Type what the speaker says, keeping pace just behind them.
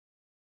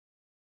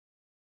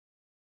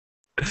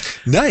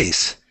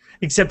Nice.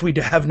 Except we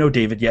have no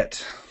David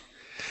yet.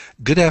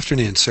 Good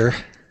afternoon, sir.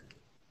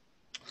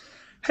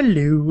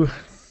 Hello.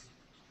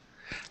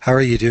 How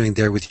are you doing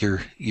there with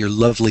your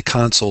lovely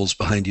consoles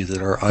behind you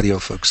that our audio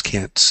folks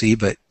can't see,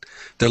 but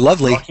they're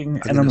lovely.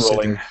 Rocking and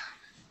unrolling.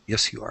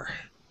 Yes, you are.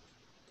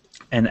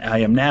 And I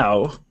am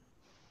now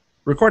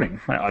recording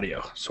my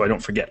audio, so I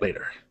don't forget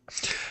later.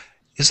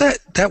 Is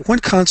that one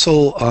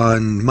console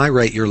on my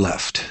right, your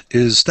left?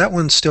 Is that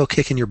one still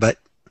kicking your butt?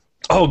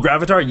 Oh,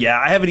 Gravatar? Yeah,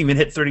 I haven't even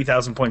hit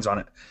 30,000 points on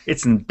it.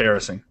 It's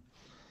embarrassing.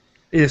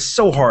 It is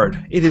so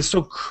hard. It is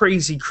so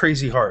crazy,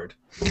 crazy hard.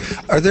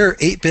 Are there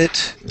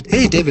 8-bit...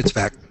 Hey, David's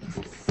back.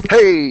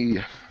 Hey!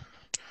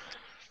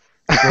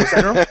 Are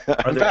there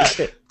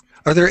 8-bit?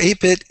 Are there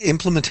 8-bit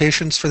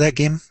implementations for that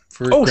game?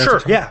 Oh,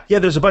 sure. Yeah,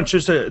 there's a bunch.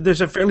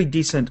 There's a fairly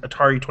decent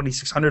Atari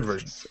 2600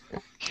 version.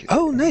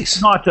 Oh,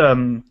 nice.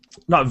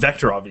 Not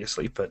Vector,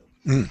 obviously, but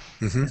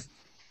it's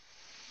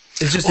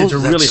a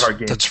really hard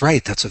game. That's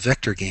right. That's a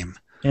vector game.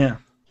 Yeah.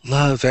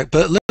 Love it.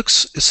 But it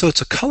looks so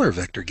it's a color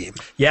vector game.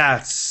 Yeah,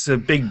 it's a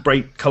big,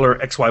 bright color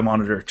XY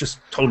monitor. Just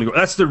totally.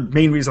 That's the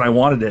main reason I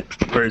wanted it.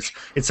 Whereas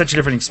it's such a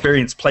different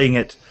experience playing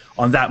it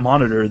on that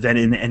monitor than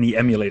in any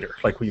emulator.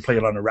 Like when you play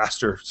it on a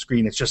raster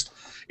screen,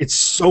 it's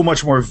so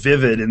much more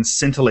vivid and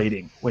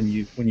scintillating when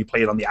you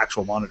play it on the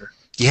actual monitor.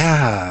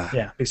 Yeah.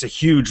 Yeah, makes a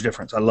huge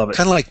difference. I love it.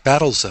 Kind of like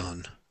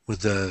Battlezone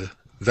with the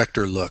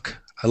vector look.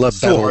 I love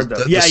so Battle. Hard,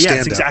 though. It's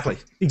exactly.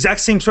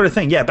 Exact same sort of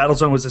thing. Yeah,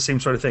 Battlezone was the same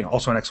sort of thing,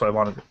 also an XY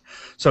monitor.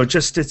 So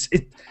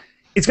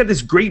it's got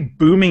this great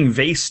booming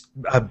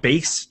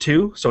bass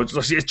too. So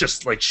it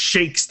just like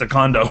shakes the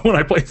condo when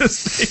I play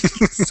this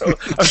thing. So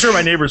I'm sure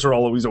my neighbors are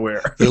always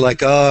aware. They're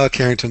like, oh,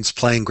 Carrington's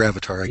playing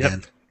Gravatar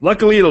again. Yep.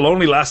 Luckily, it'll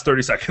only last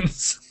 30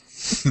 seconds.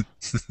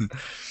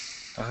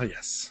 Oh,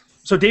 yes.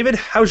 So, David,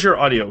 how's your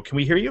audio? Can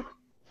we hear you?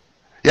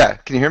 Yeah,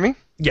 can you hear me?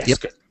 Yes, yep.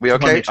 Good. We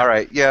okay? All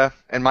right, yeah.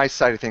 And my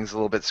side of things is a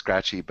little bit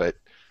scratchy, but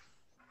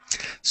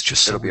it's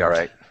just it'll be all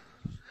right.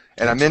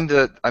 And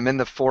I'm in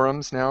the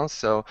forums now,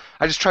 so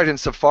I just tried it in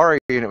Safari,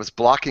 and it was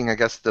blocking, I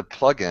guess, the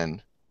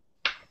plugin.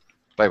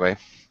 By the way.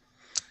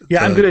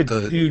 Yeah, I'm going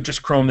to do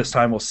just Chrome this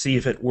time. We'll see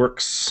if it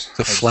works.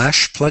 The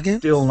Flash plugin?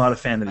 Still not a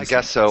fan of these. I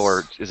guess so,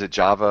 or is it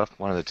Java?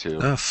 One of the two.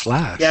 Oh,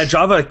 Flash. Yeah,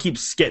 Java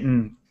keeps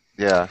getting...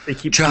 Yeah.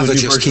 Java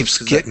just keeps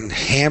getting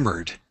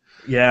hammered.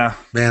 Yeah.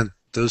 Man,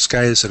 those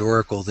guys at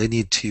Oracle, they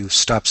need to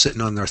stop sitting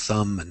on their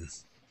thumb. And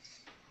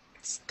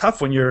it's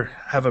tough when you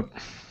have a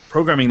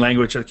programming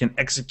language that can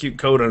execute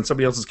code on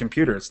somebody else's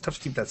computer. It's tough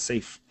to keep that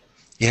safe.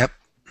 Yep.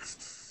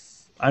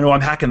 I know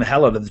I'm hacking the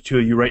hell out of the two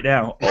of you right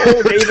now.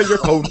 Oh, David, you're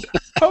pwned.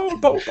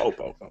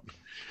 Pwned.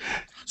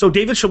 So,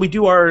 David, shall we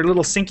do our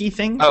little syncy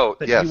thing? Oh,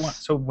 yes. You want?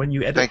 So when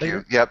you edit Thank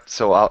later? you. Yep,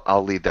 so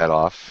I'll lead that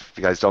off, if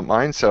you guys don't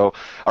mind. So,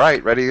 all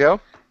right, ready to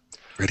go?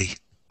 Ready.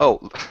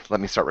 Oh, let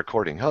me start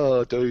recording.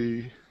 Oh,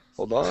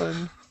 hold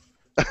on.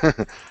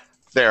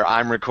 There,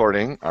 I'm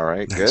recording. All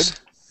right, nice.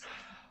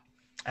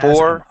 Good.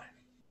 4,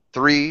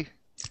 3,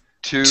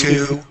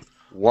 2,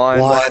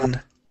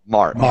 1.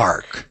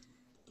 Mark.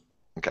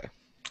 Okay.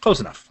 Close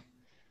enough.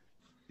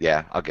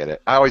 Yeah, I'll get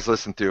it. I always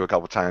listen through a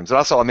couple times. And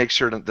also, I'll make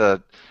sure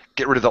to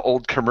get rid of the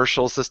old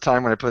commercials this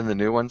time when I put in the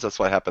new ones. That's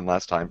what happened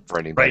last time for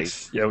anybody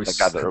that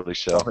got the early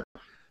show.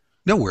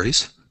 No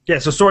worries. Yeah,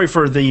 so sorry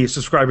for the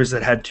subscribers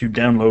that had to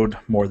download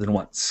more than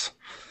once.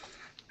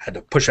 Had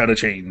to push out a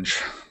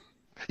change.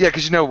 Yeah,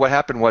 because you know what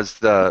happened was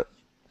the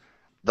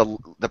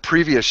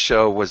previous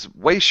show was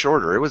way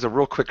shorter. It was a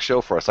real quick show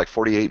for us, like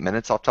 48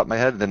 minutes off the top of my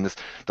head. And then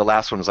the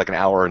last one was like an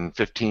hour and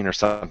 15 or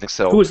something.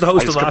 So who was the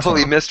host of the last one? I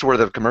completely missed where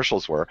the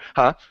commercials were.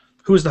 Huh?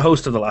 Who was the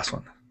host of the last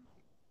one?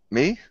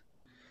 Me?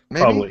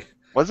 Maybe? Probably.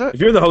 Was it? If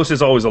you're the host,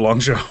 it's always a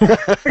long show.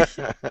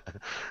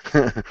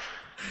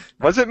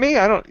 Was it me?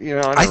 I don't.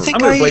 I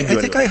think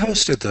I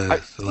hosted the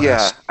last.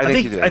 Yeah, I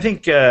think you did. I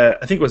think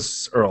it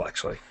was Earl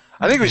actually.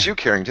 I think it was you,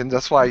 Carrington.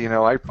 That's why I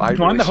really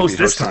I'm the host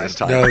this time.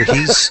 No,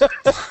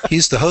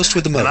 he's the host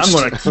with the most. And I'm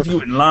going to keep you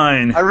in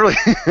line. I really.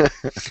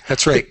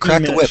 That's right.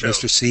 Crack the whip,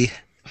 Mr. C.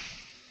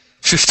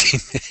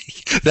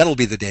 15. That'll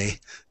be the day.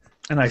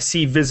 And I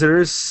see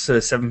visitors.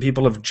 7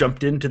 people have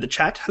jumped into the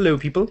chat. Hello,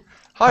 people.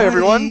 Hi,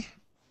 everyone.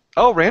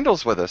 Oh,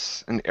 Randall's with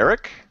us, and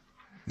Eric.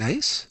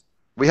 Nice.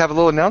 We have a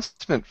little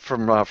announcement for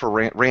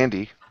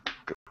Randy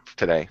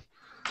today.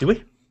 Do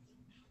we?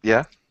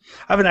 Yeah.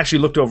 I haven't actually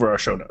looked over our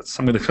show notes.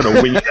 I'm going to kind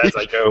of wing it as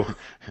I go.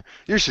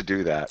 You should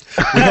do that.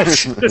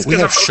 We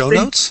have show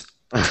notes?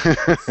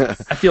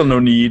 I feel no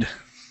need.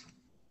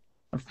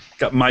 I've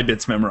got my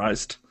bits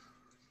memorized.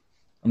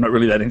 I'm not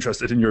really that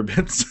interested in your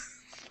bits.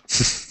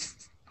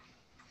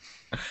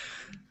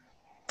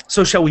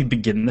 So shall we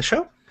begin the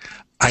show?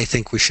 I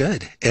think we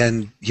should.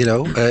 And,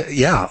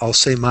 I'll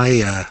say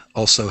my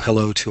also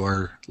hello to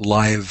our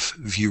live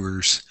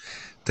viewers.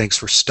 Thanks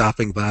for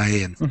stopping by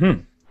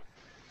and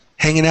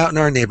hanging out in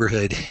our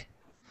neighborhood.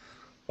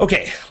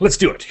 Okay, let's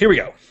do it. Here we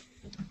go.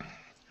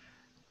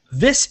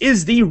 This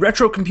is the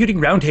Retro Computing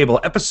Roundtable,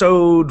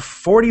 episode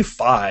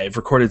 45,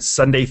 recorded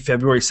Sunday,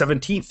 February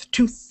 17th,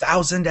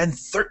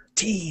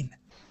 2013.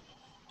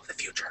 It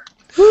future.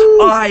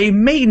 I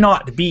may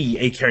not be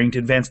a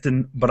Carrington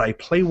Vanston, but I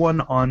play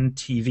one on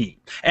TV.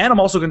 And I'm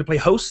also going to play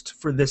host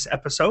for this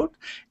episode.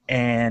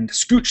 And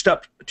scooched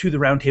up to the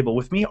round table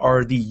with me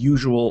are the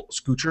usual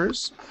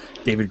scoochers,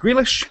 David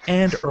Grealish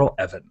and Earl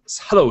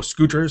Evans. Hello,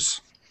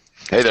 scoochers.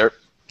 Hey there.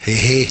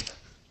 Hey.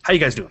 How you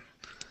guys doing?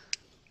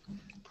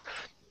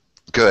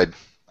 Good.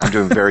 I'm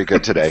doing very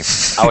good today.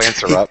 I'll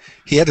answer up.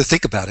 He had to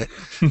think about it.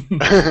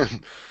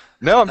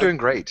 No, I'm doing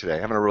great today.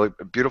 Having a really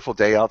beautiful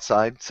day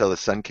outside. So the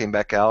sun came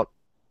back out.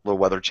 Little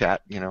weather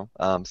chat,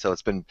 So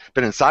it's been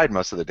inside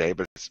most of the day,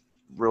 but it's a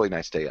really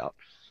nice day out.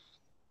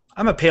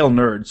 I'm a pale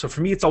nerd, so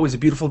for me it's always a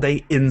beautiful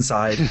day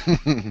inside.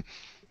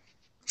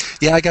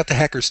 Yeah, I got the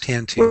hacker's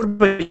tan too. What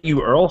about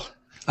you, Earl?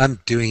 I'm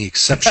doing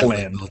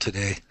exceptionally well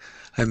today.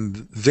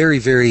 I'm very,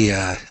 very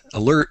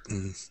alert,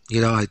 and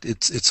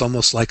it's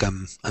almost like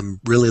I'm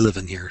really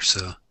living here.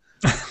 So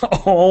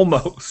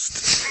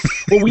almost.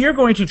 Well, we are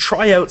going to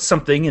try out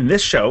something in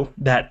this show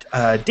that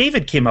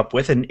David came up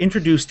with and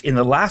introduced in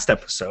the last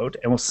episode,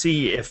 and we'll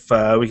see if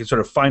we can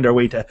sort of find our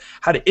way to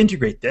how to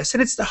integrate this.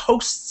 And it's the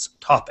host's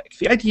topic.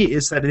 The idea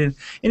is that in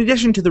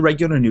addition to the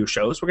regular news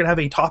shows, we're going to have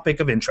a topic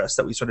of interest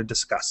that we sort of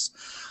discuss.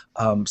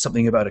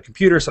 Something about a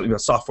computer, something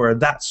about software,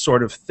 that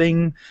sort of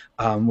thing.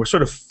 We're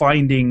sort of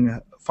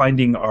finding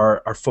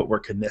our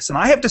footwork in this. And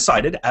I have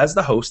decided, as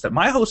the host, that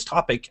my host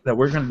topic that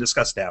we're going to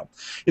discuss now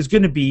is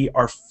going to be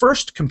our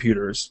first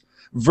computers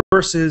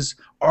versus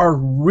our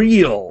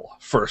real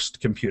first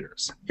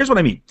computers. Here's what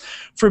I mean.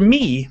 For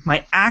me,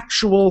 my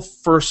actual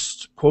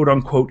first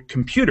quote-unquote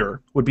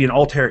computer would be an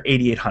Altair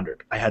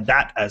 8800. I had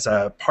that as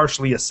a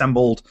partially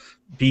assembled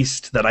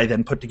beast that I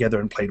then put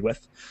together and played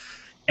with.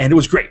 And it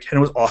was great, and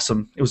it was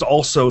awesome. It was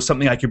also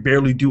something I could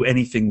barely do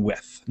anything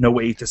with. No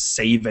way to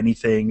save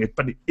anything,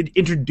 but it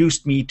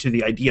introduced me to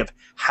the idea of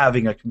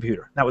having a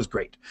computer. That was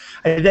great.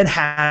 I then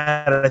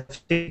had, I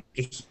think,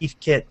 a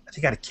Heathkit. I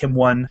think I had a Kim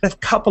one, a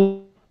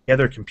couple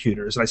other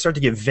computers, and I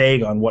started to get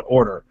vague on what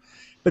order.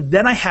 But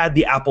then I had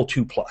the Apple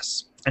II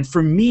Plus, and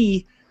for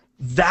me,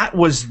 that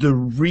was the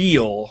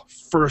real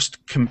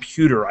first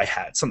computer I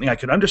had, something I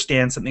could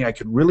understand, something I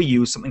could really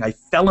use, something I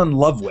fell in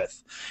love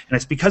with. And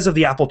it's because of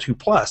the Apple II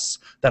Plus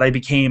that I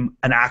became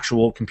an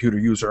actual computer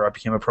user. I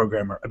became a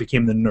programmer. I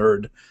became the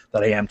nerd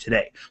that I am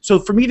today. So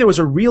for me, there was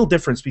a real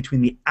difference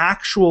between the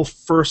actual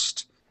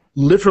first,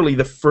 literally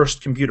the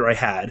first computer I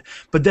had,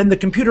 but then the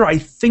computer I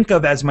think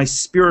of as my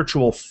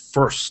spiritual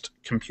first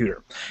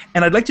computer.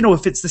 And I'd like to know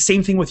if it's the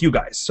same thing with you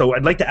guys. So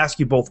I'd like to ask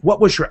you both,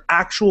 what was your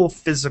actual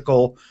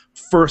physical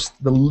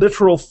first, the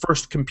literal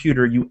first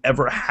computer you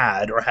ever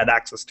had or had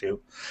access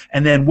to?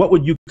 And then what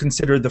would you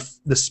consider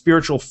the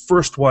spiritual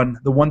first one,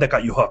 the one that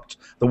got you hooked,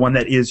 the one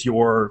that is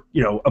your,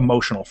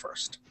 emotional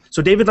first?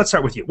 So David, let's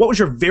start with you. What was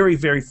your very,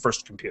 very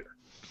first computer?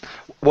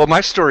 Well,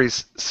 my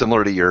story's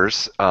similar to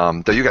yours,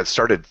 though you got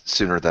started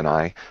sooner than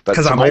I.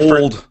 Because I'm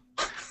old.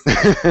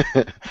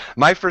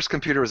 My first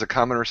computer was a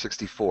Commodore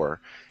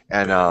 64,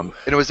 and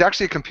it was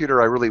actually a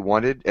computer I really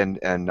wanted,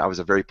 and I was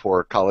a very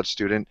poor college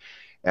student,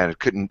 and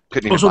couldn't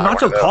even so buy not one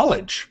till of those.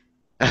 College.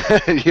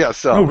 Yeah.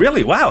 So. Oh,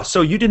 really? Wow.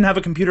 So you didn't have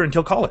a computer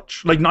until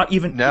college? Like not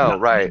even? No, not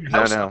right? In your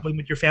house, No.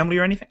 With your family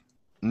or anything?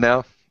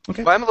 No.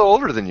 Okay. Well, I'm a little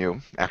older than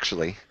you,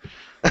 actually.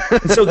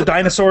 And so the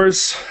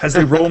dinosaurs, as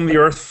they roam the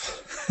earth.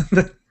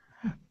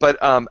 But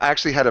I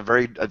actually had a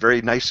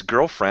very nice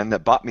girlfriend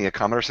that bought me a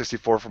Commodore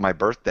 64 for my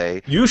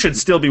birthday. You should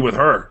still be with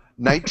her.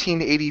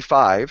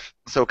 1985,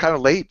 so kind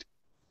of late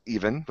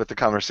even with the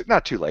Commodore,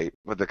 not too late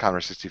with the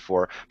Commodore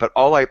 64, but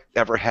all I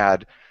ever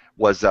had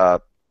was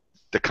the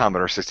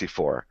Commodore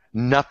 64,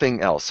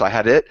 nothing else. So I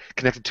had it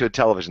connected to a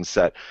television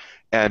set,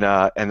 and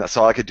that's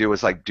all I could do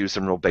was like do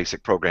some real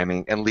basic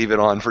programming and leave it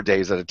on for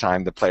days at a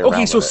time to play around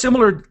Okay, so with it.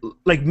 Similar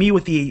like me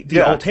with the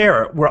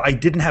Altair, where I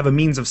didn't have a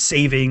means of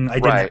saving, I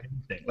didn't have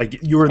anything.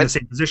 Like you were in the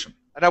same position.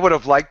 And I would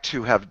have liked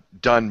to have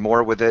done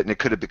more with it, and it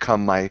could have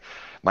become my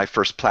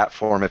first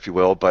platform, if you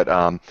will. But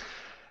a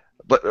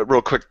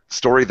real quick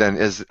story then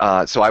is,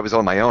 so I was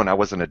on my own. I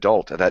was an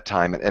adult at that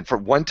time, and for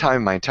one time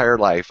in my entire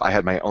life, I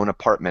had my own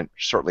apartment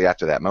shortly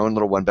after that, my own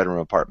little one-bedroom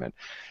apartment.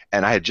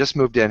 And I had just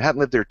moved in, hadn't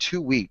lived there 2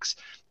 weeks,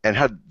 and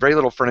had very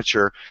little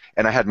furniture,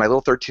 and I had my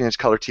little 13-inch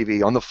color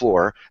TV on the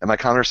floor, and my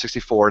Commodore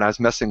 64, and I was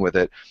messing with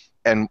it,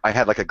 and I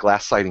had like a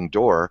glass sliding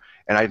door,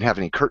 and I didn't have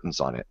any curtains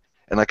on it.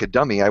 And like a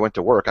dummy, I went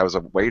to work. I was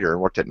a waiter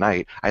and worked at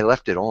night. I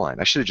left it on.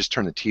 I should have just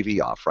turned the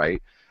TV off,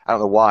 right? I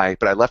don't know why,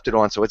 but I left it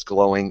on so it's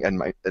glowing, and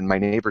my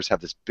neighbors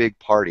have this big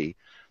party.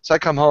 So I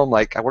come home,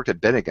 like I worked at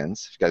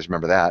Bennigan's, if you guys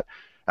remember that.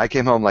 I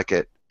came home like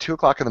at 2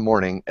 o'clock in the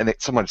morning, and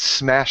someone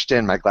smashed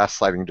in my glass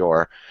sliding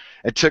door.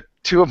 It took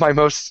two of my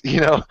most,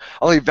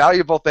 only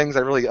valuable things I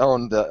really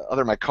owned. The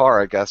other, my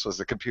car, I guess, was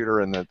the computer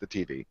and the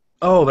TV.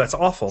 Oh, that's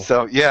awful.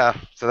 So yeah,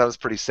 so that was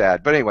pretty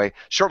sad. But anyway,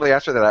 shortly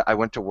after that, I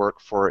went to work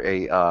for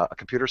a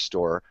computer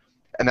store,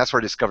 and that's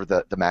where I discovered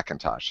the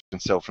Macintosh.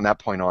 And so from that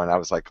point on, I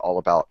was like all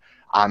about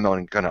I'm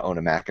going to own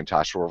a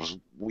Macintosh, where it was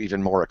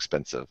even more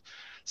expensive.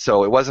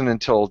 So it wasn't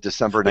until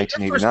December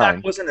 1989. Your first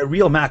Mac wasn't a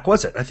real Mac,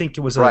 was it? I think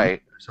it was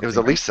right. It was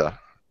a Lisa.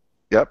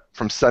 Yep,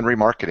 from Sun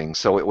Remarketing.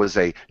 So it was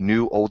a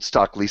new old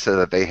stock Lisa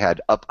that they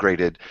had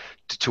upgraded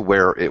to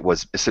where it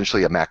was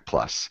essentially a Mac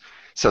Plus.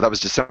 So that was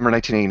December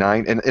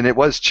 1989, and it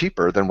was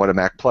cheaper than what a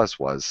Mac Plus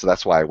was. So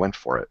that's why I went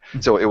for it.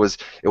 So it was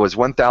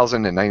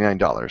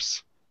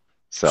 $1,099.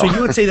 So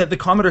you would say that the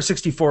Commodore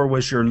 64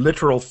 was your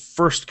literal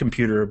first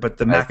computer, but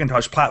the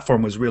Macintosh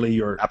platform was really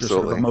your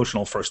sort of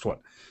emotional first one.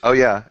 Oh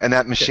yeah, and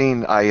that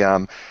machine,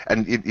 I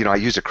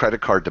used a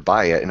credit card to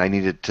buy it, and I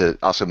needed to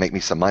also make me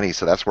some money,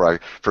 so that's where I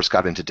first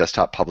got into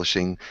desktop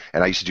publishing,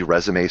 and I used to do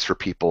resumes for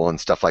people and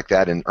stuff like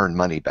that, and earn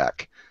money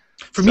back.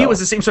 For me, it was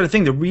the same sort of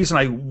thing. The reason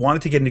I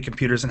wanted to get into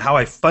computers and how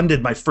I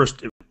funded my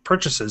first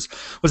purchases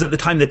was at the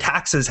time the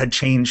taxes had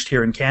changed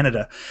here in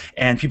Canada,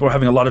 and people were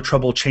having a lot of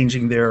trouble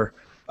changing their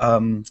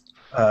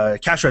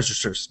cash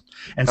registers.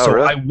 And so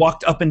really? I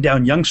walked up and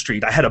down Yonge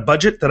Street. I had a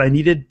budget that I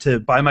needed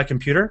to buy my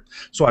computer,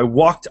 so I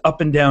walked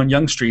up and down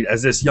Yonge Street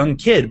as this young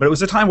kid. But it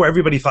was a time where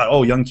everybody thought,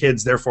 oh, young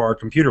kids, therefore are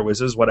computer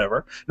whizzes,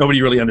 whatever.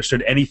 Nobody really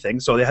understood anything.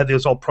 So they had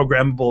these all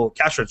programmable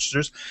cash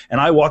registers, and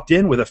I walked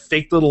in with a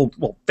fake little,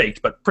 well,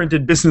 faked, but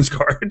printed business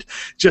card,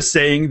 just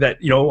saying that,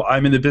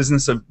 I'm in the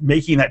business of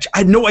making that. I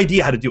had no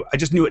idea how to do it. I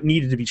just knew it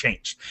needed to be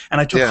changed.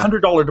 And I took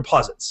 $100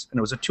 deposits, and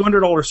it was a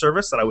 $200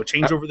 service that I would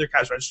change over their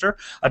cash register.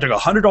 I took a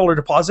 $100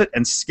 deposit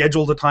and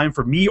scheduled a time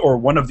for me or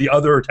one of the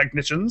other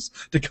technicians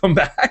to come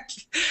back.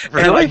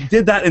 Really? And I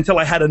did that until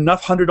I had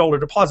enough $100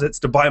 deposits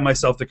to buy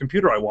myself the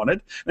computer I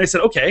wanted. And I said,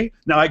 okay,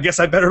 now I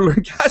guess I better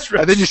learn cash registers.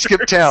 And then you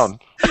skipped town.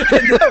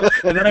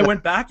 And then I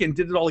went back and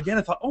did it all again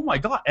and thought, oh my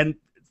God. And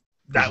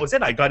that was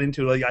it. I got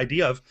into the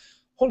idea of,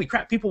 holy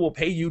crap, people will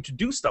pay you to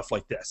do stuff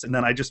like this. And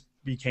then I just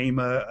became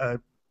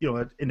an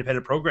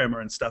independent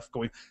programmer and stuff,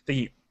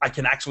 thinking I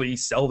can actually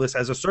sell this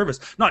as a service.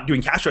 Not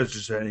doing cash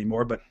registers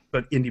anymore, but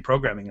indie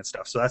programming and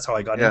stuff. So that's how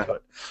I got into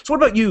it. So what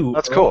about you?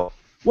 That's cool.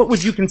 What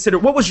would you consider?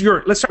 Let's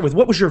start with,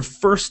 what was your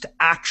first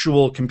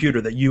actual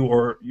computer that you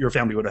or your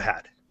family would have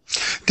had?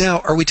 Now,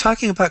 are we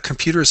talking about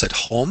computers at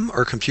home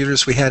or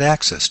computers we had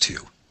access to?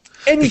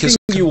 Anything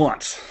you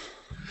want.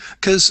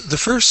 Because the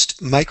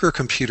first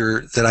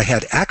microcomputer that I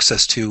had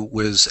access to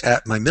was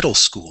at my middle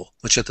school,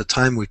 which at the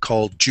time we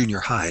called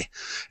junior high,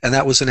 and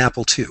that was an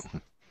Apple II.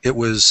 It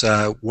was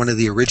one of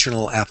the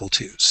original Apple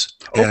IIs.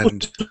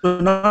 And so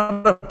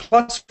not a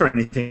Plus for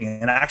anything,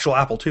 an actual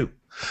Apple II.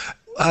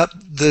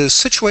 The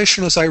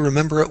situation, as I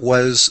remember it,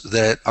 was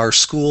that our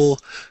school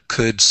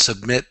could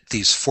submit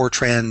these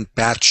Fortran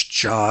batch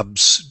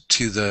jobs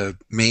to the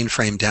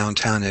mainframe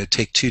downtown, and it'd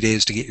take 2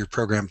 days to get your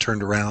program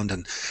turned around,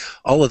 and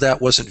all of that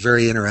wasn't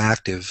very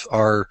interactive.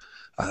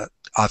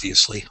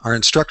 Obviously, our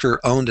instructor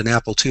owned an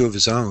Apple II of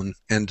his own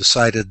and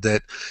decided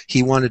that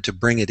he wanted to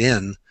bring it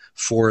in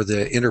for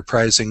the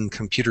enterprising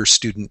computer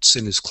students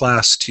in his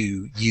class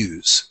to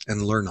use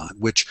and learn on,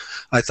 which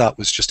I thought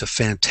was just a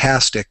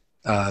fantastic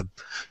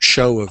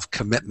show of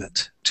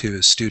commitment to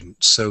his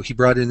students. So he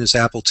brought in his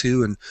Apple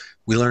II, and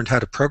we learned how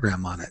to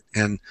program on it.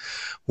 And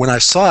when I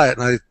saw it,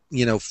 and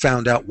I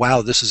found out,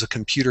 wow, this is a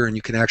computer, and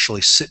you can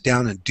actually sit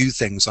down and do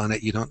things on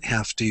it. You don't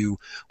have to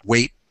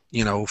wait,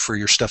 for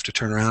your stuff to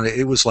turn around.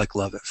 It was like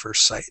love at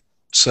first sight.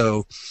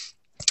 So,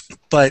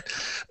 but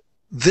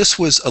this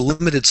was a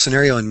limited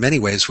scenario in many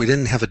ways. We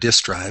didn't have a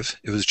disk drive.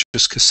 It was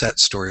just cassette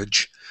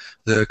storage.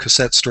 The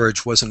cassette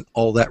storage wasn't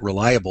all that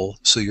reliable,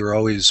 so you're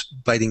always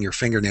biting your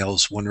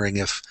fingernails wondering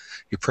if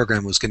your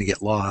program was going to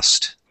get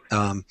lost.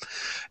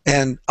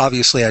 And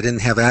obviously I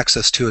didn't have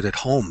access to it at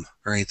home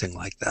or anything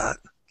like that.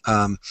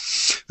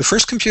 The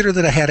first computer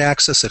that I had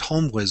access at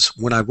home was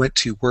when I went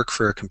to work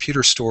for a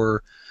computer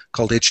store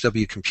called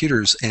HW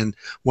Computers, and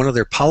one of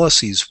their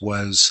policies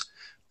was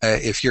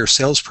if you're a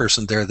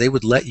salesperson there, they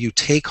would let you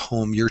take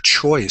home your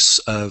choice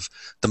of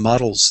the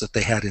models that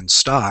they had in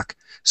stock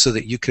so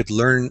that you could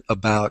learn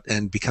about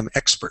and become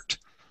expert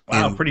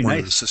in pretty one nice.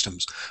 of the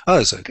systems. Oh,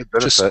 it's a Good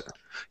benefit.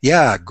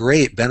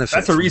 great benefit.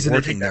 That's a reason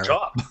to take that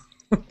job.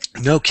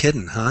 No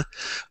kidding, huh?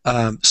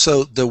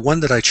 So the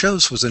one that I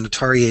chose was an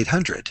Atari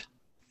 800.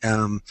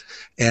 And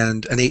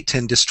an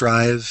 810 disk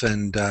drive,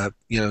 and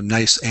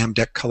nice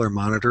AMDEC color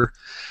monitor,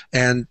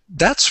 and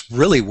that's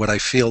really what I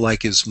feel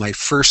like is my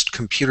first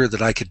computer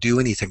that I could do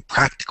anything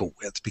practical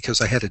with,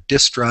 because I had a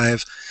disk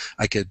drive,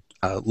 I could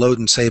load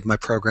and save my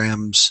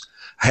programs,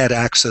 I had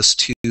access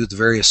to the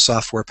various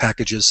software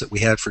packages that we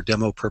had for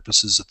demo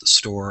purposes at the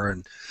store,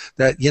 and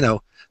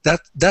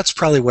that's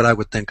probably what I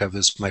would think of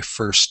as my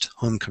first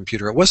home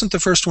computer. It wasn't the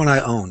first one I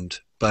owned,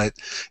 but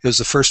it was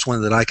the first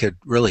one that I could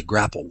really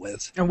grapple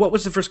with. And what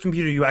was the first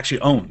computer you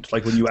actually owned,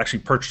 like when you actually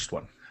purchased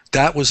one?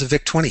 That was a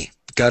VIC-20.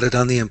 Got it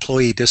on the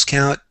employee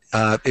discount.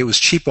 It was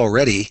cheap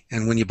already,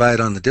 and when you buy it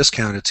on the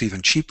discount, it's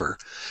even cheaper.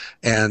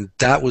 And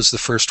that was the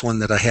first one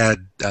that I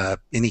had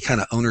any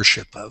kind of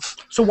ownership of.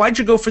 So why'd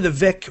you go for the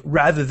VIC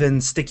rather than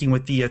sticking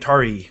with the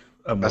Atari?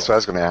 That's what I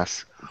was going to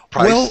ask.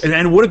 Price? Well, and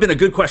it would have been a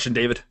good question,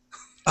 David.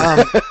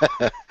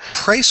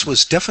 Price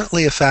was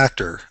definitely a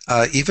factor.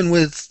 Even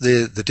with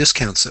the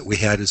discounts that we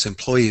had as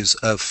employees,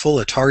 a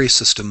full Atari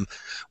system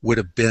would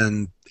have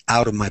been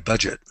out of my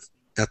budget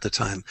at the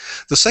time.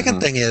 The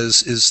second thing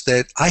is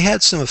that I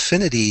had some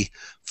affinity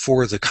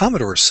for the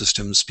Commodore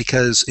systems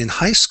because in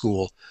high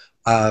school,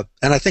 and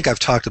I think I've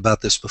talked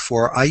about this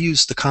before, I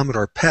used the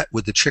Commodore PET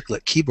with the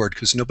chiclet keyboard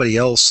because nobody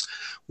else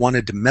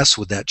wanted to mess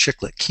with that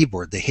chiclet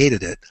keyboard. They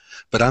hated it.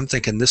 But I'm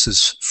thinking this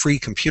is free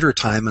computer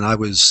time, and I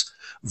was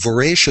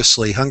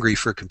voraciously hungry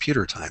for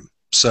computer time.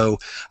 So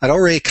I'd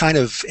already kind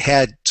of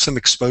had some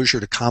exposure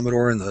to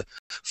Commodore and the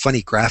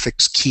funny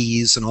graphics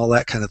keys and all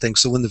that kind of thing.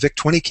 So when the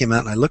VIC-20 came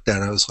out and I looked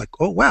at it, I was like,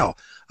 oh, wow,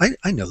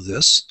 I know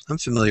this. I'm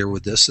familiar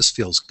with this. This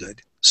feels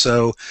good.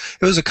 So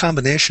it was a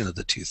combination of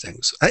the two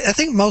things. I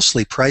think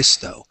mostly price,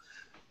 though.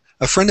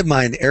 A friend of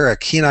mine,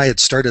 Eric, he and I had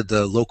started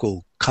the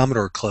local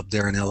Commodore club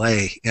there in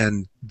LA,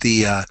 and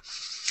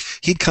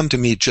he'd come to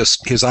me,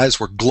 just his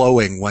eyes were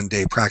glowing one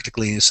day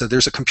practically, and he said,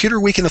 there's a computer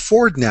we can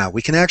afford now.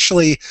 We can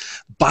actually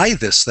buy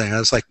this thing. I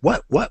was like,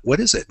 what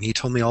is it? And he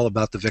told me all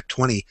about the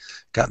VIC-20.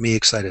 Got me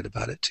excited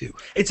about it too.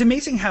 It's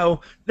amazing how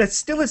that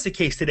still is the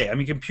case today. I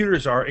mean,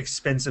 computers are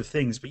expensive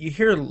things, but you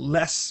hear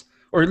less,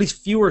 or at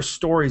least fewer,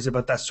 stories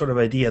about that sort of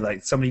idea.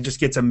 Like somebody just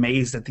gets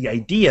amazed at the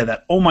idea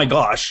that, oh my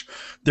gosh,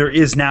 there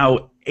is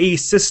now a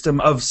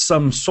system of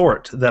some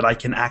sort that I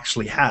can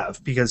actually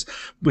have. Because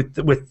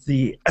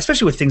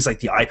especially with things like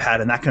the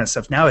iPad and that kind of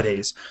stuff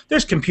nowadays,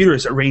 there's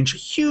computers that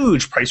range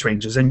huge price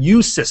ranges and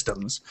use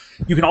systems.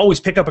 You can always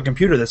pick up a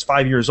computer that's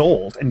 5 years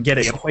old and get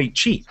it quite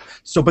cheap.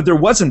 So, but there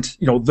wasn't,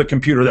 the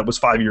computer that was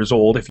 5 years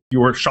old if you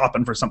were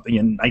shopping for something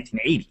in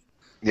 1980.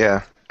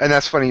 Yeah. And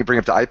that's funny you bring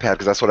up the iPad,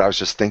 because that's what I was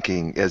just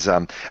thinking is,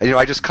 and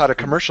I just caught a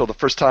commercial the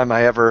first time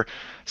I ever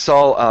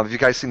saw, have you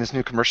guys seen this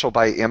new commercial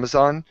by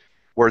Amazon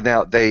where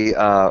now they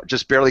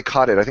just barely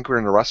caught it? I think we were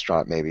in a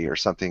restaurant maybe or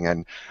something,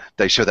 and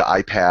they show the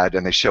iPad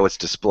and they show its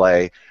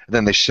display, and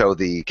then they show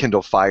the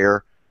Kindle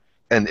Fire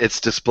and its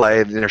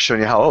display, and they're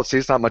showing you how, see,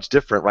 it's not much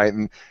different, right?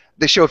 And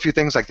they show a few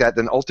things like that.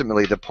 Then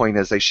ultimately the point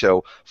is they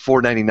show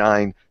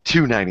 $4.99,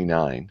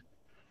 $2.99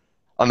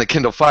 on the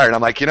Kindle Fire, and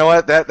I'm like, you know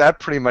what? That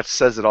pretty much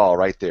says it all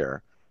right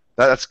there.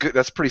 That's good.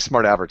 That's pretty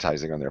smart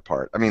advertising on their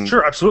part. I mean,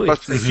 sure, absolutely.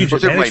 Most people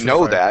might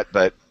know that,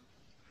 but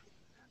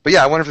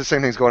yeah, I wonder if the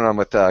same thing's going on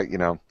with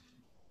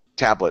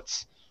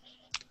tablets.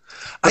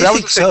 But I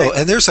think so,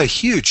 and there's a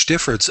huge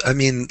difference. I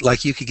mean,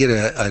 like you could get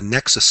a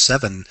Nexus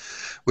 7,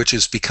 which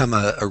has become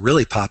a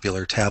really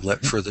popular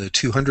tablet for the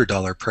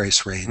 $200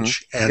 price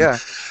range,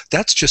 and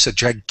that's just a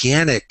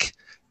gigantic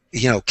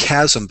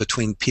chasm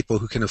between people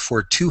who can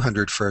afford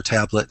 $200 for a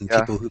tablet and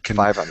people who can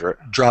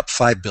drop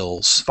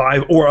 $5.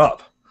 5 or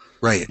up.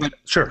 Right. But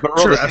sure,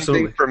 the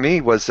absolutely. thing for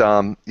me was,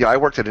 I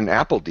worked at an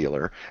Apple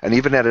dealer, and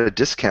even at a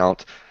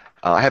discount,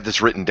 I have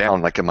this written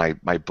down like in my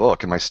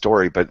book, in my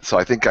story, but so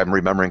I think I'm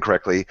remembering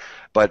correctly.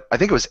 But I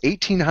think it was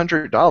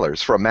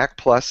 $1,800 for a Mac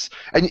Plus,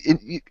 and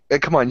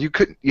come on, you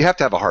have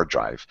to have a hard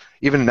drive.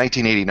 Even in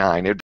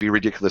 1989, it'd be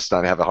ridiculous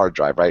not to have a hard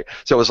drive, right?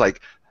 So it was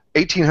like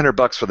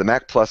 $1,800 for the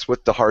Mac Plus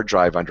with the hard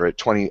drive under it,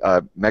 20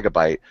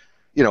 megabyte,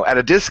 at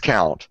a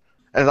discount.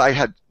 And I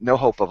had no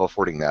hope of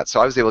affording that,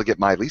 so I was able to get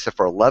my Lisa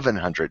for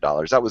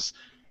 $1,100. That was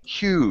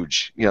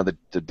huge,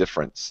 the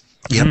difference.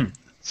 Yep.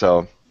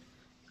 So.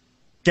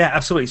 Yeah,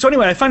 absolutely. So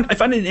anyway, I find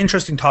it an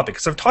interesting topic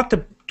because I've talked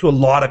to a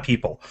lot of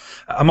people.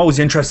 I'm always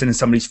interested in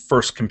somebody's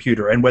first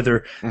computer and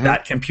whether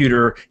that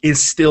computer is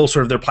still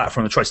sort of their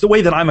platform of choice. The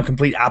way that I'm a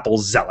complete Apple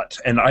zealot,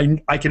 and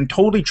I can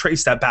totally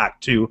trace that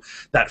back to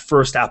that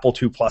first Apple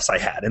II Plus I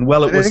had. And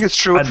I think it's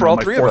true for all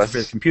three of us.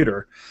 Fifth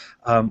computer.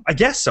 I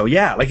guess so.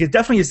 Yeah, like it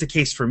definitely is the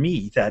case for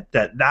me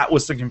that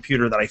was the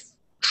computer that I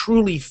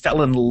truly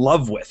fell in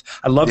love with.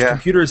 I loved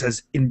computers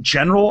as in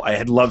general. I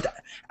had loved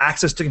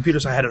access to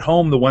computers I had at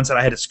home, the ones that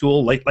I had at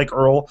school, like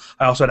Earl.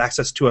 I also had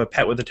access to a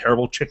PET with a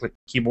terrible chiclet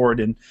keyboard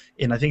in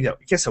I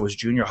guess that was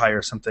junior high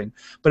or something.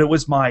 But it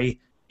was my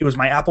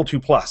Apple II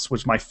Plus,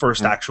 was my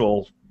first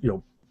actual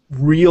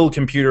real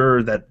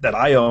computer that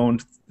I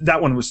owned. That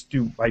one was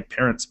through my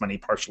parents' money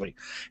partially,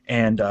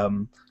 and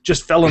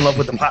just fell in love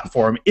with the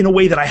platform in a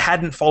way that I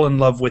hadn't fallen in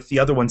love with the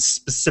other ones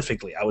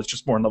specifically. I was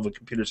just more in love with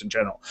computers in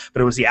general.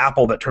 But it was the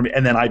Apple that turned me,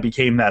 and then I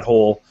became that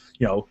whole,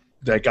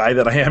 that guy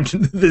that I am,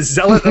 the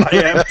zealot that I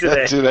am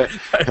today.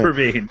 For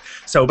being.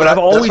 So, but I've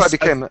always. That's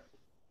why I became.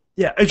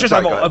 It's just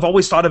I've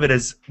always thought of it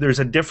as there's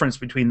a difference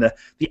between the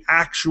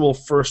actual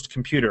first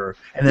computer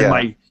and then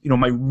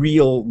my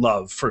real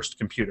love first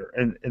computer,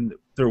 and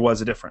there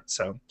was a difference.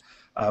 So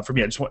for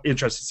me, I just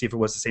interested to see if it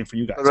was the same for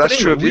you guys. Well, that's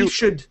true of you. We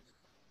should.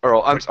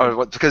 Earl,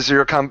 because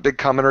you're a big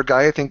commenter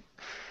guy, I think,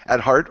 at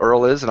heart.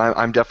 Earl is, and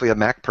I'm definitely a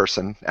Mac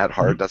person at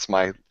heart. That's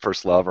my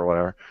first love or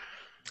whatever.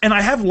 And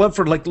I have love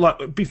for,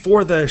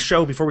 before the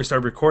show, before we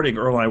started recording,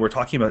 Earl and I were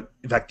talking about,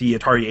 in fact, the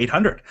Atari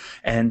 800.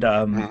 And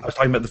I was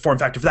talking about the form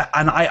factor for that.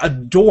 And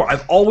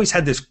I've always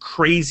had this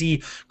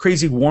crazy,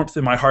 crazy warmth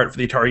in my heart for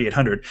the Atari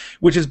 800,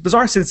 which is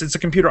bizarre since it's a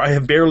computer I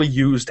have barely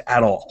used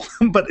at all.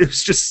 But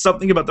it's just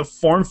something about the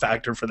form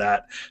factor for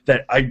that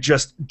I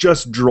just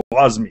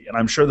draws me. And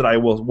I'm sure that I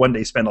will one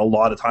day spend a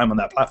lot of time on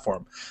that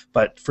platform.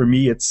 But for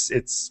me,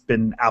 it's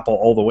been Apple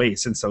all the way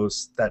since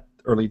that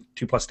early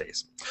 2+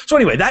 days. So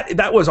anyway,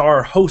 that was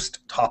our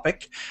host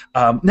topic.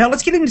 Now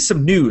let's get into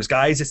some news,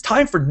 guys. It's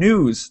time for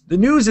news. The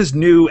news is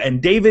new,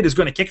 and David is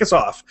going to kick us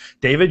off.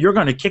 David, you're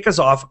going to kick us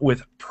off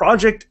with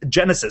Project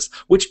Genesis,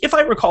 which, if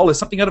I recall, is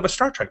something out of a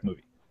Star Trek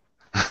movie.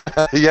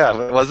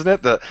 Yeah, wasn't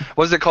it? What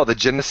was it called? The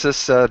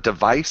Genesis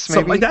device, maybe?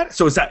 Something like that?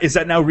 So is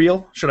that now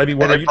real? Should I be,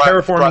 are you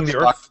terraforming the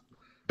Earth?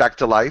 Back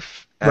to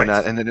life, and,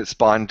 Right. And then it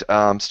spawned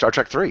Star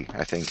Trek 3,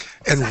 I think.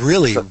 And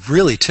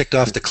really ticked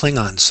off the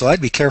Klingons, so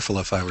I'd be careful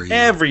if I were you.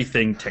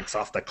 Everything ticks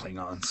off the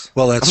Klingons.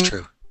 Well, that's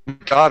true. My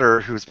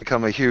daughter, who's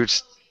become a Star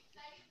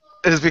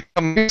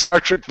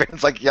Trek fan,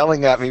 is like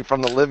yelling at me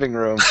from the living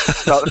room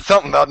about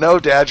something about no,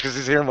 Dad, because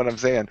he's hearing what I'm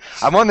saying.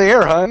 I'm on the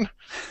air, hon.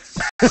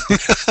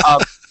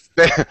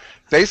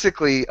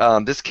 Basically,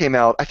 this came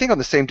out, I think, on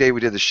the same day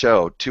we did the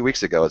show, 2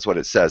 weeks ago, is what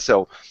it says.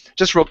 So,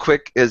 just real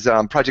quick, is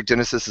Project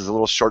Genesis is a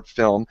little short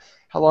film.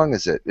 How long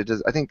is it?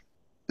 I think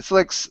it's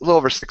like a little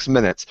over 6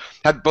 minutes.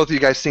 Have both of you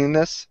guys seen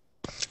this?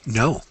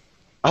 No.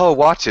 Oh,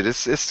 watch it.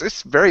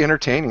 It's very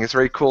entertaining. It's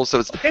very cool. So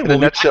it's Okay, in a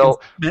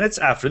nutshell. Minutes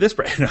after this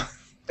break.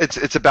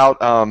 It's about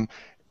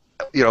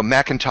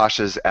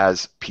Macintoshes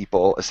as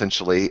people,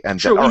 essentially,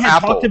 and Sure, we had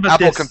talked about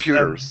Apple this,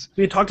 computers.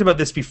 we had talked about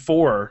this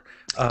before.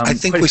 I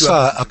think quite we few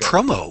saw a episodes ago.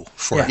 promo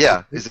for it.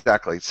 Yeah,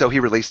 exactly. So he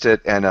released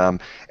it,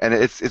 and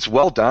it's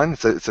well done.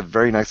 It's a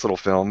very nice little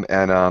film,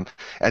 and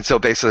so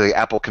basically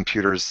Apple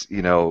computers,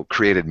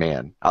 created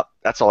man.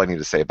 That's all I need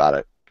to say about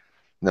it.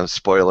 No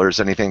spoilers,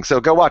 anything. So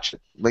go watch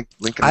it. Link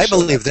in the I show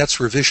believe notes. that's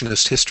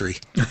revisionist history.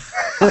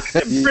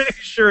 I'm pretty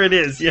sure it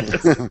is,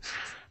 yes.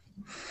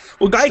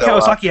 Well, Guy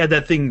Kawasaki had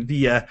that thing,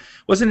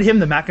 wasn't it him,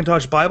 the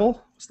Macintosh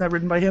Bible? Wasn't that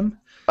written by him?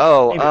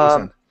 Oh, Maybe it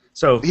wasn't.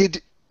 So he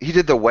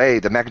did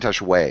the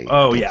Macintosh Way.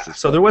 Oh, yeah.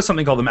 So there was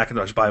something called the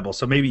Macintosh Bible.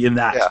 So maybe in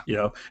that,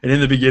 and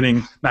in the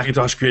beginning,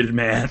 Macintosh created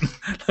man.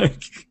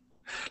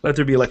 Let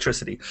there be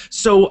electricity.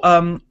 So,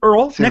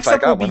 Earl, next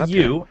up will be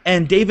you.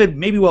 And David,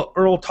 maybe while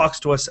Earl talks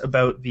to us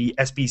about the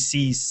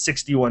SBC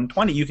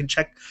 6120, you can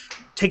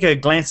take a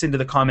glance into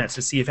the comments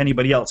to see if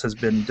anybody else has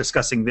been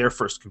discussing their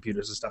first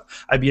computers and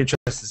stuff. I'd be interested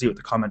to see what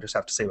the commenters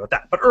have to say about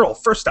that. But Earl,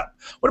 first up,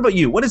 what about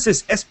you? What is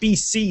this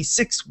SBC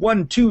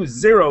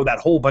 6120, that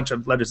whole bunch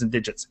of letters and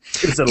digits?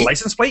 Is it a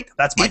license plate?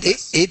 That's my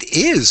guess. It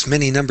is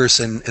many numbers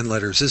and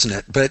letters, isn't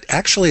it? But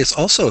actually, it's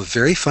also a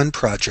very fun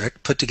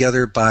project put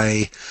together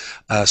by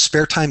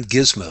Spare Time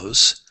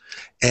Gizmos.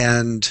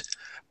 And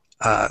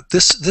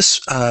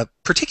this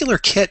particular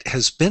kit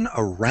has been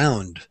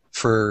around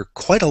for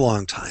quite a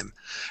long time.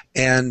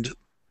 And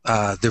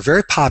they're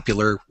very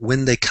popular.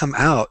 When they come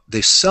out,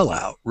 they sell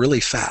out really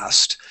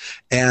fast.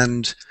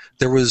 And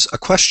there was a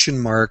question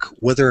mark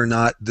whether or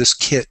not this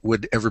kit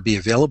would ever be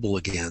available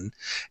again.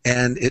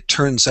 And it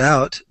turns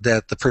out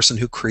that the person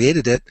who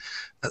created it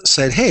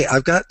said, hey,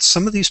 I've got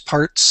some of these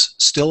parts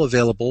still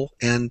available,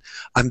 and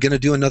I'm going to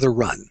do another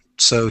run.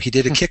 So he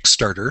did a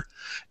Kickstarter,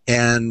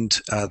 and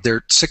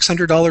they're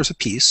 $600 a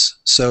piece.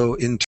 So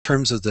in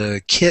terms of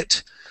the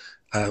kit,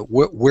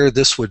 where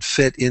this would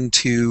fit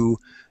into,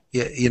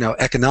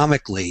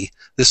 economically,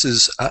 this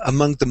is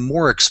among the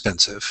more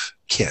expensive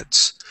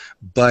kits.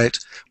 But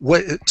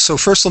so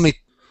first, let me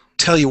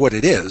tell you what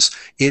it is.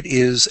 It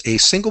is a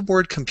single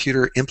board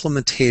computer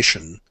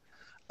implementation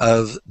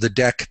of the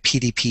DEC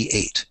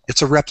PDP-8.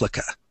 It's a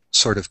replica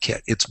sort of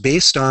kit. It's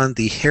based on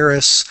the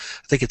Harris,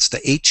 I think it's the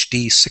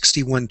HD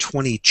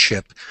 6120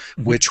 chip,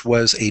 which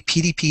was a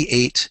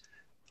PDP-8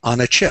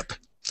 on a chip.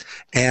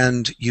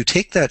 And you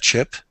take that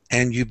chip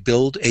and you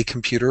build a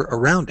computer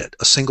around it,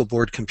 a single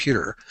board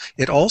computer.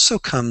 It also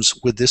comes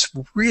with this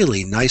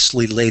really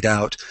nicely laid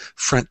out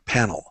front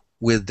panel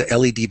with the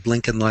LED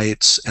blinking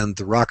lights and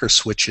the rocker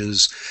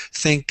switches.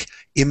 Think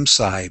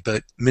IMSI,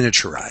 but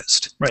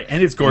miniaturized. Right,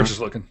 and it's gorgeous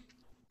looking.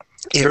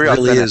 It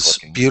really is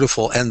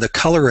beautiful, and the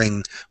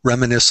coloring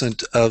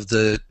reminiscent of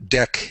the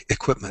DEC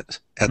equipment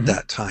at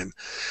that time.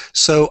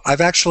 So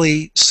I've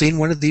actually seen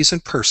one of these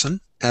in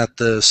person at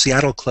the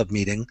Seattle Club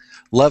meeting,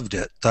 loved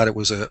it, thought it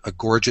was a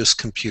gorgeous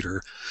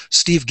computer.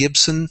 Steve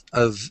Gibson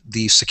of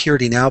the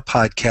Security Now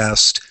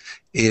podcast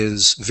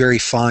is very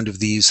fond of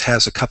these,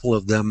 has a couple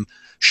of them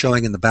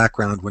showing in the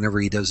background whenever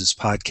he does his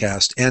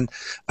podcast. And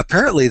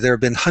apparently there have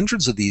been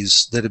hundreds of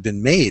these that have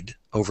been made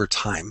over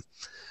time.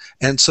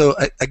 And so,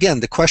 again,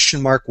 the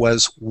question mark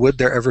was, would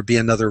there ever be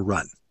another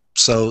run?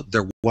 So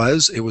there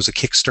was. It was a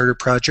Kickstarter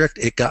project.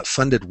 It got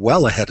funded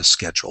well ahead of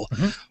schedule.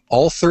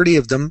 All 30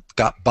 of them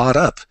got bought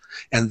up.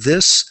 And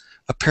this,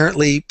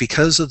 apparently,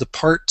 because of the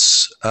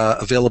parts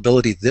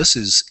availability, this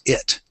is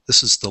it.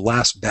 This is the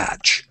last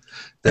batch.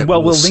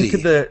 Well, we'll link to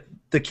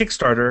the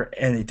Kickstarter,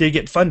 and it did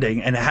get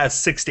funding, and it has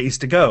 6 days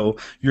to go.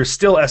 You're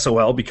still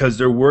SOL because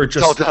there were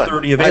just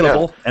 30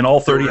 available, and all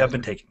 30 have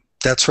been taken.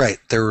 That's right.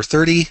 There were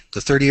 30.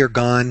 The 30 are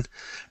gone,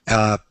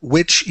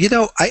 which,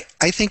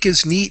 I think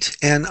is neat,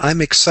 and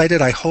I'm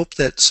excited. I hope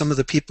that some of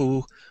the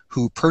people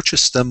who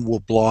purchased them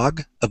will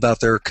blog about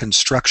their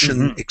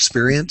construction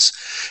experience,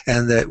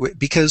 and that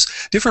because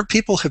different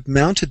people have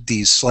mounted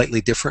these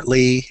slightly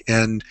differently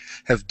and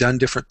have done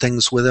different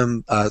things with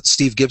them.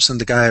 Steve Gibson,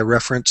 the guy I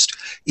referenced,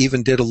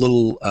 even did a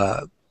little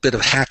bit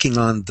of hacking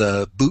on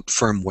the boot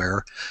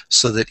firmware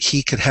so that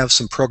he could have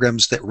some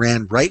programs that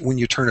ran right when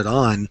you turn it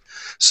on,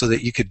 so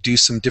that you could do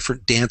some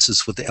different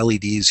dances with the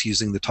LEDs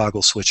using the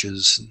toggle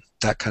switches and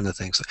that kind of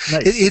thing. So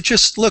Nice. it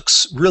just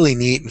looks really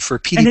neat. And for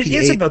PDP-8, And it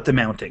is about the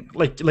mounting,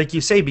 like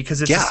you say,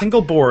 because it's a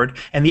single board,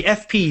 and the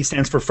FP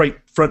stands for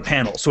front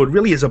panel. So it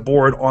really is a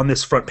board on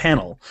this front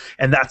panel,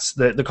 and that's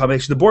the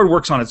combination. The board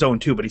works on its own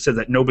too, but he said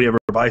that nobody ever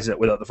buys it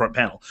without the front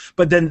panel.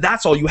 But then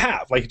that's all you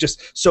have. Like,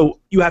 just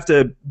so you have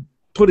to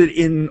put it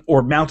in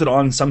or mount it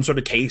on some sort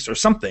of case or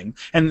something.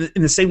 And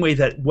in the same way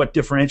that what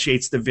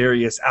differentiates the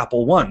various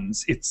Apple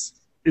ones, it's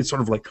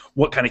sort of like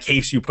what kind of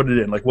case you put it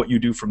in, like what you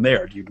do from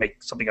there. Do you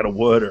make something out of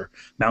wood or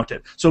mount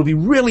it? So it'll be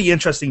really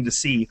interesting to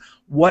see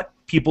what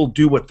people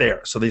do with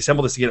theirs. So they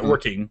assemble this to get it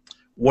working.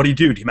 What do you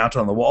do? Do you mount it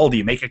on the wall? Do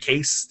you make a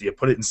case? Do you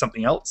put it in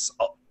something else?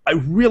 I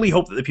really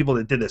hope that the people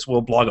that did this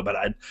will blog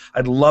about it.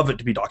 I'd love it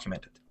to be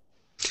documented.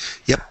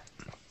 Yep.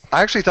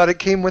 I actually thought it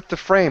came with the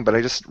frame, but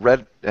I just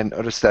read and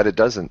noticed that it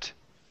doesn't.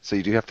 So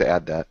you do have to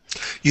add that.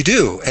 You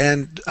do,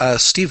 and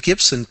Steve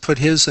Gibson put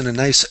his in a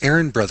nice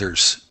Aaron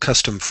Brothers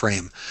custom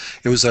frame.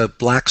 It was a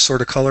black sort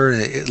of color, and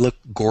it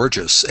looked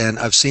gorgeous. And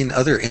I've seen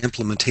other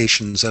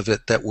implementations of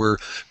it that were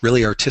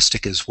really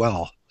artistic as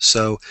well.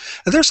 So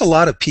there's a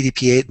lot of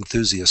PDP-8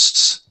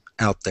 enthusiasts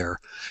out there.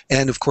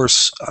 And of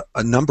course,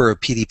 a number of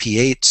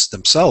PDP-8s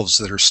themselves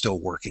that are still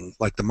working,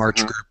 like the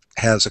March Group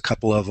has a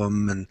couple of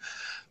them, and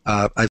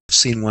I've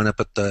seen one up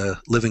at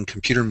the Living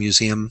Computer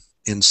Museum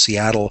in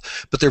Seattle,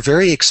 but they're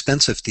very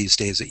expensive these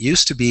days. It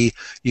used to be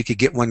you could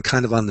get one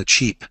kind of on the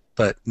cheap,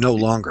 but no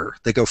longer.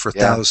 They go for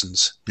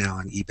thousands now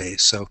on eBay.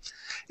 So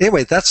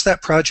anyway, that's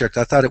that project.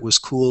 I thought it was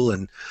cool,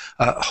 and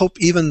hope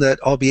even that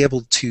I'll be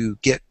able to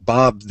get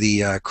Bob,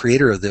 the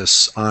creator of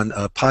this, on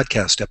a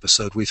podcast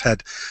episode. We've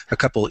had a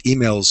couple of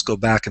emails go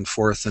back and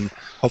forth, and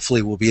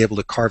hopefully we'll be able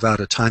to carve out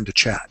a time to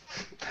chat.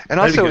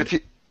 And also,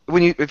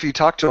 if you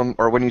talk to him,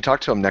 or when you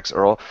talk to him next,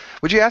 Earl,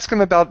 would you ask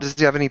him about, does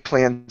he have any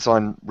plans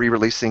on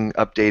re-releasing,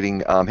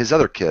 updating his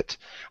other kit,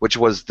 which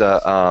was the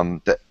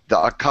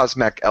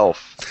Cosmac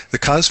Elf? The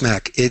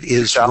Cosmac. It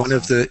is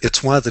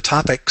it's one of the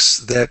topics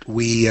that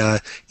we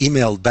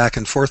emailed back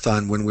and forth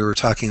on when we were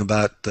talking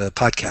about the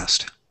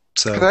podcast.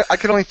 So I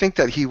could only think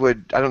that he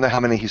would. I don't know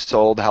how many he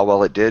sold, how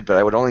well it did, but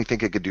I would only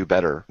think it could do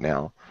better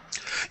now.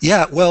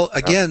 Yeah, well,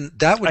 again,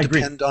 that would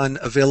depend on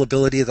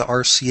availability of the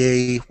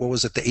RCA, what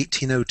was it, the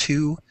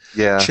 1802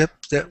 chip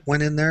that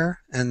went in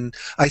there. And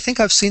I think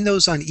I've seen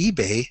those on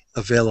eBay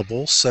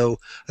available, so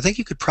I think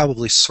you could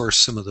probably source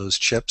some of those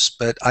chips,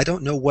 but I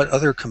don't know what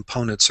other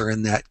components are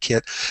in that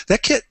kit.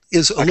 That kit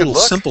is a little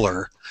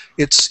simpler.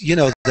 It's,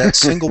 that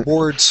single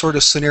board sort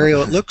of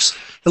scenario. It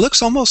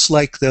looks almost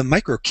like the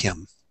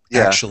MicroKim,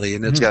 actually,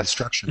 in its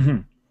construction.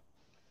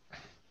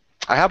 Mm-hmm.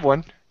 I have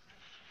one.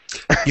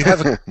 You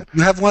have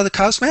one of the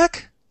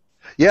Cosmac?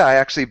 Yeah, I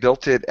actually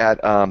built it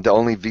at the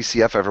only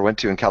VCF I ever went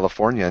to in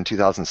California in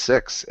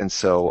 2006, and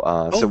so.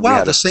 Oh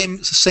wow! The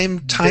same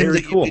time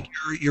that you did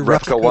your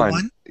replica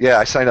one. Yeah,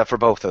 I signed up for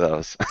both of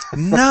those.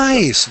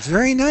 Nice,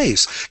 very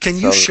nice. Can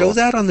you show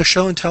that on the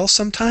show and tell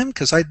sometime?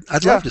 Because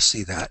I'd love to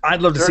see that.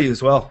 I'd love to see it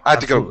as well. I have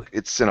to go.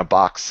 It's in a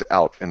box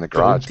out in the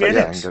garage. Get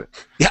it.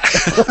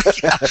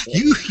 Yeah,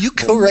 you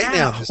go right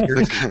now,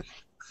 Mr.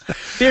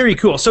 Very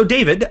cool. So,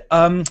 David,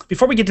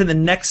 before we get to the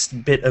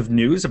next bit of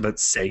news about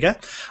Sega,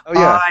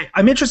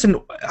 I'm interested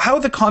in how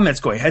are the comments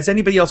going. Has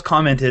anybody else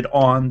commented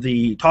on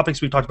the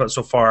topics we've talked about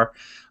so far,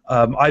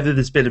 either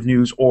this bit of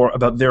news or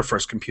about their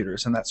first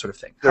computers and that sort of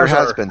thing? There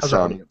has been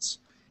some.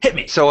 Hit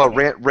me. So,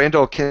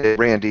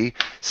 Randy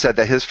said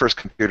that his first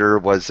computer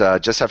was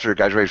just after he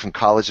graduated from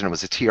college, and it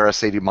was a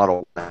TRS-80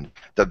 Model 1,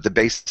 the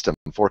base system,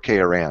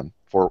 4K RAM,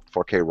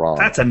 4K ROM.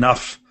 That's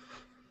enough.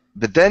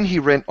 But then he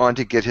went on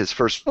to get his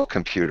first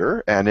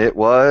computer, and it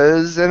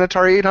was an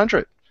Atari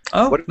 800.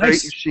 Oh, what a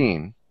great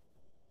machine.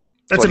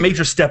 That's a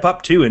major step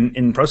up, too,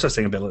 in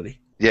processing ability.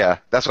 Yeah,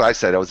 that's what I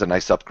said. It was a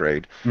nice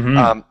upgrade.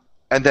 Mm-hmm.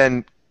 And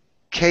then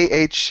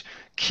KH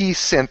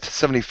Keysynth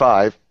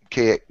 75,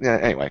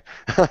 anyway,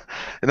 and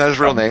that is his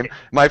real name.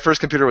 My first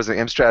computer was an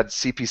Amstrad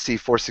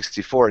CPC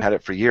 464 and had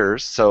it for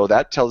years, so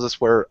that tells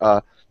us where,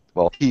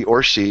 he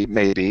or she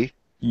may be.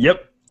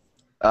 Yep.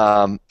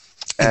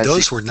 And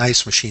those were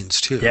nice machines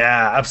too.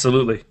 Yeah,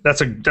 absolutely.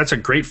 That's a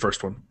great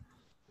first one.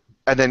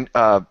 And then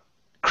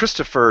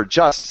Christopher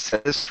Just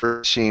said his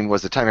first machine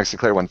was the Timex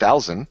Sinclair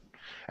 1000,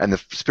 and the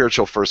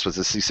spiritual first was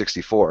the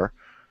C64.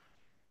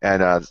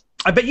 And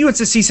I bet you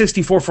it's a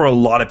C64 for a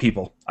lot of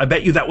people. I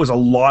bet you that was a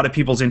lot of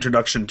people's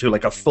introduction to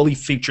like a fully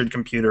featured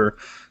computer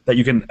that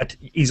you can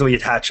easily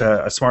attach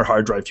a smart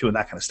hard drive to and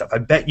that kind of stuff. I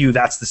bet you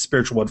that's the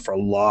spiritual one for a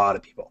lot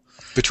of people.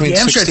 Between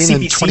 16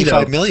 and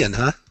 25 million,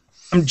 huh?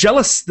 I'm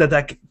jealous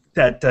that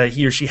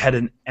he or she had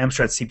an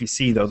Amstrad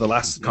CPC, though, the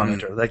last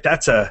commenter. Like,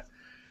 that's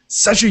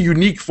such a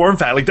unique form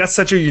factor. Like, that's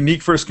such a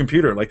unique first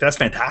computer. Like, that's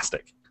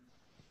fantastic.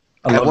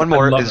 And one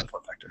more is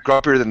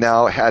Grumpier than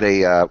now had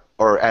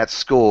or at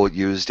school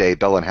used a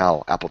Bell &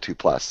 Howell Apple II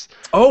Plus.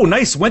 Oh,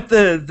 nice. Went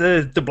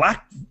the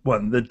black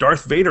one, the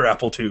Darth Vader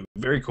Apple II.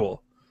 Very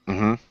cool.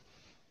 Mm-hmm.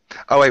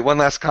 Oh wait, one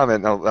last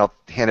comment. I'll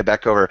hand it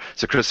back over.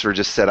 So Christopher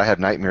just said I have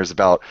nightmares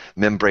about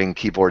membrane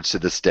keyboards to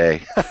this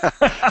day.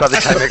 About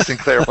the Timex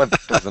Sinclair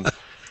 1000.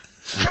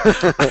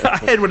 I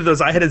had one of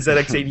those. I had a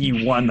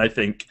ZX81, I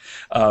think,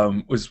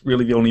 was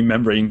really the only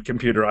membrane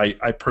computer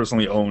I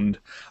personally owned.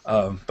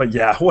 But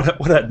yeah,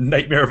 what a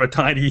nightmare of a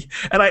tiny.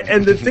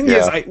 And the thing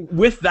is,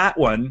 with that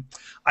one,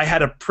 I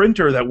had a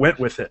printer that went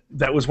with it.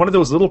 That was one of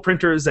those little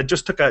printers that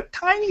just took a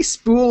tiny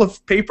spool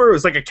of paper. It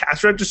was like a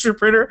cash register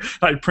printer.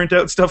 I'd print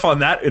out stuff on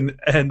that,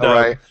 and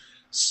right.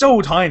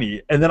 So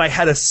tiny. And then I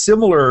had a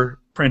similar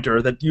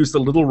printer that used the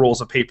little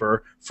rolls of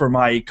paper for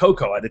my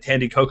Coco. I had a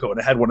Tandy Coco,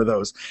 and I had one of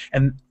those.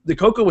 And the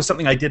Coco was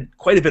something I did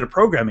quite a bit of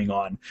programming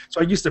on.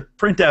 So I used to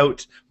print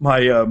out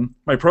my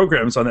my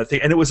programs on that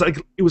thing, and it was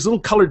little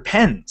colored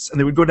pens, and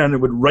they would go down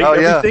and would write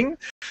everything.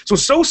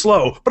 So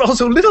slow, but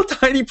also little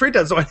tiny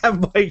printouts. So I'd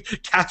have my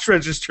cash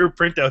register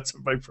printouts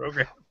of my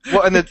program.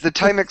 Well, and the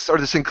Timex or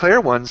the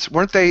Sinclair ones,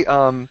 weren't they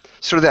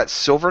sort of that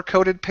silver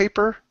coated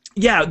paper?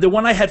 Yeah, the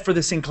one I had for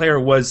the Sinclair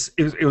was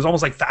it was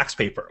almost like fax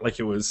paper. Like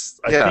it was,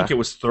 I think it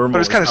was thermal. But it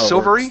was kind of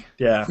silvery.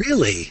 Yeah,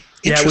 really.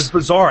 Yeah, it was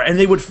bizarre, and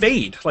they would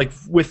fade. Like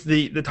with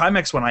the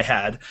Timex one I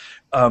had,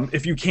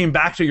 if you came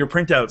back to your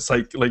printouts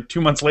like 2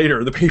 months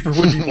later, the paper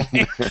would be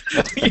blank.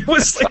 It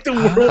was like the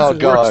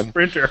world's worst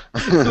printer.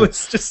 It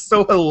was just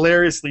so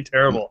hilariously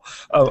terrible.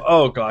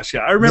 Oh gosh,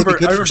 yeah, I remember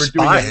doing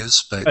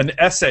an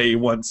essay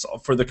once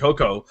for the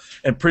Coco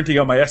and printing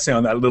out my essay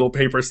on that little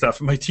paper stuff,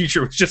 and my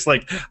teacher was just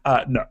like,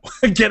 "No,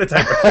 get a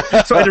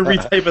typewriter." So I had to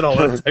retype it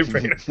all on a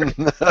typewriter.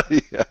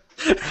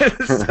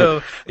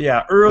 So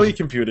yeah, early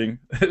computing,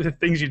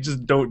 things you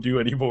just don't do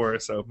anymore.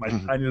 So my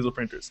tiny little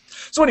printers.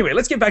 So anyway,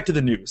 let's get back to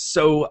the news.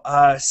 So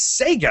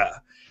Sega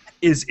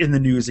is in the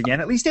news again,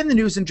 at least in the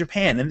news in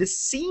Japan, and this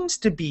seems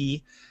to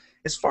be,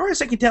 as far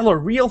as I can tell, a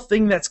real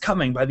thing that's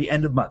coming by the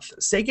end of the month.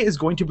 Sega is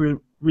going to be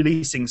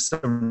releasing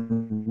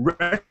some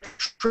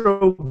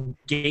retro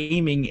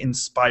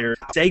gaming-inspired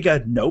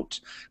Sega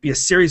Note, be a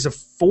series of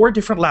 4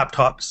 different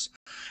laptops,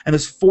 and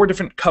there's 4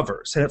 different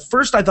covers. And at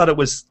first I thought it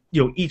was,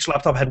 each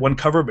laptop had one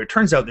cover, but it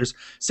turns out there's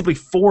simply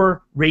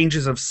 4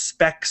 ranges of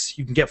specs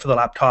you can get for the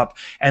laptop,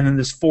 and then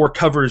there's 4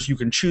 covers you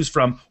can choose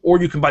from,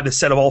 or you can buy the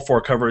set of all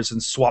 4 covers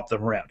and swap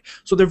them around.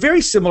 So they're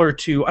very similar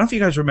to, I don't know if you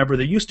guys remember,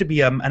 there used to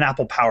be an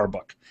Apple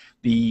PowerBook.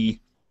 I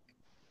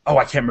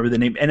can't remember the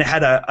name, and it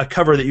had a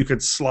cover that you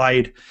could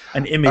slide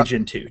an image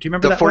into. Do you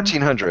remember that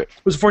 1400. One?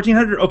 Was it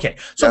 1400? Okay.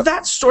 So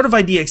that's sort of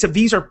idea, except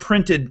these are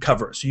printed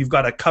covers. So you've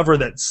got a cover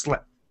that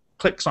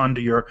clicks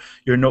onto your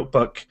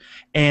notebook,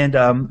 and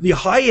the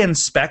high-end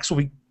specs will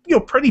be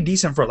pretty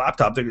decent for a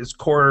laptop. There's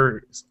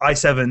Core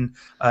i7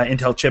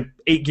 Intel chip,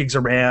 8 gigs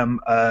of RAM.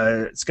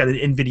 It's got an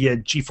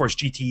NVIDIA GeForce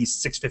GT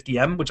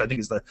 650M, which I think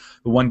is the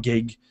 1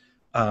 gig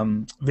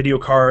video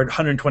card,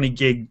 120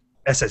 gig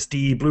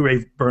SSD,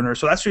 Blu-ray burner.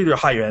 So that's really their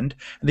high end,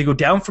 and they go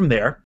down from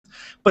there.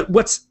 But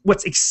what's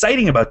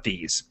exciting about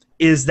these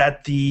is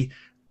that the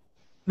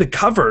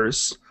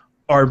covers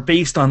are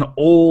based on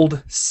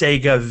old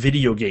Sega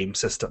video game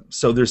systems.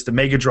 So there's the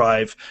Mega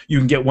Drive. You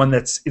can get one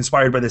that's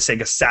inspired by the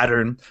Sega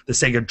Saturn, the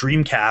Sega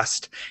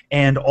Dreamcast,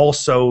 and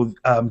also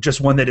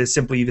just one that is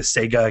simply the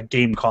Sega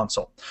game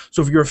console.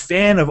 So if you're a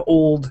fan of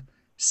old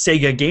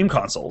Sega game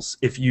consoles,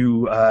 if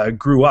you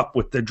grew up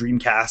with the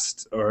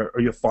Dreamcast or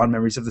you have fond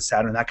memories of the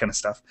Saturn, that kind of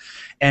stuff,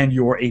 and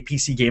you're a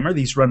PC gamer,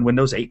 these run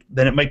Windows 8,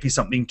 then it might be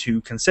something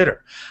to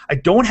consider. I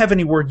don't have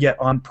any word yet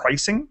on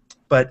pricing,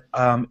 but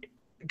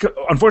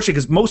unfortunately,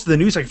 because most of the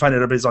news I can find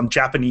out of is on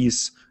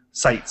Japanese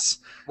sites.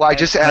 Well, I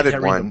just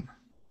added one.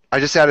 I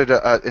just added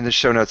in the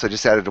show notes. I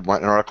just added an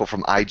article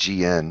from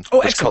IGN,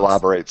 which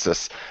collaborates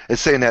this.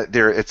 It's saying that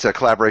it's a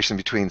collaboration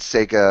between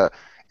Sega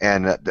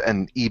and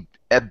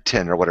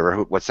Ebten or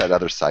whatever. What's that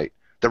other site?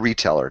 The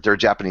retailer. They're a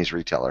Japanese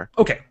retailer.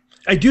 Okay,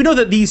 I do know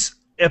that these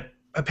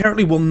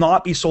apparently will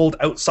not be sold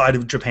outside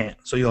of Japan.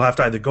 So you'll have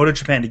to either go to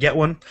Japan to get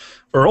one.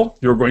 Earl,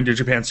 you're going to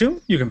Japan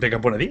soon. You can pick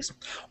up one of these,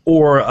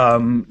 or you'll have to find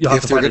a different way.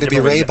 If they're going to be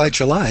ready by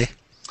July.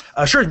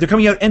 Sure, they're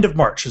coming out end of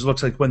March. It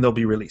looks like when they'll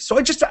be released. So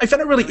I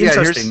found it really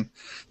interesting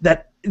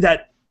that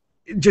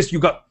just you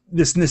got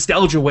this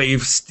nostalgia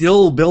wave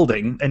still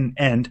building,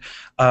 and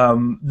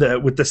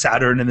with the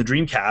Saturn and the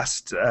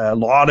Dreamcast, a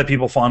lot of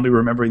people fondly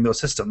remembering those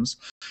systems,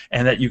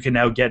 and that you can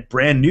now get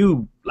brand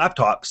new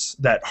laptops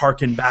that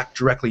harken back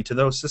directly to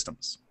those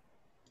systems.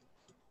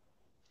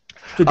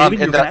 So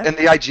David, in the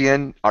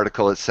IGN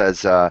article, it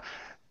says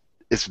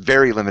it's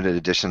very limited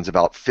editions,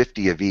 about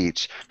 50 of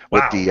each,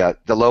 with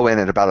the low end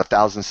at about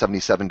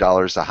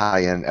 $1,077, the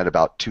high end at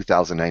about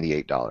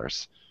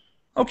 $2,098.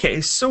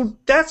 Okay, so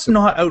that's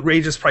not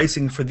outrageous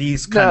pricing for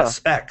these kind of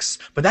specs,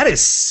 but that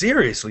is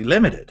seriously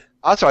limited.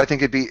 Also, I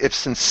think it'd be,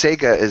 since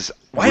Sega is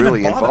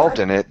really involved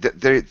in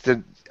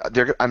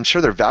it, I'm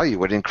sure their value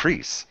would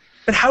increase.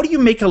 But how do you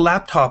make a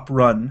laptop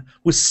run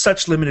with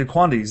such limited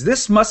quantities?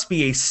 This must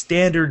be a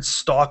standard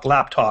stock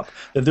laptop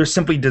that they're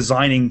simply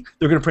designing.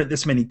 They're going to print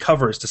this many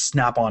covers to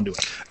snap onto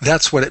it.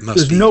 That's what it must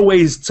be. There's no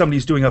way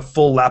somebody's doing a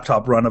full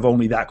laptop run of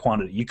only that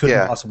quantity. You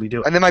couldn't possibly do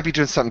it. And they might be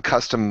doing something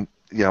custom,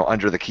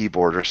 under the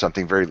keyboard or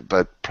something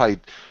but probably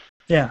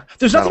Yeah,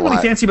 there's Not nothing a really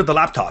lot. fancy about the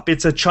laptop.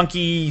 It's a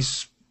chunky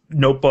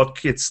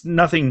notebook. It's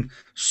nothing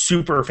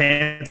super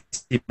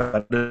fancy,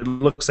 but it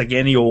looks like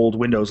any old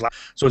Windows laptop.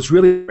 So it's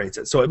really great.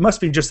 So it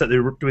must be just that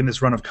they're doing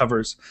this run of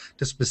covers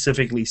to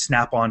specifically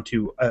snap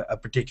onto a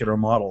particular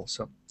model.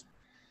 So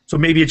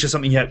maybe it's just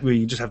something where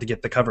you just have to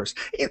get the covers.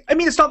 I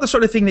mean, it's not the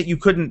sort of thing that you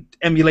couldn't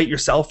emulate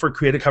yourself or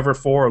create a cover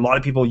for. A lot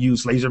of people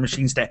use laser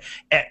machines to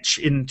etch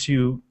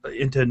into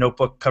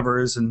notebook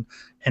covers and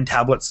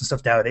tablets and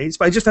stuff nowadays.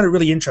 But I just found it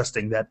really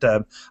interesting that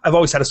I've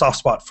always had a soft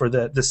spot for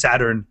the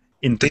Saturn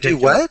in They particular.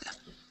 do what?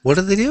 What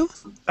do they do?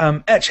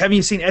 Etch. Have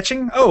you seen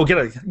etching? Oh,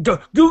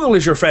 Google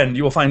is your friend.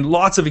 You will find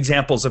lots of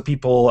examples of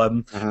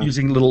people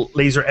using little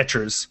laser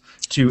etchers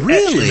to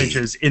etch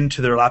images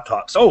into their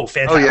laptops. Oh,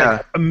 fantastic! Oh,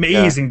 yeah.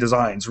 Amazing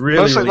designs.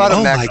 Really, Mostly a really lot of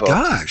Oh my MacBooks.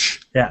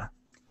 gosh! yeah.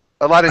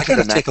 A lot of I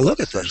gotta take a look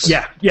at this.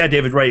 Yeah,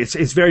 David, right.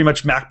 It's very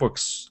much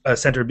MacBooks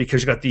centered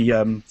because you got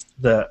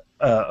the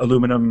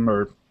aluminum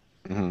or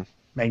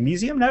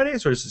magnesium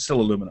nowadays, or is it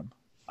still aluminum?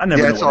 I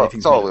never know what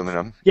it's all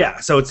aluminum. Yeah,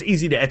 so it's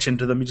easy to etch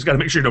into them. You just got to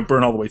make sure you don't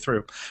burn all the way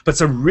through. But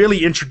some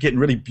really intricate and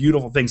really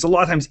beautiful things. A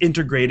lot of times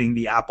integrating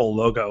the Apple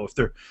logo if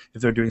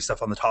they're doing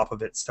stuff on the top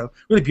of it. So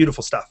really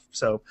beautiful stuff.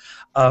 So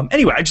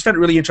anyway, I just found it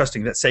really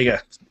interesting that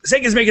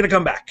Sega's making a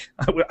comeback.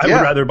 I would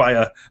rather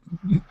buy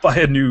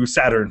a new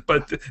Saturn,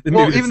 but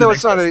Even though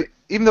it's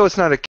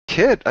not a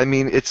kit, I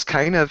mean, it's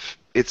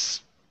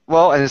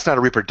and it's not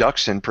a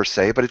reproduction per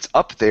se, but it's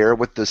up there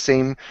with the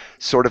same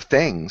sort of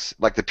things,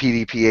 like the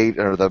PDP-8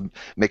 or the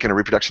making a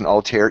reproduction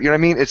Altair. You know what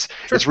I mean? It's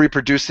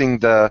reproducing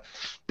the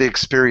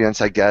experience,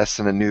 I guess,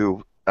 in a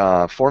new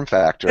form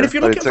factor. And if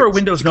you're looking for a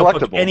Windows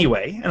notebook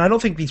anyway, and I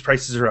don't think these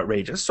prices are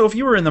outrageous, so if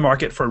you were in the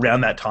market for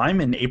around that time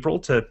in April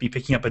to be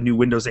picking up a new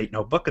Windows 8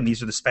 notebook, and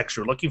these are the specs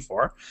you're looking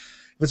for,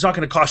 if it's not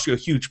going to cost you a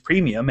huge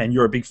premium and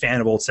you're a big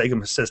fan of old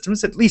Sega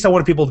systems, at least I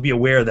want people to be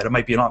aware that it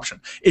might be an option.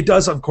 It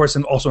does, of course,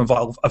 also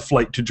involve a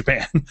flight to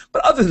Japan.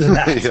 But other than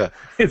that,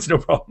 it's no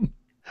problem.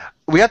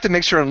 We have to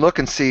make sure and look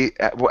and see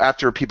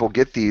after people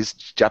get these,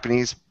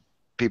 Japanese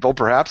people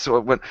perhaps,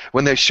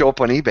 when they show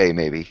up on eBay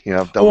maybe.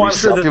 They'll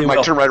resell. People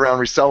might turn right around and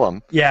resell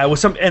them. Yeah,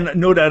 and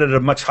no doubt at a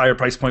much higher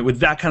price point.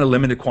 With that kind of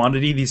limited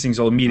quantity, these things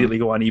will immediately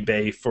go on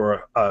eBay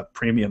for a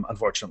premium,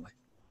 unfortunately.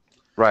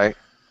 Right.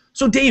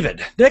 So,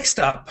 David, next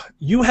up,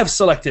 you have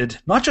selected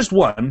not just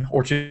one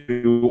or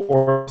two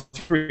or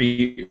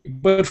three,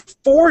 but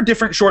 4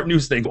 different short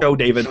news things. Show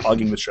David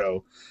hogging the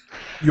show.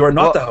 You are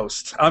not the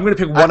host. I'm going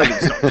to pick one of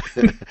these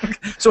notes.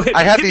 So hit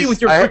me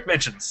with your quick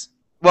mentions.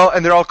 Well,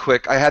 and they're all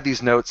quick. I had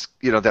these notes,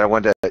 that I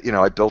wanted to,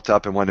 I built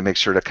up and wanted to make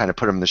sure to kind of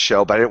put them in the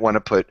show, but I didn't want to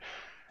put,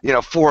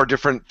 4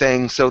 different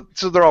things. So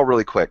they're all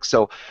really quick.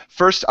 So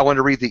first, I want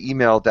to read the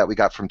email that we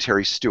got from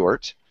Terry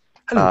Stewart.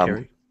 Hello,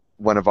 Terry.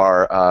 One of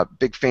our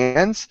big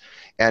fans,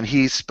 and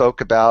he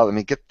spoke about, let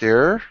me get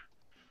there,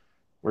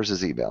 where's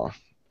his email?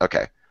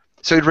 Okay,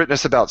 so he'd written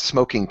us about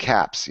smoking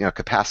caps,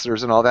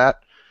 capacitors and all that,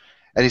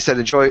 and he said,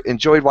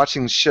 enjoyed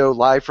watching the show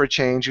live for a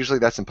change. Usually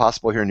that's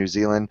impossible here in New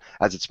Zealand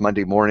as it's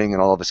Monday morning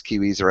and all of us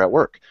Kiwis are at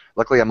work.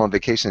 Luckily I'm on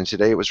vacation and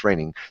today it was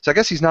raining, so I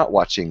guess he's not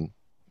watching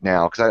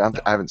now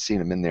because I haven't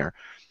seen him in there.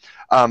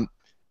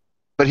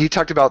 But he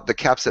talked about the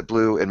caps that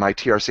blew in my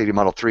TRS-80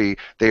 Model 3.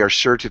 They are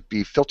sure to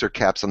be filter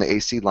caps on the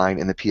AC line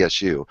in the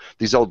PSU.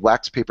 These old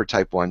wax paper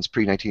type ones,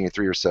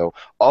 pre-1983 or so,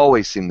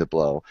 always seem to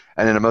blow,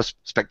 and in a most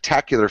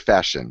spectacular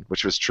fashion,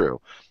 which was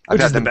true. I've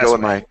had them go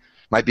in my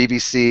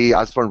BBC,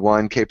 Osborne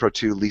 1, K-Pro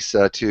 2,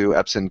 Lisa 2,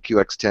 Epson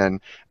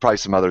QX10, probably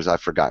some others I've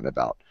forgotten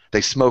about.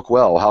 They smoke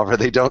well, however,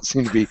 they don't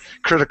seem to be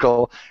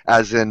critical,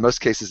 as in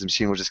most cases the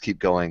machine will just keep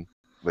going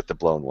with the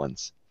blown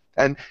ones.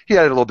 And he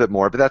added a little bit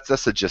more, but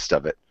that's the gist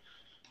of it.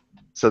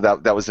 So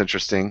that was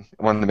interesting.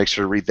 I wanted to make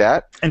sure to read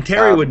that. And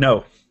Terry would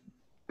know.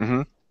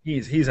 Mm-hmm.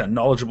 He's a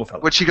knowledgeable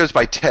fellow. Which he goes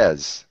by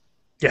Tez.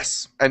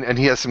 Yes. And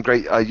he has some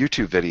great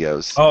YouTube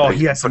videos. Oh,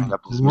 he has some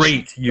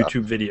great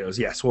YouTube videos.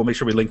 Yes, we'll make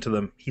sure we link to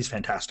them. He's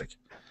fantastic.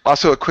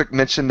 Also, a quick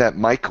mention that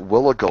Mike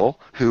Willigal,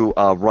 who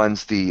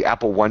runs the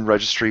Apple One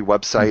registry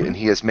website, and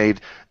he has made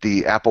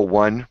the Apple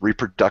One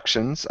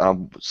reproductions,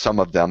 some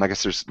of them. I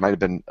guess there might have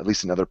been at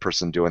least another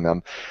person doing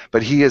them.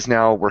 But he is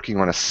now working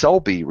on a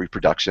Selby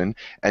reproduction,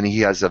 and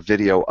he has a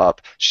video up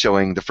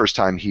showing the first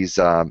time he's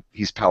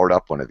powered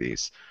up one of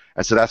these.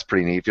 And so that's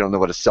pretty neat. If you don't know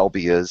what a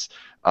Selby is,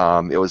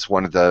 it was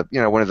one of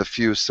the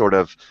few sort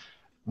of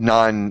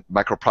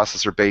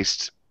non-microprocessor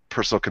based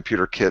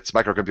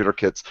microcomputer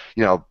kits,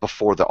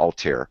 before the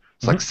Altair.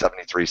 It's like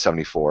 73,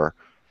 74,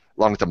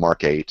 along with the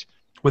Mark 8.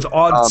 With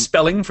odd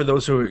spelling for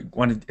those who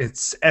wanted,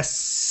 it's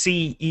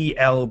SCELBI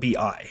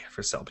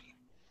for Selby.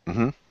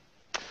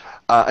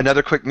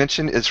 Another quick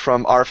mention is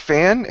from our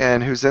fan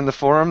and who's in the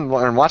forum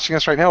and watching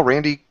us right now,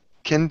 Randy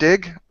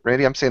Kindig.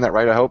 Randy, I'm saying that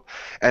right, I hope.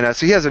 And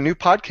so he has a new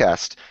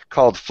podcast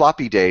called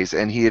Floppy Days,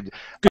 and he had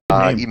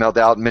emailed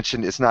out and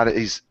mentioned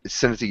he's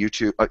sent it to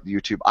YouTube,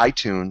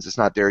 iTunes. It's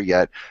not there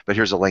yet, but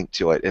here's a link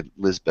to it in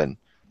Lisbon.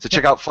 So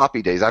check out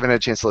Floppy Days. I haven't had a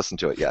chance to listen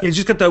to it yet. Yeah,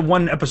 just got the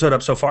one episode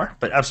up so far,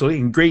 but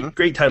absolutely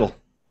great title.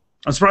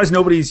 I'm surprised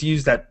nobody's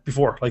used that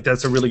before. Like,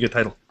 that's a really good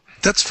title.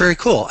 That's very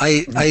cool.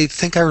 I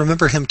think I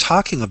remember him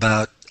talking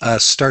about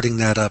starting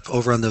that up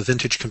over on the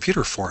Vintage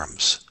Computer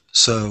forums.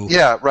 So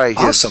Yeah, right.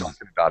 He is awesome.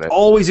 talking about it.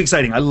 Always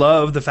exciting. I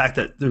love the fact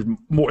that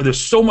there's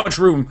so much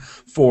room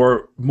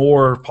for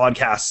more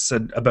podcasts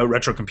about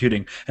retro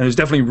computing, and there's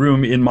definitely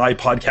room in my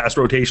podcast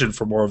rotation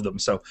for more of them.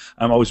 So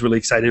I'm always really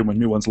excited when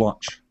new ones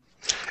launch.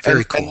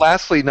 Very cool. And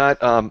lastly,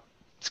 not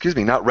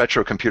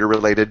retro computer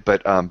related,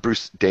 but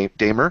Bruce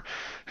Damer,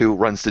 who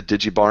runs the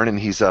DigiBarn,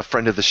 and he's a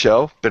friend of the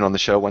show, been on the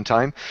show one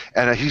time,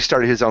 and he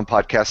started his own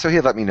podcast, so he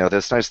had let me know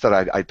this, and I just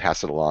thought I'd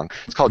pass it along.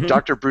 It's called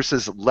Dr.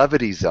 Bruce's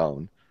Levity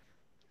Zone.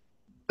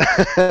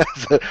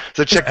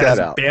 so check that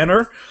out.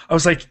 Banner. I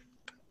was like,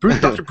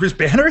 Dr. Bruce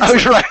Banner? Oh,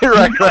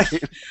 right.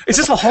 Is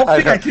this a whole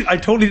thing? I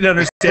totally didn't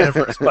understand at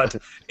first, but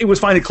it was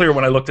finally clear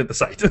when I looked at the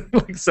site.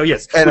 So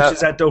yes, which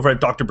is over at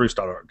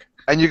drbruce.org.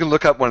 And you can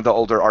look up one of the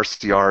older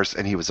RCRs,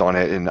 and he was on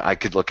it, and I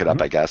could look it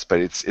up, I guess, but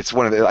it's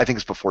one of the, I think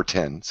it's before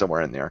 10,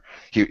 somewhere in there.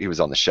 He was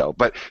on the show.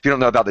 But if you don't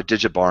know about the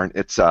DigiBarn,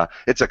 it's a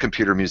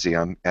computer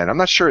museum, and I'm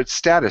not sure its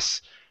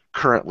status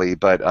currently,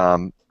 but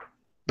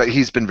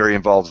he's been very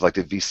involved with like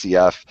the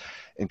VCF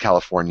in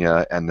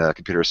California and the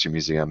Computer History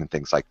Museum and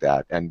things like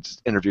that, and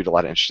interviewed a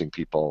lot of interesting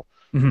people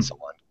and so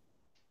on.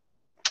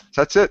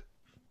 So that's it.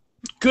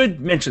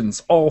 Good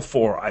mentions, all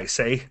four, I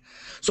say.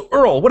 So,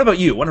 Earl, what about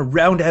you? Want to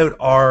round out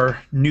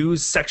our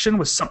news section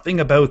with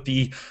something about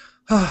the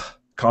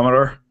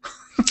Commodore?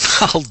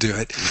 I'll do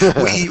it.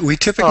 We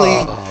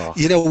typically,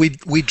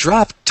 we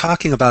drop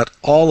talking about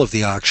all of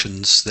the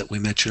auctions that we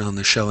mentioned on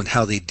the show and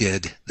how they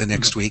did the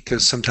next week,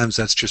 because sometimes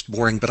that's just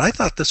boring. But I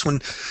thought this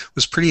one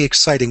was pretty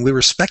exciting. We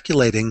were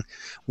speculating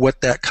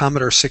what that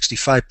Commodore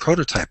 65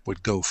 prototype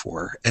would go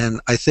for,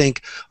 and I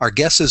think our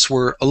guesses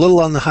were a little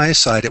on the high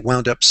side. It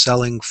wound up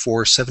selling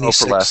for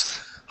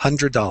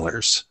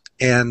 $7,600.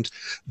 And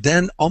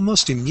then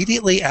almost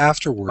immediately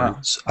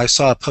afterwards, I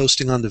saw a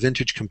posting on the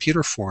Vintage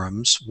Computer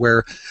forums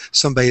where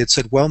somebody had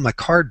said, well, my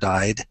car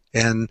died,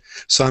 and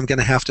so I'm going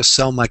to have to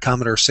sell my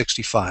Commodore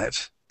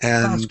 65.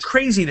 And it's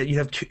crazy that you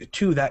have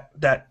two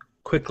that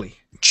quickly.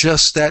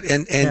 Just that,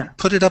 and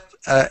put it up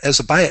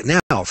as a buy it now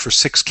for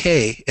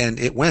 $6K, and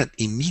it went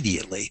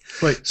immediately.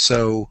 Right.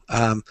 So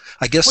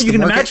I guess you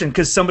can imagine,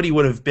 because somebody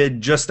would have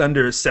bid just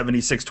under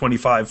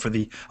 $7,625 for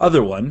the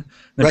other one.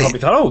 And they probably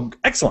thought, oh,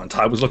 excellent!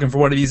 I was looking for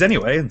one of these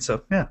anyway, and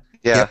so yeah.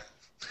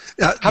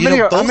 How many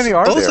are both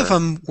there? Both of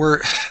them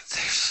were.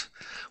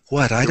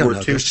 What I don't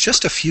know. There's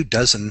just a few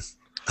dozen.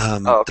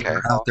 That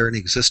are out there in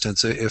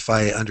existence, if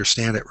I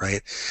understand it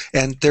right.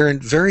 And they're in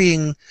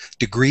varying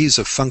degrees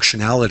of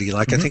functionality.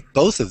 Like I think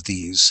both of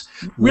these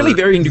really were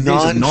varying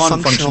degrees of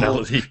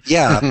non-functionality.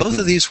 Yeah, both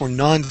of these were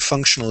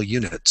non-functional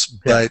units,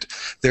 but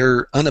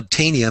they're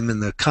unobtainium in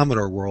the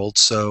Commodore world,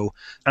 so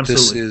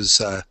this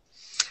is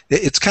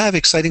it's kind of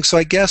exciting. So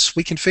I guess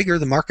we can figure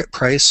the market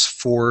price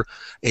for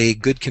a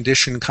good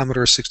condition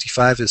Commodore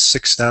 65 is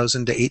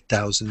 $6,000 to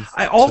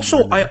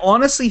 $8,000. I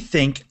honestly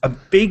think a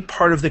big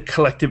part of the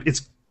collective,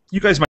 you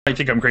guys might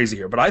think I'm crazy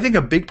here, but I think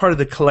a big part of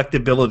the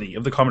collectability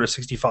of the Commodore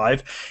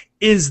 65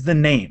 is the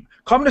name.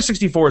 Commodore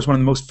 64 is one of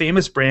the most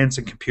famous brands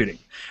in computing,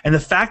 and the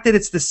fact that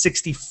it's the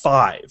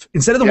 65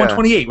 instead of the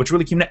 128, which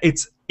really came,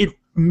 it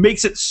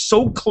makes it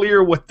so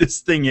clear what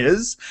this thing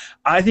is.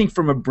 I think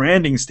from a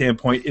branding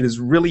standpoint, it has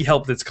really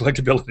helped its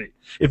collectability.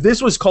 If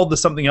this was called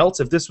something else,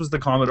 if this was the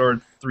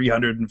Commodore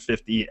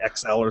 350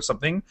 XL or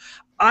something,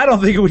 I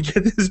don't think it would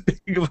get this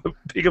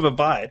big of a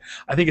buy.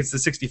 I think it's the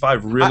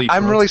 65 really.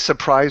 I'm really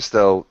surprised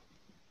though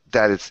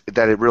that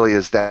it really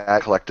is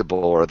that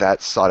collectible or that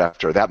sought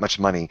after, that much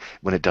money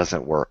when it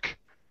doesn't work.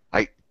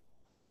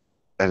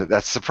 And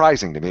that's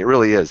surprising to me. It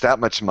really is that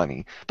much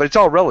money, but it's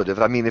all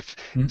relative. I mean, if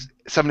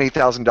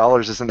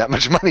 $78,000 isn't that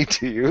much money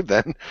to you,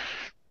 then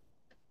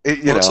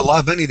it's a lot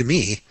of money to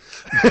me.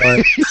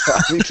 But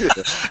me too.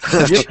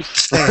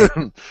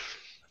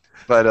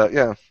 But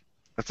yeah,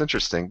 that's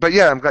interesting. But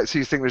yeah, I'm glad. So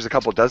you think there's a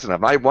couple dozen of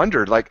them? I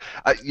wondered, like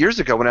years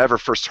ago when I ever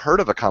first heard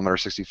of a Commodore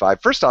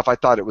 65. First off, I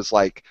thought it was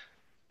like,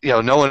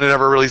 no one had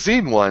ever really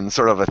seen one,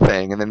 sort of a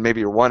thing, and then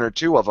maybe one or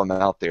two of them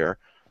out there.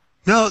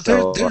 No,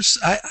 there's.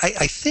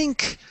 I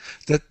think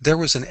that there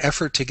was an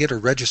effort to get a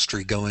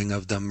registry going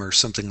of them or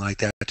something like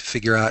that to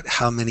figure out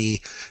how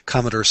many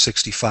Commodore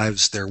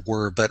 65s there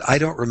were, but I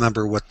don't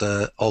remember what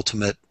the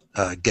ultimate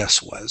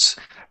guess was.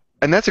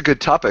 And that's a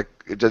good topic.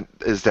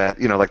 Is that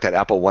like that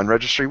Apple One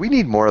registry? We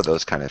need more of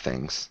those kind of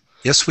things.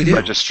 Yes, we do.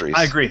 Registries.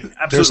 I agree.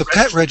 Absolutely. There's a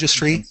pet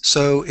registry,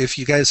 so if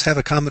you guys have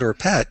a Commodore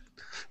Pet,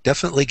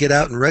 definitely get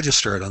out and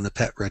register it on the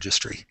pet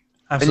registry.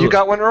 Absolutely. And you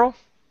got one, Earl?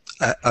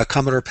 A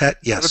Commodore Pet,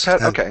 yes. A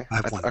pet? Okay. I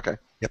have one. Okay.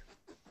 Yep.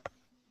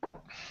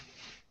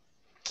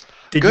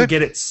 Did you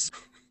get it?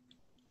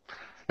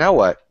 Now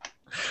what?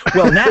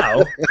 Well,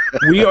 now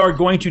we are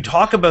going to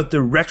talk about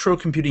the retro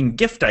computing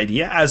gift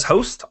idea. As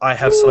host, I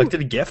have selected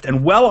a gift,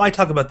 and while I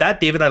talk about that,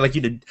 David, I'd like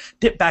you to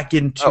dip back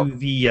into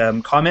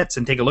the comments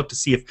and take a look to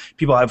see if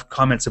people have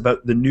comments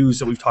about the news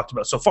that we've talked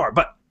about so far.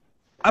 But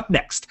up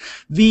next,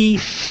 the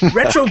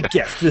retro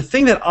gift, the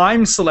thing that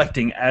I'm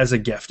selecting as a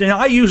gift. And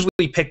I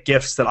usually pick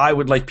gifts that I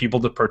would like people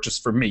to purchase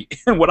for me.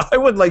 And what I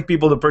would like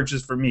people to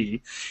purchase for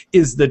me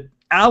is the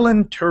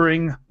Alan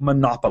Turing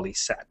Monopoly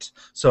set.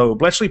 So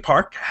Bletchley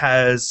Park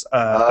has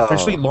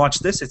officially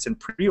launched this. It's in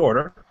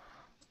pre-order.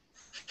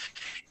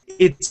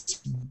 It's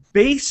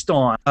based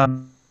on a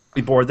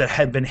board that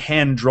had been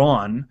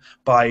hand-drawn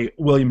by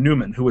William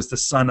Newman, who was the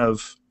son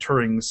of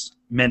Turing's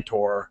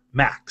mentor,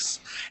 Max.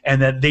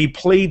 And that they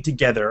played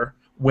together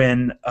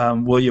when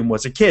William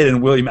was a kid,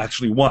 and William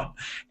actually won.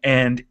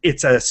 And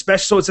it's a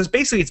special, so it's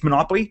basically it's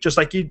Monopoly, just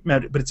like you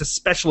meant, but it's a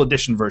special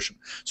edition version.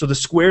 So the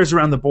squares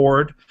around the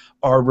board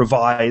are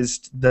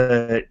revised.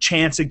 The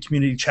chance and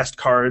community chest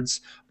cards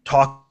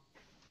talk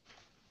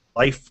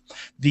life.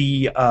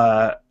 The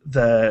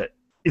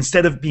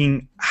instead of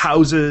being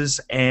houses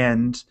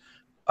and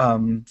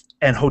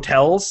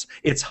hotels,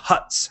 it's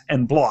huts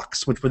and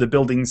blocks, which were the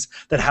buildings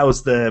that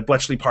housed the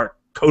Bletchley Park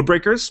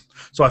codebreakers.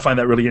 So I find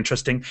that really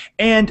interesting.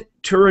 And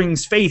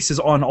Turing's face is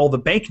on all the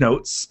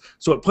banknotes,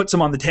 so it puts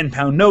him on the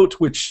 £10 note,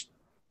 which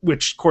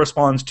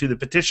corresponds to the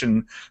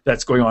petition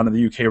that's going on in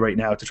the UK right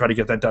now to try to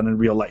get that done in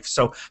real life.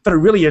 So I found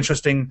it really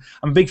interesting.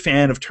 I'm a big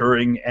fan of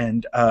Turing,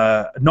 and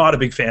not a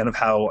big fan of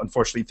how,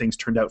 unfortunately, things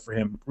turned out for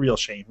him. Real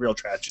shame, real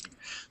tragedy.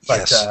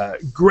 But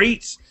yes.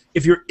 Great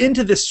if you're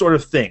into this sort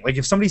of thing. Like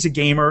if somebody's a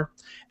gamer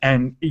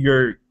and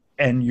you're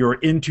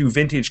into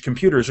vintage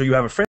computers, or you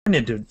have a friend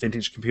into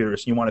vintage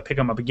computers and you want to pick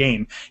them up a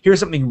game,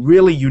 here's something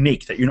really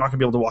unique that you're not going to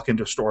be able to walk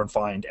into a store and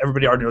find.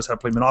 Everybody already knows how to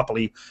play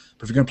Monopoly,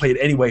 but if you're going to play it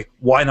anyway,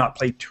 why not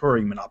play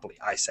Turing Monopoly,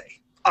 I say.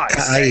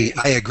 I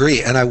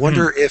agree, and I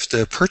wonder if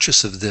the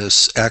purchase of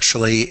this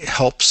actually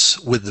helps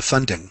with the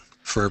funding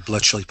for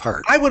Bletchley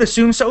Park. I would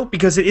assume so,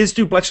 because it is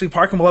through Bletchley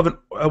Park, and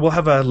we'll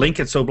have a link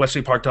at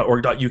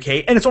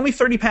bletchleypark.org.uk, and it's only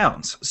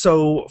 £30.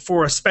 So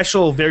for a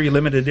special, very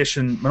limited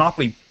edition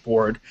Monopoly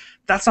board,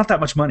 that's not that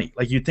much money.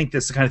 Like, you'd think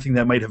this is the kind of thing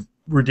that might have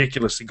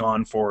ridiculously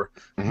gone for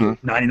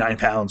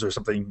 £99 or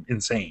something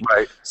insane.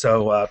 Right.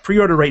 So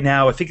pre-order right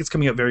now. I think it's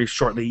coming up very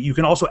shortly. You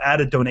can also add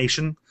a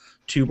donation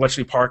to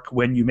Bletchley Park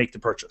when you make the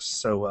purchase.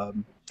 So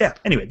yeah,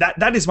 anyway,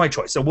 that is my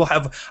choice. So we'll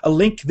have a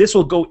link. This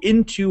will go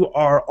into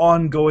our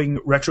ongoing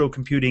retro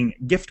computing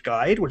gift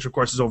guide, which of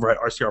course is over at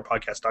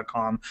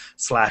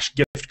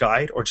rcrpodcast.com/gift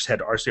guide, or just head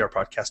to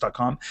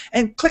rcrpodcast.com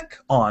and click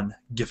on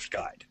gift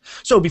guide.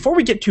 So before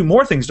we get to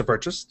more things to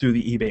purchase through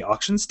the eBay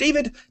auctions,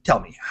 David, tell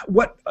me,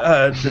 what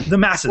the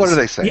masses, what are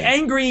they saying? The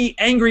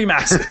angry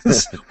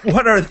masses,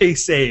 what are they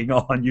saying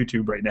on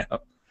YouTube right now?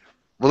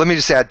 Well, let me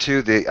just add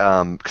too,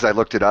 because I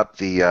looked it up,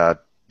 the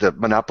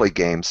Monopoly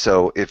game.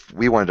 So if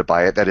we wanted to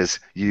buy it, that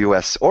is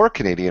U.S. or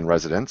Canadian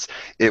residents,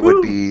 it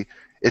would be,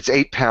 it's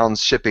 £8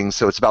 shipping,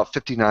 so it's about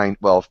 59.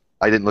 Well,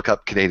 I didn't look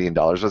up Canadian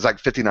dollars. It was like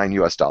 $59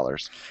 US.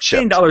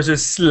 Canadian dollars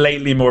is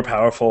slightly more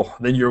powerful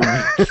than your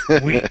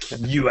weak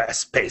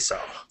U.S. peso.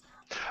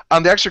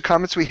 The extra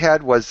comments we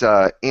had was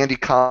Andy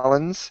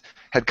Collins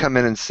had come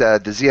in and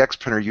said the ZX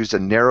printer used a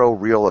narrow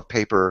reel of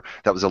paper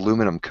that was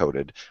aluminum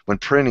coated. When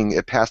printing,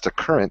 it passed a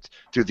current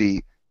through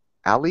the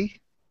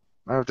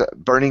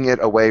burning it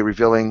away,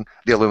 revealing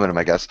the aluminum,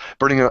 I guess,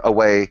 burning it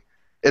away,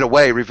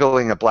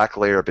 revealing a black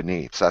layer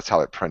beneath. So that's how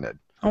it printed.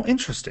 Oh,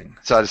 interesting.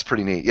 So that is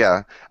pretty neat,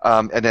 yeah.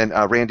 And then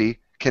Randy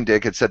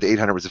Kindig had said the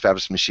 800 was a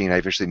fabulous machine. I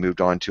eventually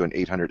moved on to an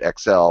 800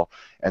 XL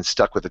and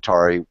stuck with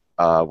Atari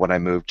when I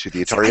moved to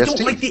the Atari ST. I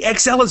don't like the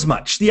XL as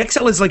much. The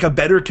XL is like a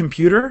better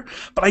computer,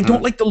 but I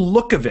don't like the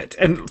look of it.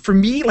 And for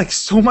me, like,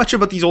 so much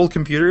about these old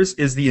computers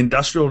is the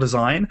industrial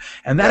design.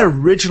 And that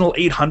original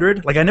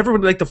 800, like, I never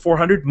really liked the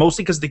 400,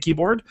 mostly because of the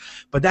keyboard,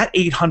 but that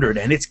 800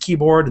 and its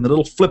keyboard and the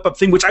little flip-up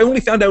thing, which I only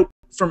found out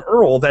from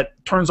Earl that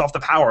turns off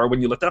the power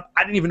when you lift it up.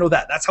 I didn't even know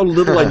that. That's how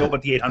little I know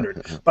about the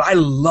 800. But I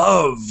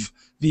love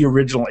the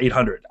original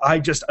 800. I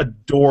just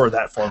adore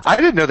that form. I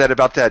didn't know that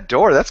about that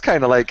door. That's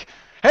kind of like,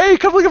 hey,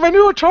 come look at my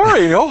new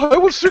Atari. You know, well,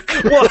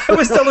 I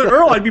was telling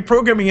Earl I'd be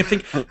programming and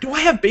think, do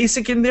I have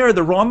BASIC in there or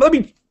the ROM? Let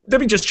me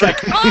just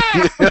check.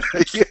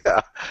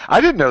 Yeah,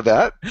 I didn't know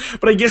that.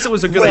 But I guess it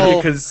was a good idea,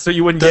 because so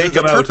you wouldn't yank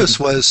them out. The purpose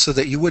was so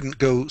that you wouldn't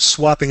go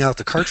swapping out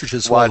the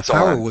cartridges while the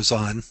power was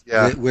on,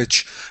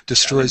 which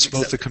destroys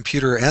both the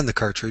computer and the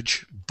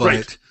cartridge. But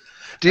right.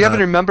 Do you happen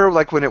to remember,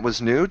 like, when it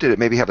was new, did it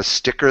maybe have a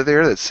sticker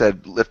there that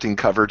said lifting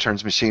cover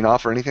turns machine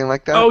off or anything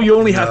like that? Oh, you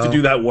only have to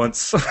do that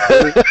once.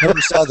 I never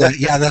saw that.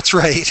 Yeah, that's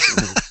right.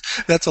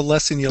 That's a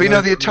lesson you learn. But, you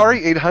know, the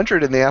Atari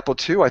 800 and the Apple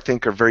II, I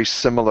think, are very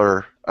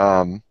similar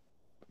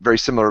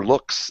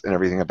looks and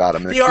everything about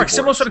them. They are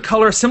similar sort of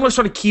color, similar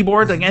sort of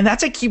keyboard, and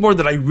that's a keyboard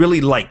that I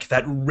really like.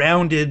 That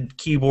rounded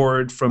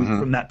keyboard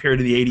from that period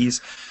of the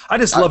 '80s. I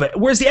just love it.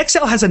 Whereas the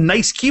XL has a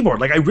nice keyboard.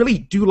 Like, I really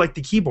do like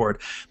the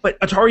keyboard. But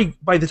Atari,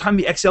 by the time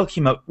the XL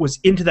came out, was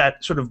into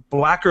that sort of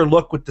blacker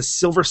look with the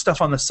silver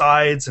stuff on the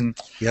sides, and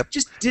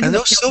just didn't. And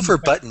those silver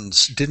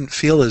buttons didn't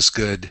feel as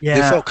good. Yeah.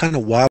 They felt kind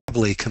of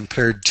wobbly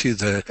compared to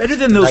the better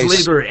than those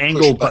later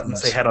angled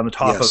buttons they had on the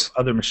top of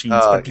other machines.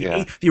 But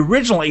the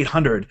original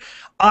 800,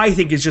 I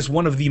think is just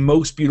one of the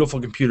most beautiful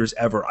computers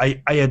ever.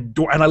 I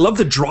adore, and I love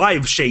the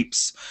drive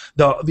shapes,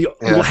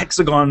 the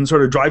hexagon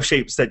sort of drive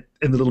shapes that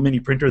in the little mini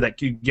printer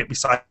that you get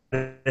beside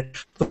it.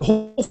 The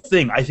whole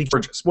thing, I think, is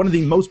gorgeous. One of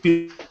the most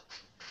beautiful.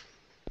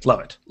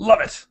 Love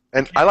it.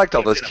 And I liked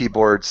all those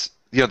keyboards.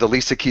 You know, the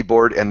Lisa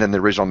keyboard and then the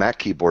original Mac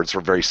keyboards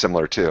were very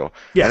similar too.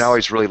 Yes. And I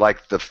always really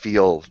liked the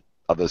feel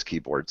of those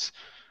keyboards.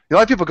 A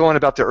lot of people go on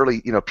about the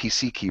early,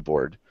 PC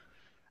keyboard.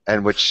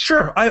 And which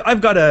sure,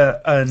 I've got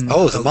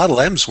the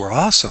Model M's were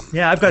awesome.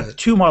 Yeah, I've got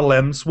two Model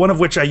M's, one of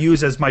which I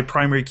use as my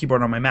primary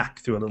keyboard on my Mac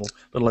through a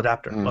little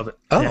adapter. Love it.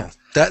 Oh, yeah.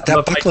 that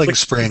buckling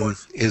spring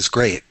is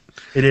great.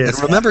 It is.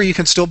 And remember, you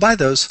can still buy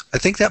those. I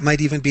think that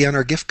might even be on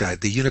our gift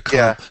guide, the Unicom.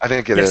 Yeah, I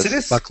think it is. Yes, it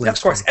is. Buckling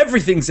of course,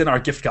 everything's in our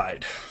gift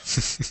guide.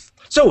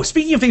 So,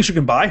 speaking of things you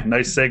can buy,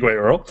 nice segue,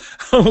 Earl,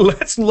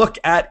 let's look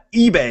at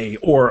eBay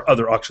or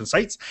other auction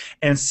sites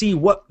and see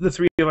what the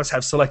three of us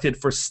have selected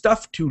for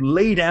stuff to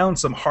lay down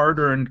some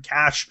hard-earned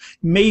cash,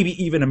 maybe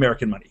even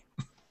American money.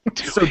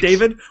 So,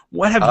 David,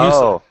 what have you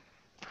selected?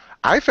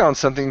 I found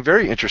something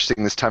very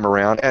interesting this time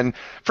around. And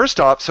first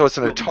off, so it's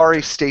an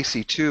Atari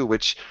Stacy 2,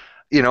 which,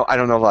 I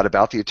don't know a lot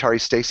about the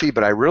Atari Stacy,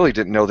 but I really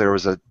didn't know there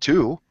was a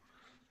 2,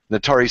 an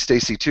Atari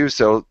Stacy 2.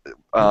 So,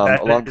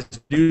 that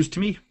is news to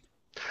me.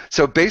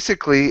 So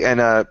basically, and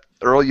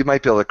Earl, you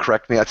might be able to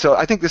correct me. So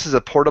I think this is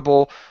a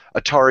portable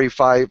Atari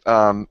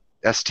 5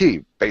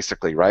 ST,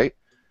 basically, right?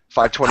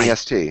 520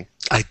 ST.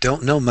 I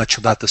don't know much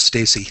about the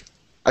Stacy.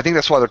 I think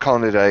that's why they're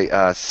calling it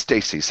a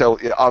Stacy. So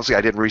obviously,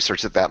 I didn't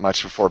research it that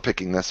much before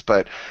picking this,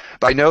 but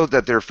I know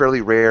that they're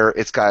fairly rare.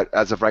 It's got,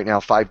 as of right now,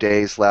 5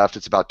 days left.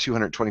 It's about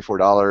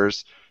 $224.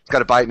 It's got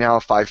to buy it now,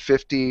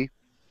 $550.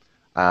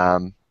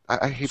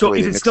 I hate so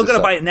if it's still got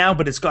to buy it now,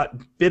 but it's got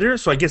bidder,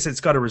 so I guess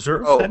it's got a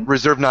reserve. Oh, then?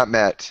 Reserve not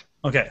met.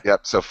 Okay.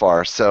 Yep, so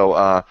far.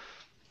 So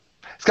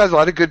it's got a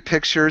lot of good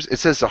pictures. It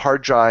says the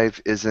hard drive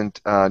isn't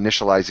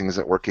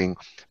isn't working,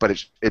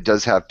 but it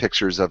does have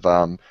pictures of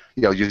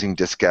using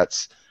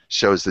diskettes.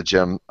 Shows the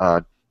gym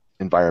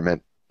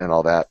environment and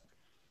all that.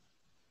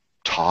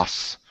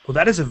 TOS. Well,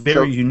 that is a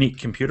very unique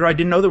computer. I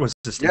didn't know there was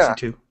a Stacy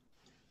 2.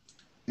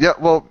 Yeah,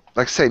 well,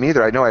 like I say,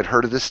 neither. I know I'd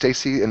heard of this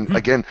Stacy, and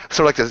again, sort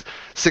of like the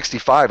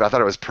 65, I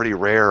thought it was pretty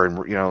rare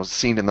and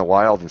seen in the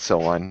wild and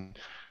so on.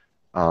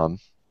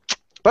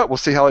 But we'll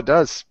see how it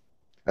does.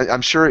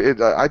 I'm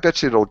sure I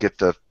bet you it'll get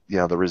the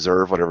the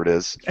reserve, whatever it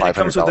is. And it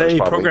comes with a probably.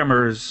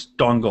 programmer's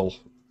dongle.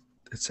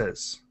 It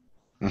says.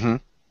 Mm-hmm.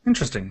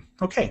 Interesting.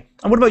 Okay.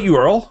 And what about you,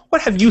 Earl?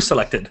 What have you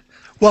selected?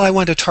 Well, I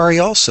went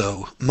Atari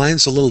also.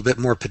 Mine's a little bit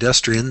more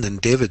pedestrian than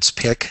David's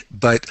pick,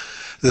 but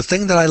the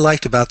thing that I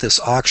liked about this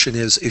auction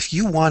is if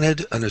you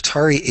wanted an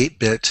Atari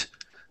 8-bit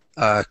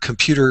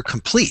computer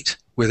complete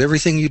with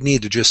everything you'd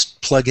need to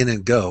just plug in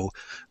and go,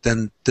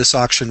 then this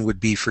auction would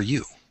be for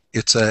you.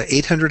 It's a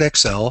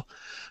 800XL,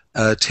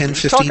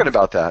 1050 talking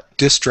about that.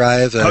 disk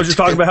drive. I was just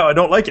talking about how I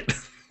don't like it.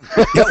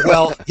 Yeah,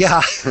 well,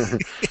 yeah.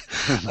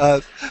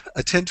 A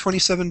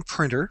 1027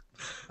 printer.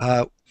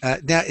 Now,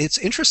 it's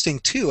interesting,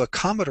 too, a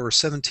Commodore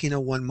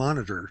 1701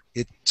 monitor.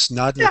 It's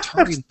not an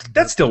Atari.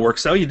 That still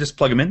works, though. You just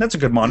plug them in. That's a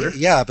good monitor.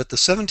 Yeah, but the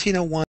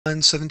 1701,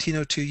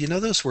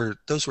 1702,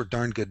 those were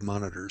darn good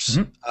monitors.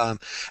 Mm-hmm.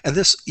 And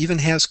this even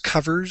has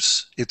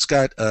covers. It's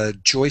got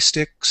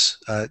joysticks.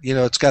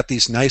 It's got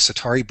these nice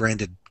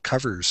Atari-branded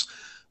covers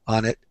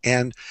on it,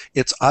 and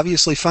it's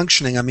obviously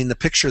functioning. I mean, the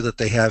picture that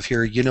they have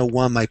here,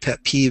 one of my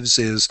pet peeves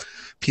is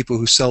people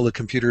who sell the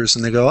computers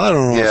and they go, I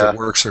don't know if it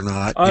works or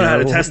not. I don't know how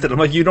to test it. I'm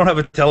like, you don't have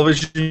a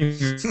television.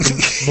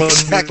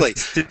 Exactly.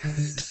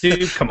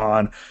 Come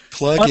on.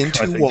 Plug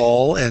into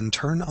wall and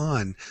turn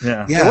on.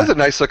 Yeah. It was a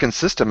nice looking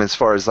system as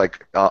far as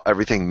like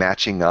everything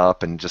matching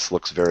up and just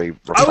looks very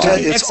refined. I would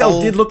say the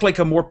XL did look like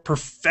a more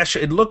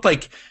professional. It looked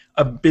like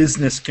a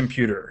business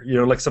computer,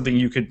 like something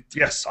you could,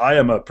 yes, I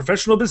am a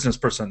professional business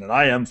person and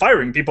I am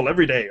firing people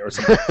every day or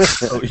something.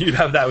 So you'd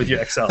have that with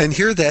your XL. And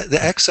here,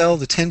 the XL,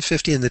 the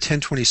 1050, and the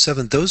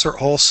 1027, those are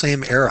all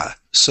same era.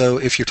 So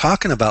if you're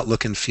talking about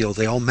look and feel,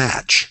 they all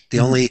match. The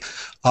only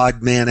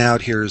odd man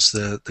out here is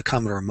the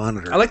Commodore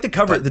monitor. I like the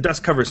cover, the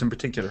dust covers in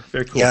particular.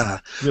 Very cool. Yeah.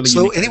 Really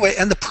so unique. Anyway,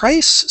 and the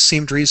price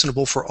seemed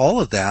reasonable for all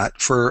of that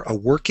for a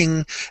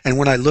working, and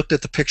when I looked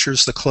at the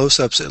pictures, the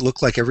close-ups, it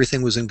looked like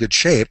everything was in good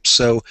shape.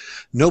 So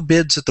no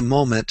bids at the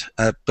moment,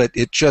 but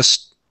it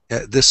just,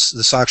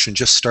 this auction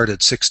just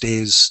started, 6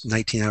 days,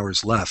 19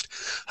 hours left.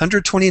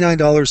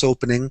 $129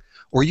 opening,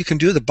 or you can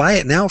do the buy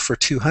it now for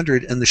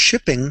 $200, and the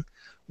shipping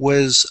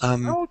was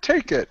I'll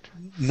take it.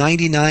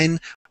 $99,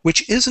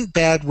 which isn't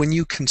bad when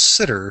you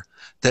consider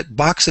that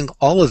boxing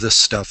all of this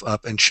stuff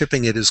up and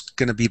shipping it is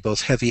going to be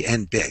both heavy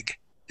and big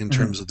in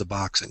terms of the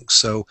boxing.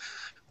 So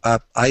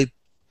I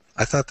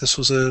thought this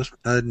was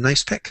a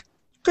nice pick.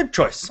 Good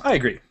choice. I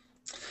agree.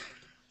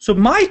 So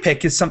my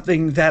pick is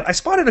something that I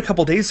spotted a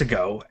couple days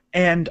ago,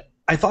 and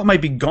I thought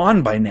might be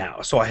gone by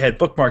now, so I had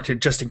bookmarked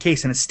it just in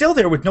case, and it's still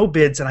there with no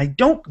bids, and I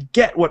don't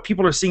get what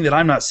people are seeing that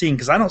I'm not seeing,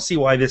 because I don't see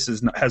why this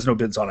has no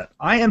bids on it.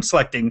 I am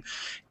selecting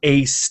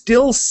a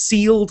still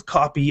sealed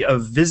copy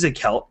of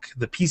VisiCalc,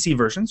 the PC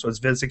version, so it's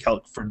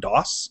VisiCalc for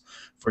DOS,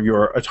 for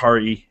your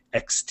Atari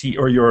XT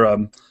or your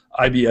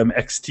IBM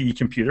XT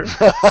computer.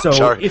 So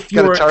Sorry. if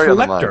you're a Got Atari on the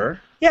mind.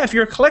 collector, if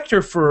you're a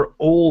collector for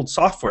old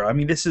software, I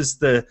mean, this is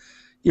the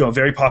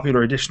very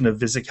popular edition of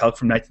VisiCalc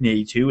from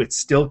 1982. It's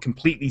still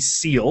completely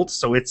sealed,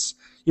 so it's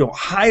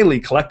highly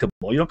collectible.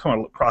 You don't come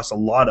across a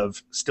lot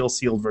of still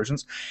sealed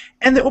versions,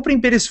 and the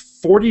opening bid is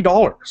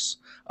 $40.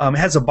 It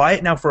has a buy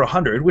it now for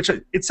 $100, which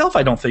itself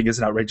I don't think is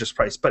an outrageous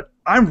price. But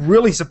I'm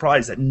really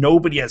surprised that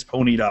nobody has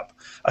ponied up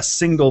a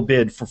single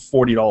bid for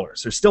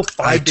 $40. There's still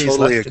 5 days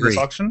left in this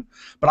auction,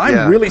 but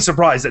I'm really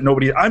surprised that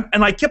nobody.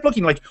 And I kept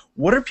looking like,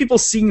 what are people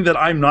seeing that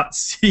I'm not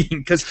seeing?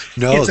 Because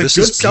it's a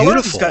good seller.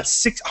 It's got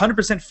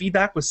 100%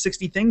 feedback with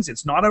 60 things.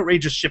 It's not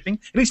outrageous shipping.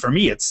 At least for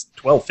me, it's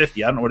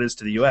 $12.50. I don't know what it is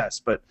to the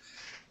US, but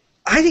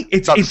I think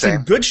it's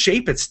in good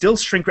shape. It's still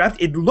shrink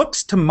wrapped. It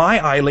looks to my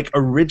eye like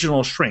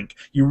original shrink.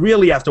 You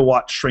really have to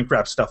watch shrink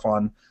wrap stuff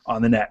on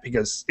the net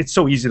because it's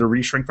so easy to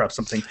re-shrink wrap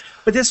something.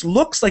 But this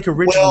looks like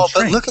original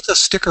shrink. But look at the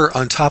sticker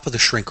on top of the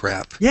shrink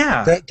wrap.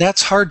 Yeah.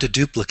 That's hard to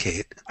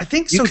duplicate. I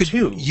think so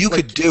too. You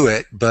could do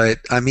it, but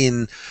I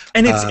mean...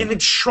 And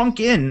it's shrunk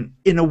in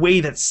a way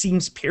that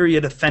seems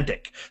period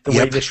authentic, the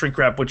way the shrink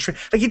wrap would shrink.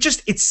 Like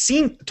it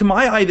seemed, to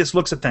my eye, this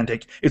looks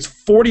authentic. It's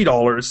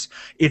 $40.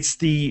 It's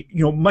the,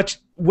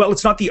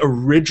 it's not the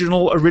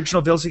original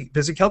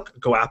VisiCalc,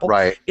 Go Apple.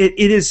 Right.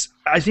 It is,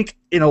 I think,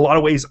 in a lot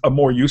of ways, a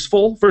more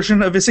useful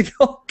version of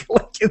VisiCalc.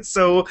 It's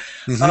so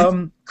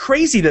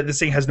crazy that this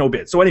thing has no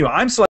bid. So anyway,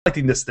 I'm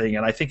selecting this thing,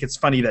 and I think it's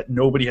funny that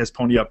nobody has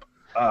ponied up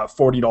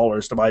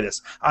 $40 to buy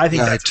this. I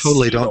think I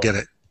totally don't get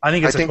it. I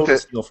think it's a total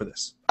steal for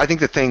this. I think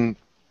the thing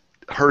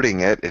hurting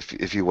it,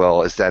 if you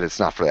will, is that it's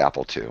not for the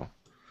Apple II.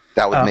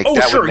 That would make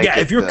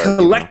if you're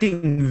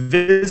collecting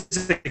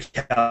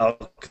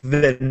VisiCalc,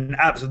 then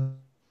absolutely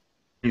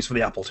for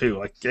the Apple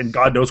II, and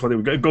God knows what they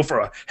would go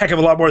for a heck of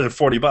a lot more than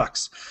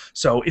 $40.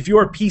 So if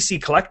you're a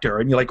PC collector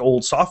and you like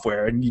old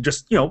software and you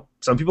just,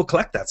 some people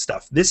collect that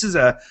stuff. This is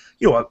a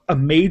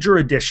major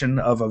edition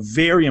of a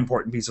very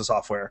important piece of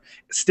software,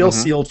 still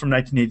sealed from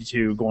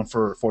 1982, going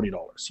for $40.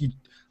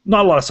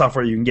 Not a lot of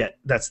software you can get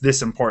that's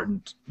this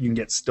important. You can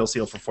get still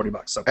sealed for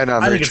 $40. So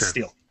I think it's a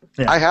steal.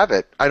 Yeah. I have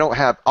it.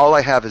 All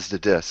I have is the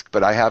disc,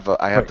 but I have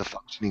the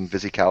functioning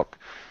VisiCalc,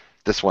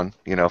 this one,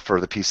 for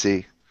the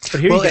PC.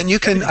 And you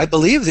can, I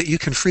believe that you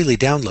can freely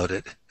download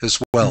it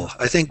as well.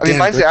 I think.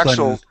 Mine's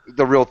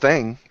the real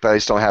thing, but I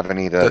just don't have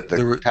any of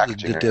the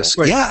packaging. The disc.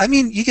 Right. Yeah,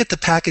 you get the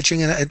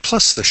packaging and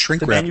plus the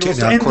shrink wrap too.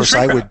 Now, of course,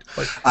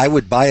 I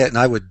would buy it and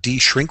I would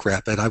de-shrink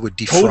wrap it. I would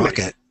defrock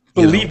it.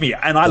 Believe me,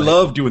 and I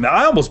love doing that.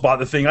 I almost bought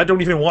the thing. I don't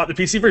even want the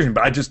PC version,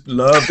 but I just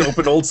love to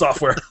open old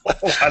software.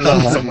 I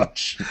love it so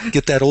much.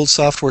 Get that old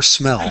software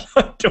smell.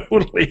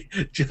 Totally.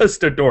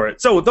 Just adore it.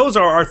 So those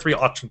are our 3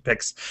 auction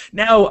picks.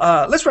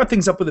 Now, let's wrap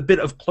things up with a bit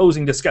of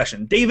closing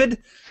discussion.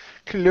 David?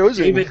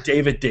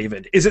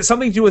 David. Is it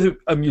something to do with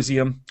a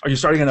museum? Are you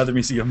starting another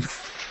museum?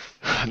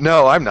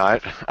 No, I'm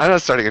not. I'm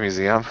not starting a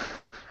museum.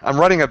 I'm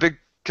running a big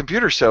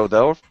computer show,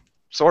 though,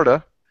 sort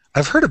of.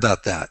 I've heard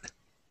about that.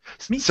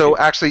 So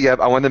actually, I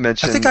wanted to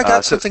mention. I think I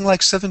got something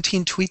like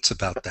 17 tweets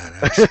about that.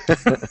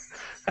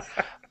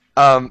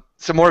 Actually,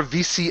 some more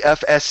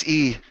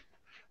VCFSE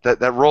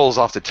that rolls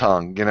off the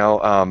tongue,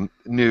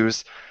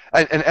 news.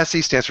 And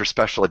SE stands for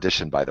Special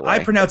Edition, by the way. I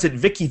pronounce it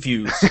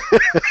VikiViews.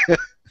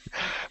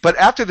 But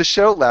after the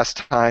show last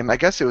time, I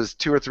guess it was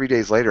 2 or 3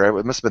 days later.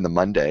 It must have been the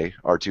Monday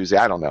or Tuesday.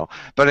 I don't know.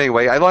 But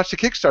anyway, I launched a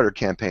Kickstarter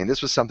campaign.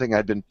 This was something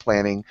I'd been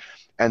planning,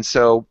 and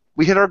so.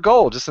 We hit our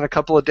goal just in a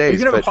couple of days. You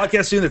can have a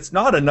podcast soon that's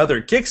not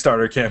another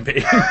Kickstarter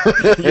campaign.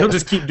 You'll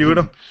just keep doing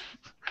them.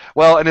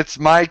 Well, and it's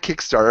my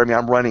Kickstarter.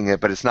 I'm running it,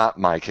 but it's not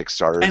my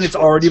Kickstarter. And it's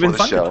already been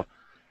funded. Show.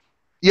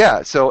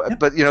 Yeah. So,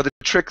 but the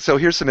trick. So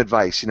here's some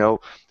advice.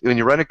 When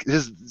you run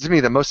this is to me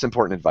the most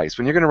important advice.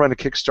 When you're going to run a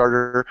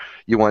Kickstarter,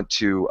 you want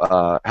to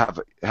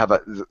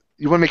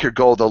you want to make your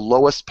goal the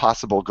lowest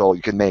possible goal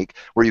you can make,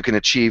 where you can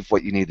achieve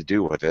what you need to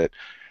do with it.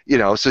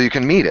 So you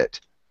can meet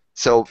it.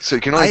 So you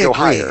can only go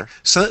higher.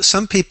 So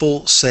some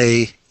people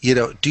say,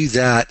 do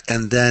that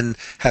and then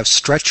have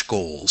stretch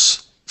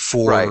goals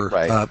for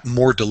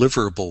more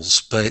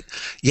deliverables. But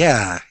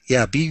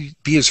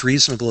be as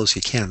reasonable as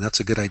you can. That's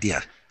a good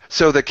idea.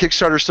 So the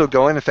Kickstarter's still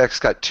going. In fact, it's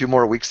got 2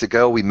 more weeks to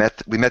go. We met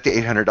the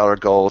 $800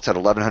 goal. It's at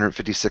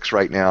 $1,156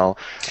 right now.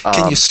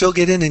 Can you still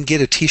get in and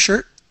get a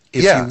T-shirt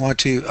if you want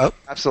to? Oh,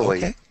 absolutely.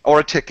 Okay. Or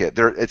a ticket.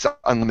 It's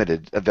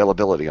unlimited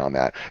availability on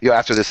that.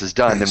 After this is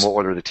done, then we'll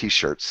order the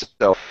T-shirts.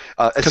 So,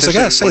 because I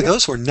gotta say,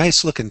 those were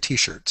nice-looking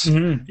T-shirts.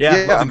 Mm-hmm.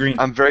 Yeah, green.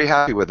 I'm very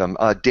happy with them.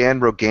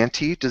 Dan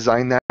Roganti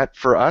designed that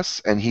for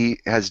us, and he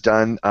has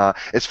done.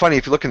 It's funny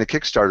if you look in the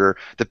Kickstarter,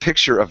 the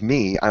picture of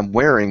me, I'm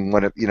wearing a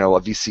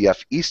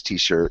VCF East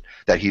T-shirt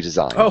that he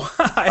designed. Oh,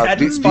 I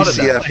hadn't spotted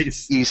that.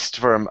 VCF East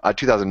from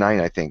 2009,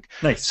 I think.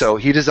 Nice. So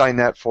he designed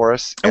that for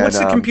us. And what's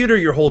the computer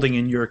you're holding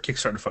in your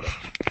Kickstarter photo?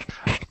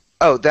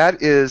 Oh,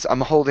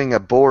 I'm holding a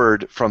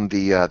board from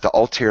the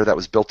Altair that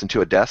was built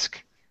into a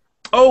desk.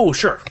 Oh,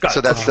 sure. Got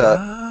it. That's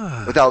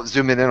without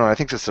zooming in on, I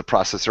think it's a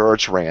processor or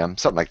it's RAM,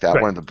 something like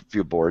that, one of the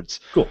few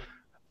boards. Cool.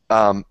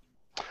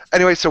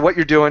 Anyway, so what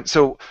you're doing,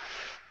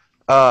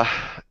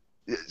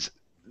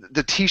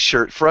 the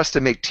T-shirt, for us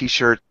to make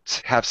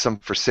T-shirts, have some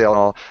for sale and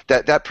all,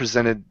 that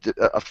presented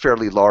a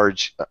fairly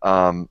large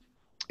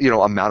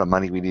amount of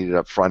money we needed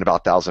up front,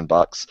 about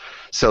 $1,000.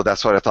 So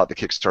that's what I thought the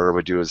Kickstarter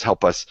would do, is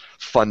help us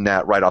fund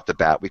that right off the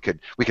bat. We can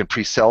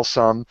pre-sell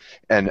some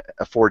and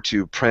afford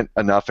to print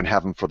enough and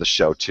have them for the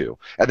show too.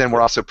 And then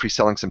we're also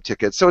pre-selling some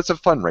tickets, so it's a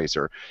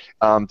fundraiser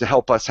to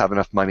help us have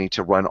enough money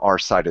to run our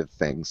side of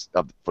things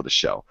for the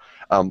show.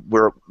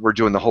 We're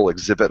doing the whole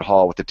exhibit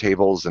hall with the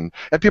tables, and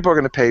people are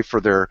going to pay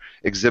for their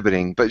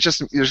exhibiting, but there's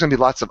going to be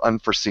lots of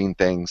unforeseen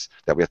things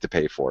that we have to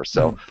pay for.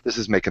 So this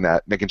is making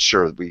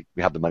sure that we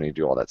have the money to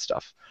do all that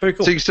stuff. Very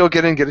cool. So you still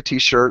get a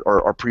T-shirt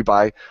or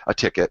pre-buy a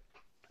ticket,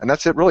 and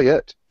that's really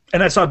it.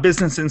 And I saw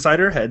Business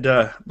Insider had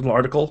a little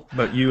article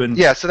about you and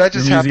so that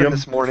just happened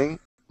this morning.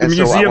 The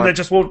museum that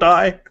just won't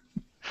die.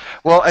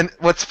 Well, and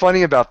what's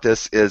funny about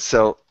this is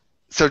so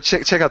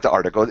check out the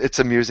article. It's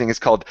amusing. It's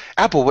called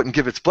 "Apple Wouldn't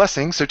Give Its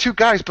Blessing, So Two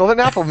Guys Built an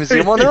Apple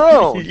Museum on Their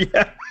Own."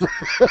 Yeah.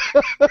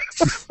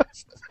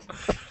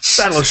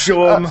 That'll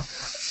show them.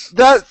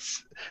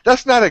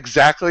 That's not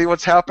exactly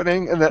what's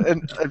happening,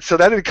 and so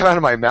that didn't come out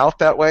of my mouth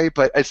that way.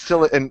 But it's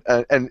still,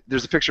 and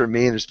there's a picture of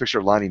me, and there's a picture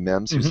of Lonnie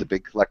Mims, who's a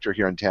big collector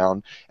here in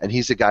town, and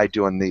he's the guy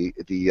doing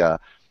the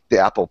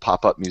Apple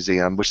Pop-Up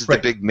Museum, which is the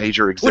big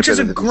major exhibit. Which is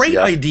a great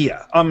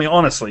idea. I mean,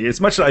 honestly, as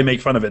much as I make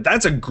fun of it,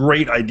 that's a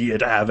great idea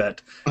to have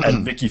at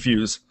Vicky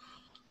Fuse.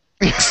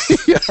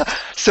 Yeah.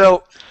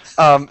 So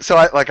I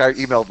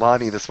emailed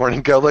Lonnie this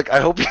morning. Go, look, I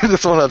hope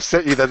this won't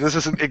upset you that this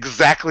isn't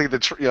exactly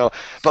but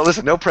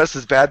listen, no press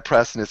is bad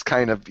press, and it's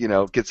kind of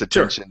gets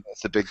attention. Sure.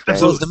 That's a big thing.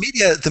 Well,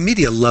 the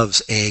media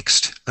loves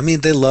angst. I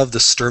mean, they love the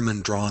Sturm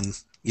Drang,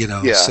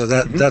 So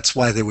that's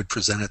why they would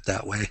present it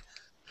that way.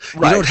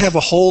 Right. You don't have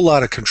a whole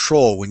lot of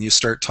control when you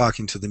start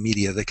talking to the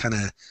media. They kind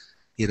of,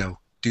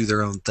 do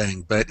their own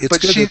thing. But it's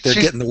good that they're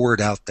getting the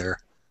word out there.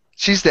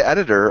 She's the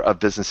editor of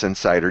Business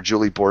Insider.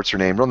 Julie Bort's her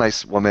name. Real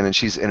nice woman, and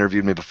she's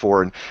interviewed me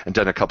before and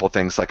done a couple of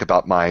things like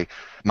about my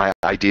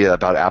idea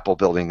about Apple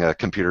building a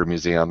computer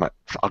museum.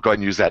 I'll go ahead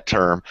and use that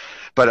term.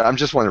 But I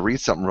just want to read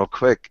something real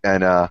quick.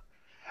 And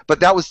but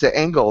that was the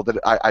angle that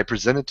I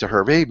presented to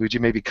her. Hey, would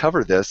you maybe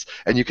cover this?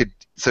 And you could.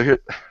 So here,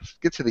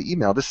 get to the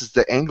email. This is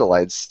the angle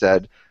I'd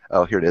said.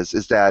 Oh, here it is.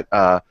 Is that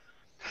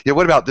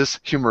what about this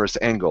humorous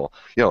angle?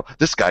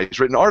 This guy's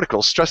written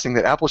articles stressing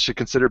that Apple should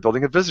consider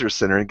building a visitor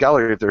center and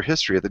gallery of their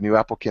history at the new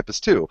Apple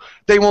campus too.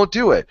 They won't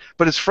do it.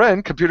 But his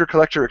friend, computer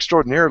collector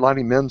extraordinaire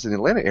Lonnie Mims in the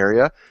Atlanta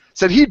area,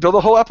 said he'd build a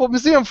whole Apple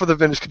museum for the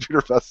Vintage Computer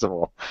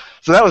Festival.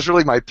 So that was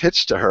really my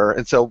pitch to her.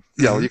 And so,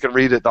 you can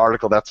read it, the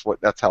article. That's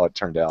how it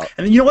turned out.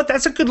 And you know what?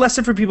 That's a good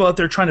lesson for people out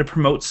there trying to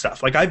promote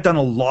stuff. Like, I've done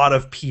a lot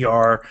of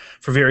PR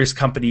for various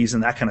companies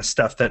and that kind of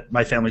stuff that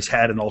my family's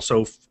had, and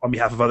also on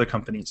behalf of other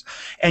companies.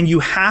 And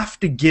you have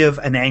to give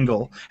an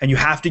angle, and you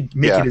have to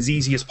make it as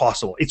easy as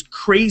possible. It's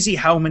crazy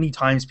how many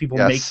times people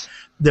make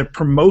the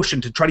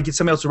promotion to try to get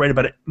somebody else to write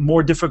about it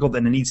more difficult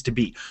than it needs to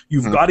be.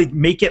 You've got to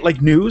make it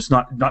like news,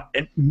 not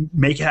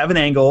make it have an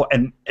angle,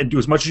 and do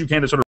as much as you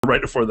can to sort of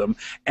write it for them,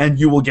 and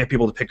you will get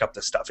people to pick up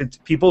this stuff.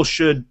 People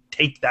should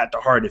take that to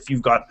heart if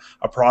you've got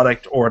a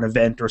product or an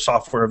event or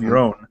software of your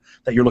own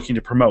that you're looking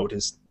to promote.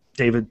 Is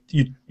David,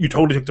 you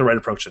totally took the right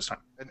approach this time.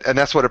 And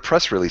that's what a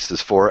press release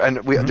is for. And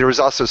there was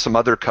also some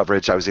other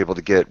coverage I was able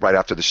to get right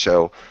after the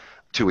show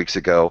 2 weeks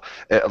ago,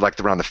 like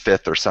around the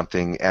 5th or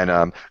something, and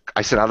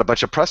I sent out a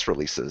bunch of press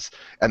releases,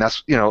 and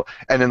that's and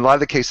in a lot of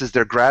the cases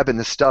they're grabbing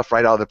the stuff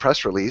right out of the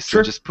press release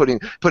and just putting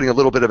a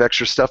little bit of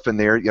extra stuff in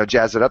there,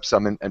 jazz it up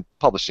some and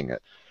publishing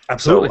it.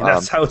 Absolutely, so,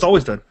 that's how it's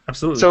always done.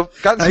 Absolutely. So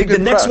I think the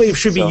next wave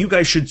should be you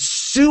guys should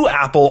sue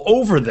Apple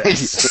over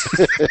this.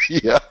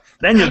 Yeah.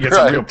 Then you'll get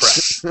some real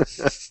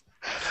press.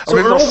 So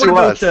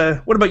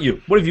Earl, what about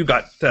you? What have you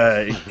got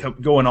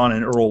going on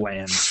in Earl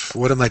land?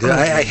 What am I doing?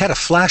 I had a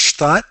flash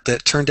thought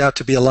that turned out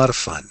to be a lot of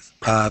fun.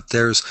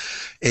 There's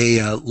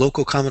a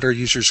local Commodore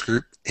users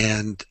group,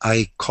 and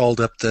I called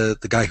up the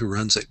guy who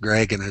runs it,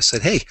 Greg, and I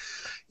said, hey,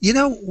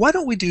 why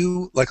don't we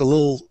do like a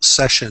little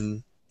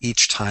session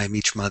each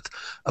month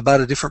about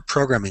a different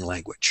programming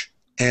language?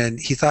 And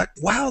he thought,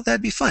 wow,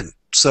 that'd be fun.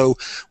 So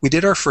we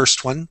did our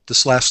first one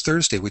this last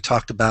Thursday. We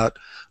talked about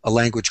a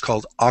language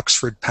called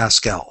Oxford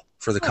Pascal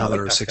for the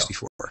Commodore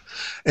 64.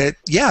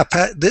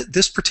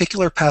 This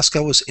particular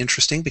Pascal was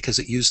interesting because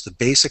it used the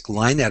basic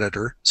line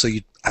editor, so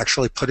you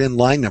actually put in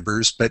line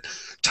numbers, but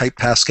type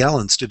Pascal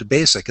instead of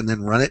basic, and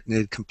then run it, and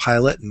it'd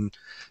compile it and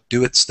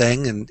do its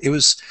thing. And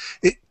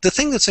the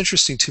thing that's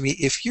interesting to me,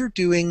 if you're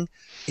doing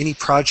any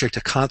project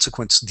of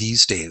consequence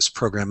these days,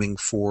 programming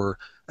for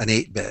an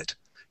 8-bit,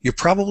 you're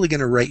probably going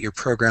to write your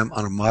program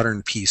on a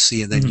modern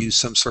PC and then use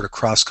some sort of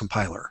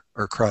cross-compiler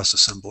or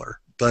cross-assembler.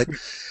 But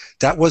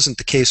that wasn't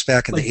the case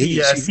back in the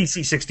 80s.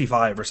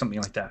 CC65 or something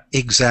like that.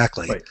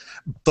 Exactly. Right.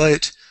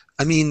 But,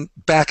 I mean,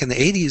 back in the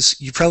 80s,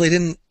 you probably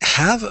didn't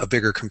have a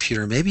bigger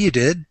computer. Maybe you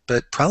did,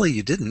 but probably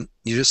you didn't.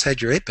 You just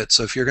had your 8-bit.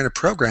 So if you're going to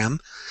program,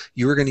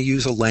 you were going to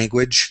use a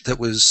language that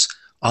was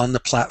on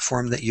the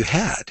platform that you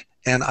had.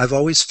 And I've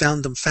always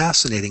found them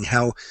fascinating,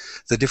 how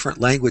the different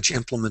language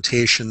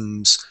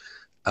implementations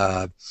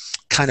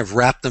kind of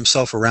wrap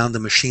themselves around the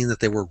machine that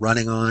they were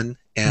running on,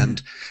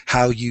 and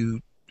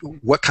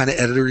what kind of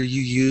editor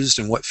you used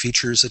and what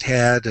features it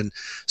had. And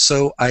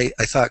so I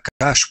thought,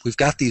 gosh, we've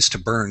got these to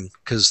burn,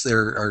 because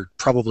there are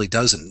probably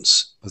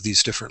dozens of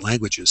these different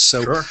languages.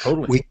 So sure,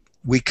 totally.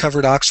 we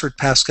covered Oxford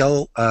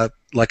Pascal,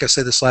 like I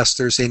said, this last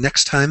Thursday.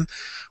 Next time,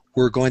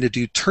 we're going to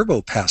do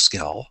Turbo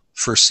Pascal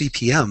for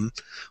CPM,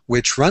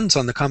 which runs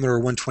on the Commodore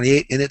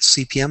 128 in its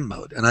CPM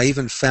mode. And I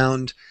even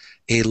found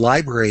a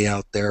library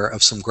out there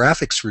of some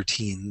graphics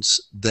routines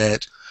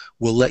that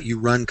will let you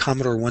run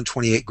Commodore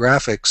 128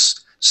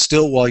 graphics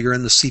still while you're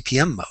in the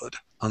CPM mode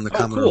on the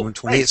Commodore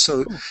 128. Nice.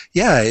 So,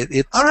 yeah, I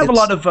don't have a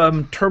lot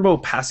of Turbo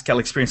Pascal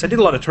experience. I did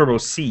a lot of Turbo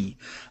C,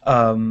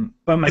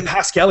 but my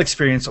Pascal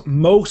experience,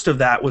 most of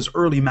that was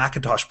early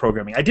Macintosh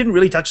programming. I didn't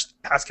really touch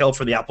Pascal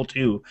for the Apple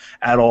II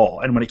at all,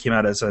 and when it came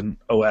out as an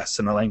OS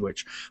and a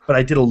language. But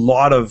I did a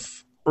lot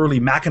of early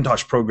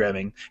Macintosh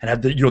programming and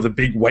had the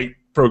big white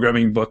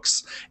programming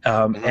books,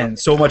 and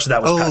so much of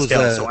that was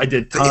Pascal. So I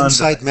did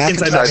tons Inside of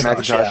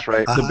Macintosh,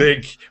 right? The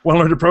big, want to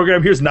learn to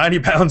program? Here's 90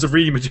 pounds of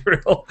reading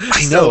material.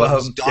 I know, it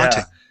was daunting.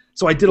 Yeah.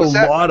 So I did a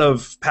lot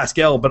of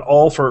Pascal, but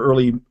all for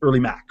early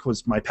Mac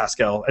was my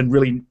Pascal, and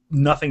really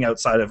nothing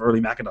outside of early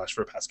Macintosh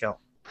for Pascal.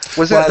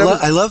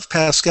 I love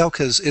Pascal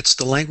because it's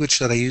the language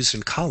that I used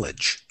in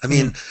college. I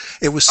mean,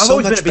 it was so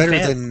much better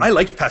than... I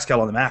liked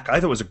Pascal on the Mac. I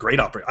thought it was a great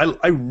operator.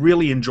 I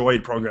really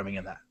enjoyed programming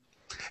in that.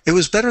 It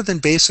was better than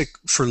BASIC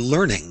for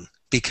learning,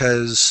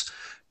 because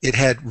it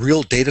had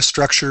real data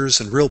structures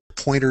and real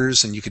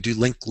pointers, and you could do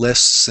linked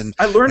lists. And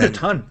I learned a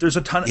ton. There was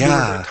a ton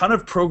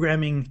of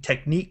programming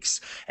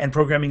techniques and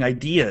programming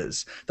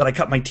ideas that I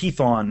cut my teeth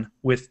on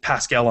with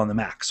Pascal on the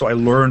Mac. So I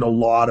learned a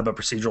lot about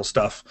procedural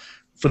stuff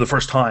for the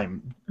first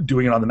time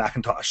doing it on the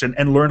Macintosh,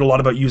 and learned a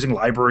lot about using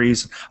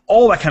libraries.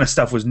 All that kind of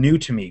stuff was new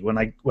to me when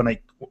I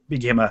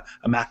became a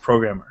Mac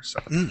programmer. So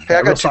hey,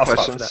 I got two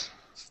questions.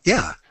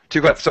 Yeah.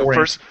 Two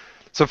questions.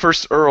 So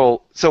first,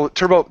 Earl, so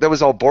Turbo, that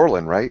was all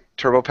Borland, right?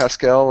 Turbo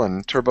Pascal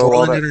and Turbo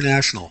Borland all that?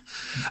 International.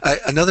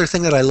 Another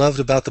thing that I loved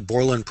about the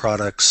Borland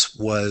products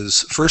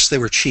was, first, they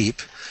were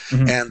cheap,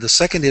 and the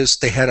second is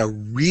they had a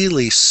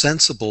really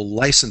sensible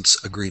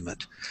license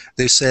agreement.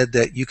 They said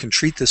that you can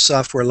treat this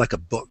software like a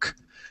book.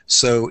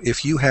 So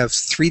if you have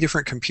 3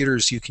 different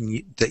computers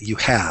that you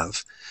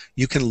have,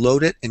 you can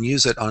load it and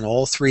use it on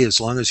all 3 as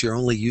long as you're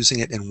only using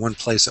it in one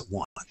place at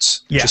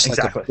once. Yeah, just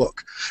like a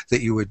book that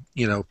you would,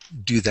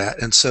 do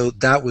that. And so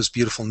that was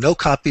beautiful. No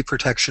copy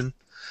protection.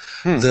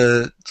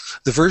 The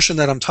version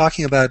that I'm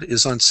talking about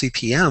is on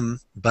CPM,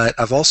 but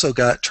I've also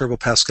got Turbo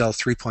Pascal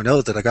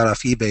 3.0 that I got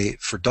off eBay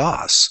for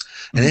DOS,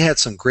 and it had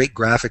some great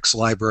graphics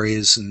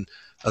libraries and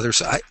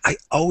others. I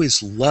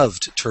always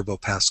loved Turbo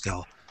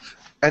Pascal.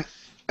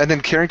 And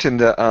then Carrington,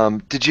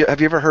 have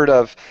you ever heard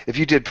of, if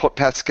you did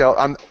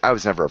Pascal? I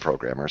was never a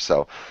programmer,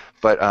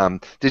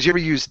 but did you ever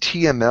use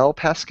TML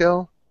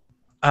Pascal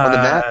on the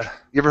Mac?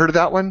 You ever heard of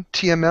that one?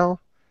 TML?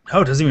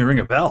 Oh, it doesn't even ring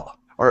a bell.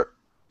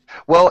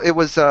 Well, it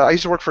was. I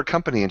used to work for a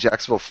company in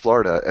Jacksonville,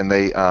 Florida, and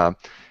they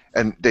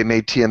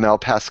made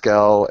TML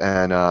Pascal,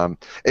 and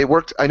it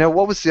worked. I know,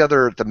 what was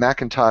the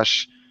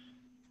Macintosh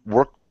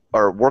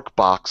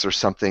workbox or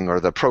something, or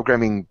the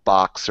programming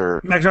box,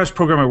 or Macintosh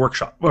Programmer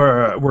Workshop,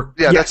 or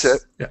yeah, yes.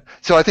 That's it. Yeah.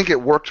 So I think it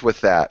worked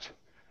with that,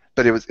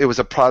 but it was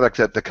a product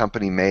that the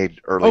company made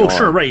early on. Oh,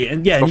 sure, right,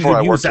 and yeah, and you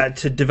could use that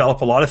to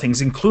develop a lot of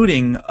things,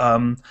 including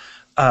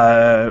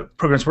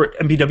programs where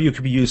MPW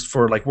could be used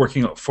for like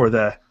working for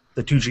the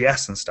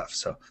 2GS and stuff.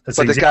 So that's.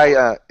 But the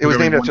guy, it was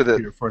named after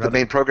the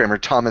main programmer,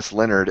 Thomas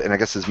Leonard, and I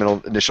guess his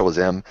middle initial was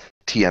M,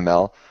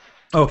 TML.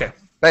 Okay.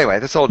 Anyway,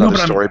 that's a whole other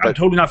story. I'm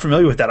totally not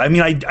familiar with that. I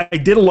mean, I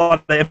did a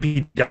lot of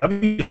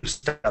MPW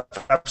stuff,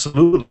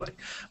 absolutely.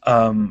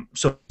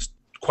 So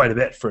quite a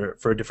bit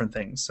for different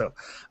things. So,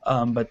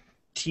 but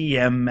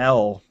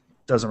TML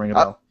doesn't ring a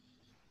bell.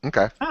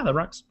 Okay. That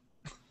rocks.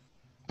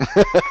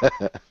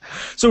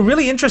 So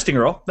really interesting,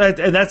 Earl.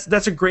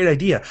 That's a great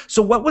idea.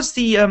 So what was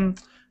the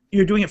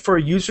you're doing it for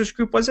a users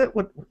group, was it?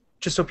 What?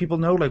 Just so people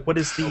know, like, what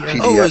is the...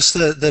 it's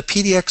the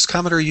PDX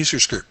Commodore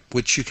Users Group,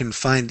 which you can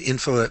find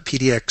info at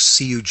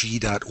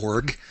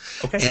pdxcug.org.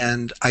 Okay.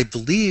 And I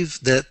believe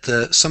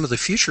that some of the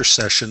future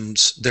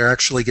sessions, they're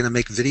actually going to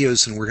make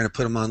videos and we're going to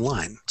put them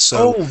online.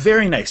 So,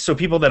 very nice. So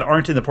people that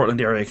aren't in the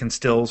Portland area can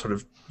still sort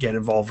of get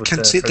involved with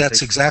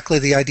that's exactly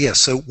the idea.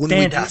 So when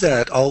we do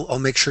that, I'll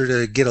make sure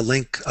to get a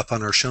link up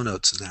on our show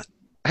notes and that.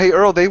 Hey,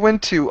 Earl, they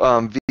went to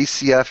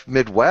VCF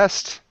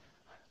Midwest.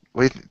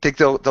 We think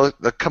they'll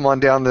come on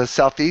down the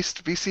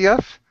southeast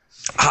VCF?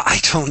 I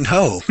don't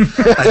know.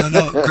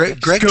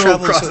 Greg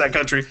travels across that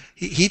country.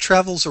 He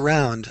travels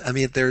around. I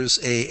mean,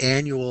 there's a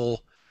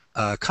annual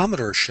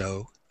Commodore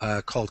show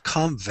called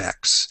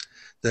Convex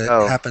that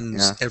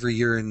happens every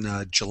year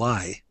in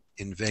July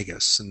in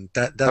Vegas, and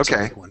that's a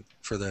big one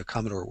for the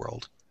Commodore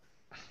world.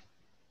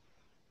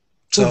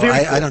 So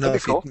I don't know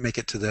if you make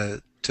it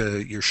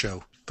to your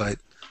show, but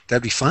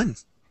that'd be fun.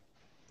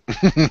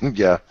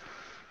 Yeah.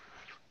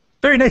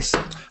 Very nice.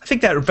 I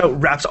think that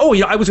about wraps. Oh,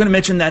 yeah, I was going to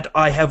mention that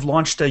I have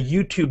launched a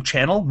YouTube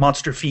channel,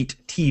 Monster Feet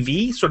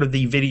TV, sort of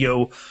the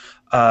video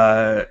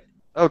Oh,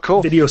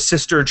 cool. video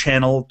sister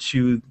channel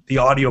to the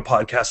audio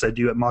podcast I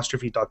do at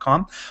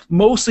monsterfeet.com,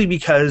 mostly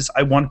because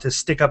I wanted to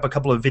stick up a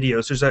couple of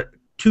videos. There's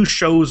 2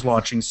 shows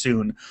launching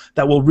soon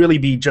that will really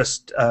be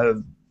just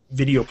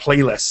video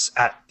playlists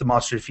at the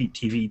Monster Feet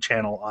TV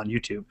channel on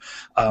YouTube.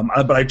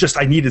 But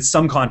I needed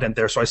some content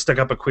there, so I stuck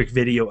up a quick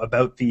video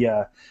about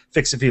the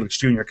Fix It Felix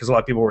Jr. because a lot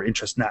of people were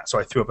interested in that. So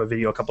I threw up a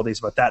video a couple days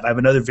about that. I have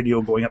another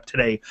video going up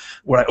today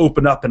where I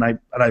open up and I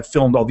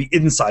filmed all the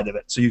inside of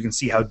it, so you can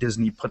see how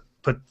Disney put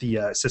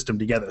the system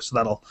together. So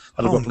that'll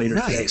go up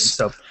later today.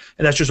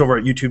 And that's just over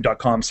at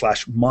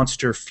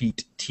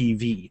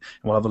youtube.com/monsterfeettv, and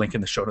we'll have a link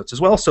in the show notes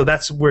as well. So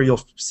that's where you'll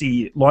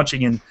see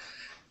launching in. It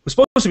was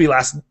supposed to be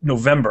last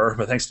November,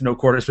 but thanks to no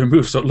quarter, it's been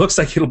moved. So it looks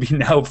like it'll be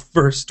now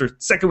first or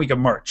second week of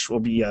March will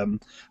be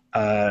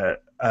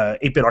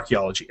 8-Bit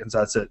Archaeology. And so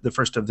that's the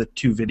first of the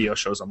 2 video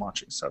shows I'm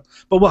launching. So,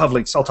 but we'll have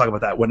links. I'll talk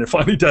about that when it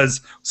finally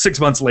does 6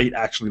 months late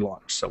actually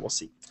launch. So we'll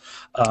see.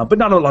 But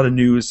not a lot of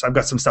news. I've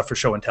got some stuff for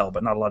show and tell,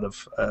 but not a lot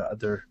of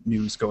other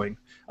news going.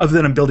 Other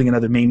than I'm building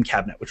another MAME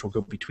cabinet, which will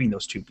go between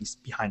those 2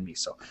 behind me.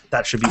 So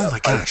that should be oh my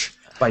gosh.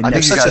 by I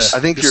next think week. I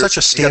think you're such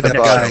a stand-up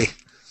guy.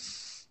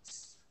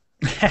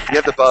 You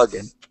have the bug.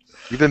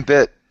 You've been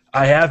bit.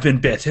 I have been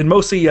bit, and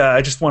mostly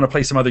I just want to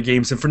play some other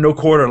games. And for no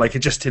quarter, like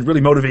it really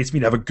motivates me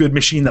to have a good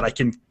machine that I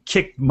can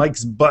kick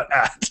Mike's butt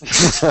at.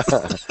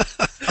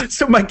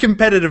 So my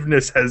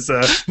competitiveness has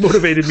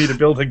motivated me to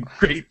build a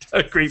great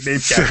MAME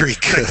cabinet. Very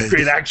good.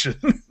 Great action,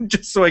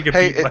 just so I can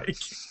beat Mike.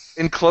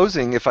 In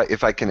closing, if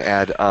I can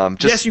add,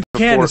 just yes, you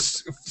can,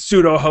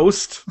 pseudo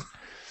host.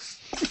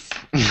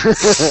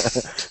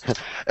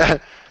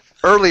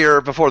 Earlier,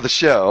 before the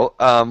show,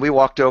 we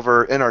walked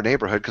over in our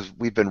neighborhood because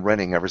we've been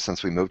renting ever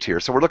since we moved here.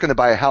 So we're looking to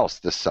buy a house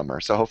this summer.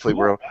 So hopefully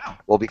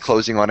we'll be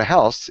closing on a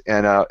house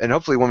and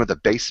hopefully one with a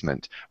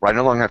basement where I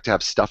no longer have to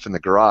have stuff in the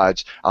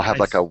garage. I'll have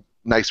like a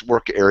nice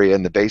work area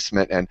in the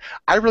basement, and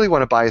I really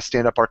want to buy a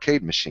stand-up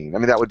arcade machine. I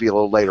mean, that would be a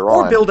little later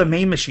on. Or build a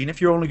MAME machine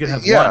if you're only going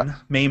to have one.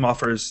 MAME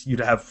offers you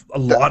to have a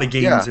lot of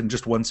games in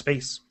just one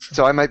space.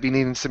 So I might be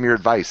needing some of your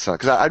advice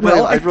because I'd I really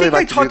like to do that.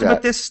 I talked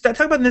about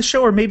in this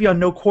show, or maybe on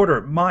No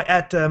Quarter,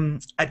 at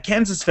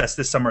Kansas Fest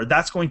this summer.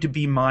 That's going to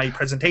be my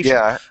presentation.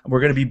 Yeah. We're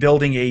going to be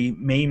building a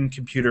MAME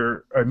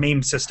computer or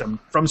MAME system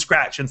from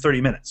scratch in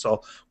 30 minutes.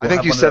 So I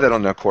think you said that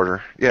on No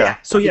Quarter. Yeah.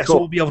 So so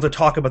we'll be able to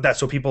talk about that.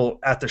 So people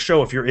at the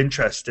show, if you're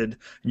interested and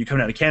you come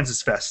down to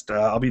Kansas Fest,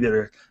 I'll be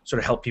there to sort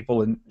of help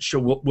people and show.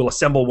 We'll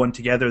assemble one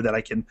together that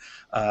I can.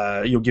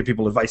 You'll give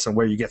people advice on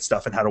where you get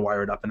stuff and how to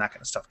wire it up and that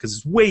kind of stuff because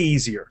it's way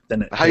easier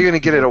than it. How are you going to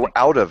get it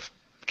out of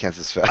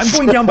Kansas Fest? I'm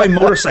going down by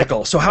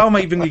motorcycle, so how am I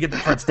even going to get the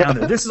parts down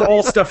there? This is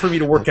all stuff for me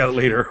to work out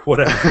later.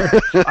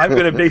 Whatever. I'm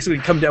going to basically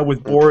come down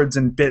with boards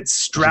and bits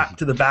strapped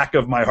to the back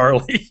of my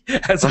Harley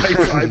as I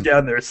drive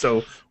down there.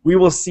 So we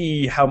will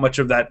see how much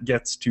of that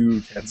gets to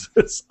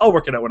Kansas. I'll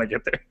work it out when I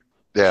get there.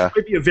 Yeah. It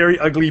might be a very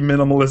ugly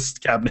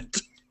minimalist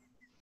cabinet.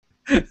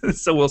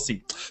 So we'll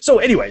see. So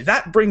anyway,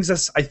 that brings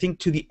us, I think,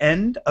 to the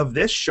end of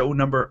this show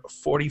number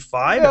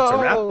 45. That's a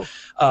wrap.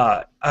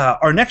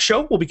 Our next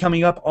show will be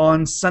coming up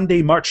on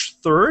Sunday, March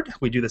 3rd.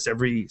 We do this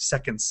every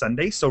second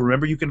Sunday. So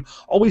remember, you can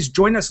always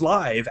join us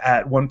live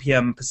at 1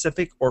 p.m.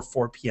 Pacific or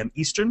 4 p.m.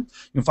 Eastern.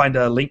 You can find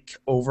a link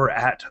over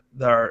at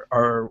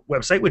our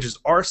website, which is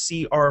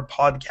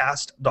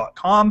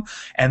rcrpodcast.com.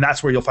 And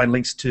that's where you'll find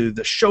links to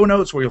the show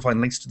notes, where you'll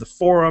find links to the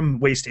forum,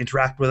 ways to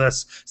interact with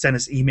us, send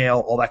us email,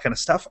 all that kind of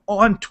stuff.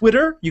 On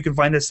Twitter, you can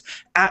find us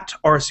at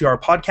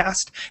RCR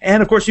Podcast.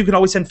 And of course, you can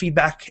always send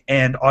feedback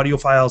and audio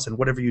files and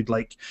whatever you'd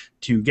like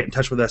to get in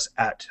touch with us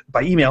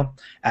by email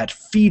at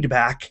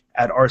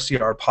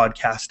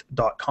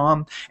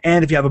feedback@rcrpodcast.com.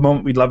 And if you have a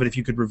moment, we'd love it if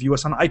you could review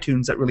us on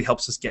iTunes. That really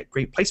helps us get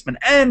great placement.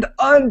 And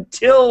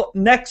until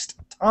next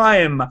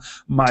time,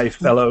 my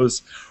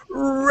fellows,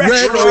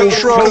 retro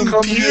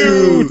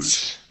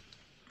compute.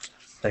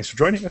 Thanks for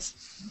joining us.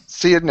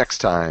 See you next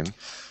time.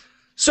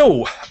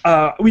 So,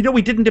 we know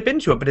we didn't dip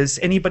into it, but is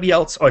anybody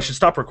else... Oh, I should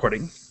stop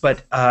recording.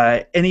 But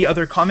any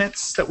other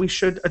comments that we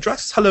should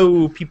address?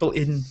 Hello, people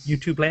in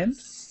YouTube land.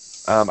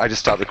 I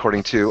just stopped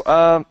recording, too.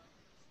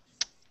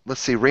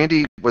 Let's see.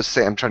 Randy was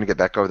saying... I'm trying to get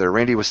back over there.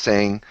 Randy was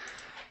saying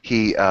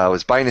he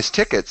was buying his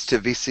tickets to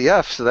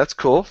VCF, so that's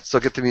cool. So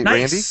get to meet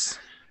Randy.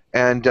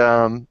 And,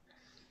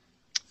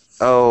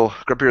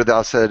 Grumpier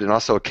Thou said, and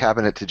also a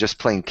cabinet to just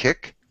plain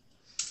kick.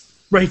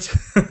 Right.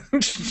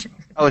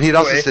 Oh, and he'd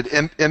also said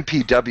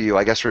MPW,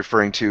 I guess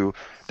referring to,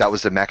 that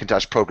was the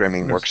Macintosh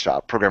Programming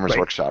Workshop, Programmer's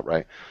Workshop,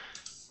 right?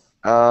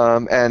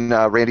 And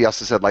Randy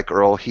also said, like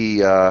Earl,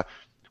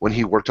 when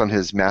he worked on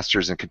his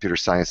master's in computer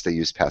science, they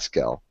used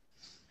Pascal.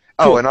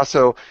 Oh, and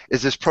also,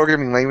 is this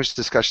programming language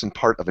discussion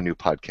part of a new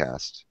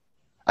podcast?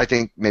 I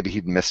think maybe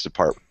he'd missed a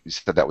part. You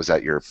said that was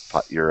at your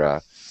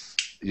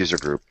user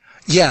group.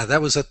 Yeah,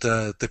 that was at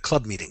the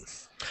club meeting.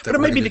 But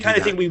it might be the kind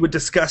of thing we would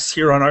discuss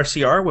here on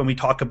RCR when we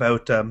talk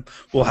about,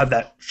 we'll have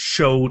that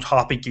show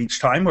topic each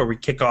time where we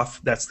kick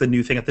off, that's the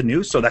new thing at the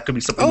news, so that could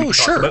be something we can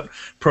talk about,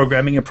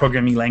 programming and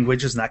programming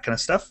languages and that kind of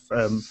stuff.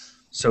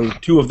 So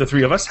 2 of the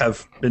 3 of us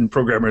have been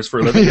programmers for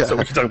a living, so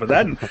we can talk about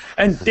that.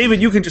 And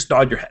David, you can just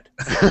nod your head.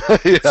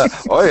 Yeah.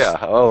 Oh, yeah.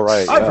 Oh,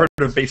 right. I've heard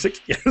of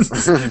Basic,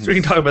 yes. So we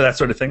can talk about that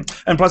sort of thing.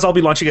 And plus, I'll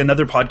be launching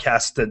another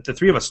podcast that the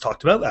 3 of us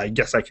talked about. I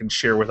guess I can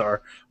share with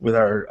our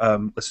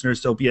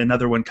listeners. There'll be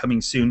another one coming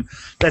soon.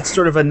 That's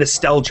sort of a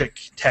nostalgic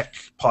tech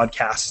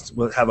podcast.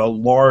 We'll have a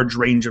large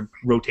range of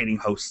rotating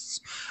hosts.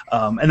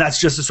 And that's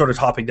just the sort of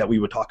topic that we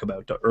would talk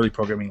about, early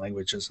programming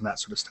languages and that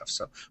sort of stuff.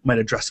 So might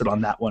address it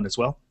on that one as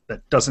well.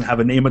 That doesn't have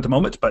a name at the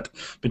moment, but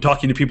been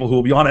talking to people who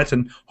will be on it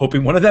and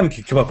hoping one of them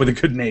can come up with a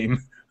good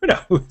name. Who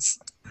knows?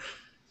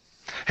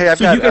 Hey, I've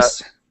So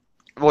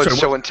got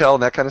show and tell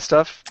and that kind of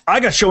stuff. I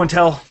got show and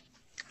tell.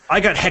 I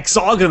got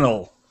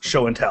hexagonal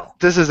show and tell.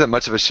 This isn't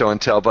much of a show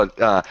and tell, but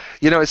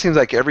it seems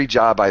like every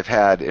job I've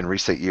had in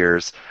recent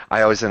years,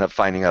 I always end up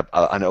finding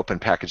an open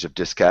package of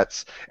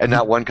diskettes, and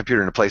not one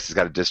computer in a place has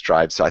got a disk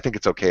drive, so I think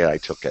it's okay that I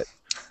took it.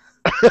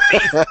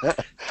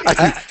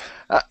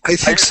 I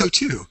think so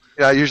too.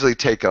 Yeah, I usually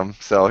take them.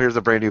 So here's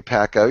a brand new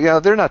pack of,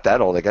 they're not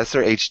that old, I guess.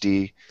 They're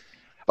HD.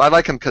 But I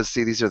like them because,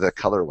 see, these are the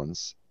color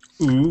ones.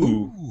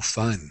 Ooh,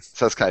 fun.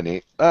 So that's kind of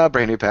neat.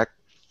 Brand new pack.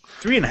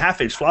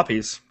 3.5-inch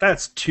floppies.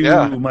 That's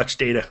too much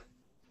data.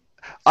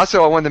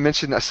 Also, I wanted to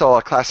mention I saw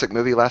a classic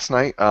movie last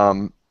night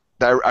that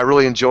I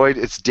really enjoyed.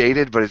 It's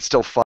dated, but it's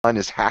still fun.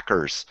 Is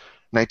Hackers,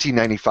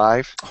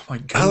 1995. Oh my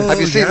god! Have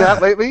you seen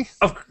that lately?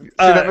 Seen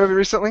that movie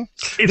recently?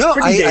 It's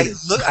pretty dated.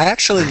 I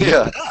actually looked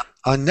it up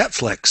on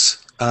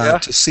Netflix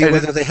to see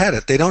whether they had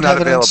it. They don't have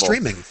it on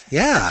streaming.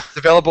 Yeah. It's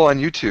available on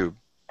YouTube,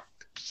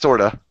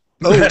 sorta.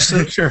 Oh,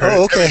 sure.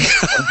 Oh, okay.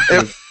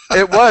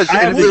 It was.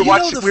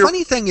 The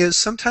funny thing is,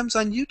 sometimes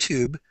on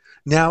YouTube,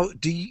 now,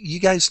 do you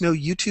guys know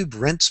YouTube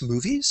rents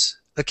movies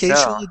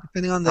occasionally,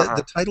 depending on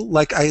the title?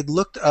 Like, I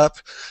looked up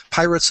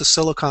Pirates of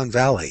Silicon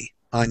Valley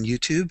on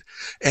YouTube,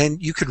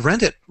 and you could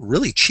rent it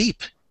really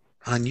cheap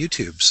on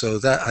YouTube. So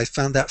that I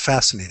found that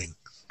fascinating.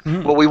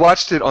 Well, we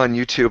watched it on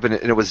YouTube, and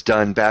it was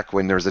done back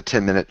when there was a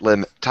 10-minute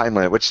time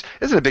limit, which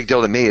isn't a big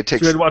deal to me. It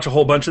takes you had to watch a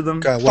whole bunch of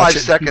them. 5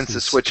 seconds to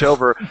switch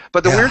over.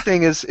 But the weird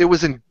thing is, it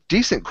was in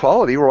decent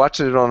quality. We're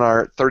watching it on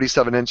our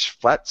 37-inch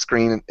flat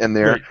screen in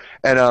there, right.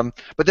 And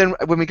but then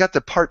when we got to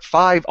part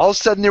 5, all of a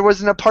sudden there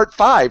wasn't a part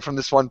 5 from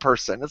this one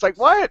person. It's like,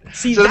 what?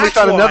 See, so that's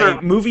why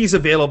movies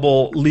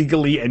available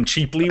legally and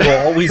cheaply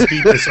will always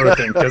be this sort of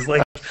thing. Because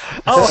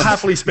I'll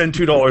happily spend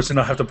 $2 and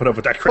not have to put up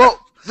with that crap. Well,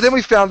 then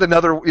we found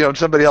another,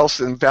 somebody else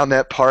and found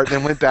that part, and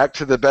then went back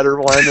to the better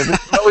one, and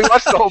we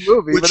watched the whole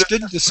movie. Which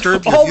didn't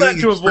disturb your all that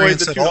to avoid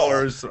the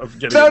 $2 of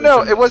getting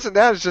No, it wasn't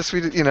that. It's just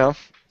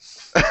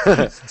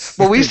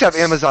well, we used to have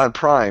Amazon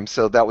Prime,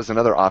 so that was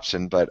another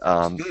option, but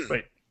I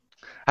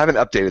haven't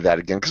updated that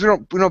again because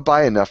we don't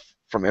buy enough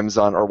from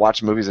Amazon or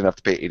watch movies enough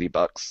to pay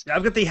 $80. Yeah,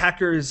 I've got the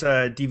Hackers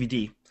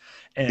DVD.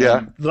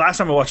 And the last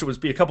time I watched it was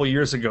a couple of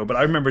years ago, but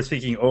I remember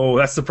thinking, oh,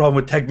 that's the problem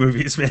with tech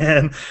movies,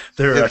 man.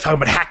 They're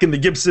talking about hacking the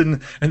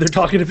Gibson, and they're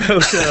talking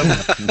about,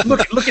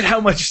 look at how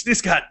much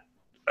this got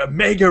a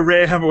mega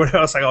RAM or whatever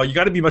else. Like, oh, you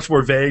got to be much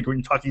more vague when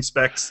you're talking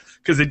specs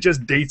because it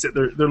just dates it.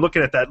 They're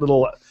looking at that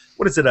little,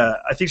 what is it?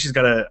 I think she's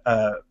got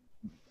a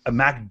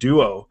Mac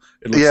Duo.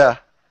 It looks like.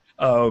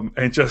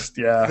 And just,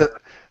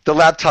 The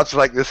laptops are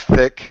like this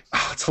thick.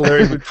 Oh, it's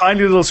hilarious with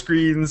tiny little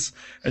screens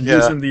and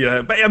using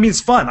the. But I mean,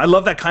 it's fun. I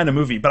love that kind of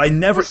movie. But I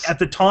never, at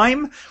the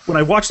time when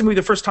I watched the movie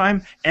the first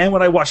time, and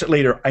when I watched it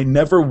later, I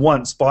never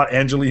once bought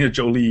Angelina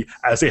Jolie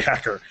as a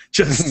hacker.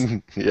 Just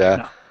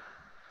no.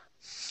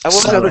 I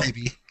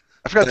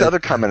forgot the other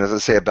comment I was going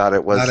to say about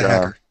it was. Not a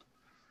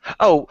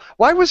hacker.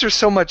 Why was there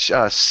so much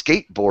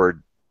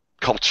skateboard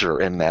culture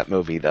in that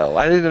movie, though?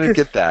 I didn't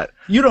get that.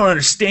 You don't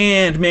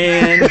understand,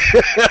 man.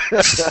 You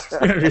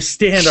don't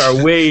understand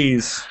our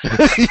ways.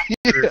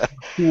 We're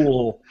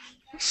cool.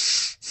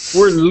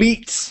 We're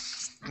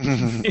elites.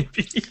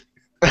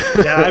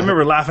 Yeah, I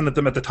remember laughing at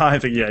them at the time,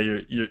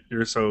 thinking,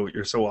 you're so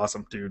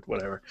awesome, dude.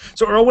 Whatever.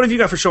 So, Earl, what have you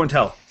got for show and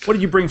tell? What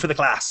did you bring for the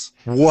class?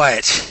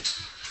 What?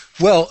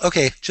 Well,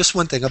 okay, just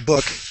one thing, a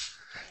book.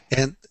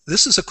 And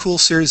this is a cool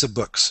series of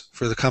books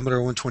for the Commodore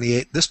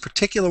 128. This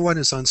particular one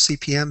is on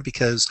CPM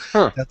because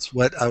that's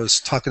what I was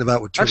talking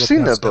about with Turbo. I've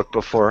seen that book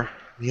before.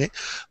 Yeah.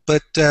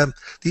 But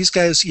these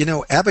guys,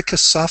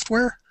 Abacus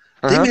Software,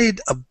 they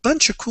made a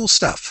bunch of cool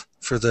stuff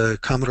for the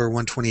Commodore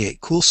 128.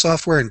 Cool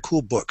software and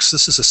cool books.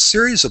 This is a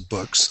series of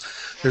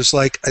books. There's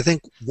I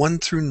think 1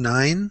 through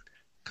 9.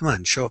 Come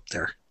on, show up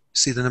there.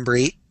 See the number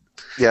 8?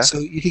 Yeah. So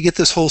you can get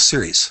this whole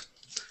series.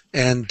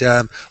 And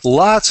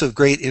lots of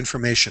great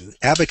information.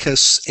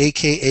 Abacus,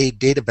 a.k.a.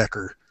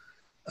 Databecker,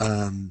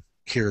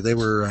 here. They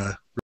were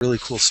really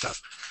cool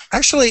stuff.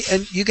 Actually,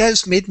 and you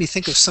guys made me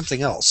think of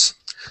something else.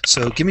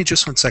 So give me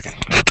just 1 second.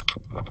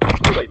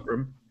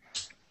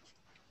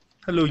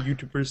 Hello,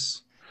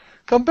 YouTubers.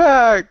 Come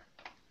back.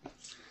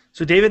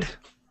 So, David,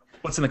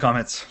 what's in the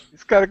comments?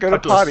 He's got to go to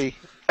potty.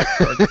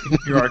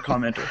 You're our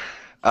commenter.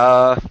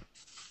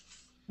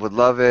 Would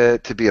love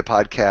it to be a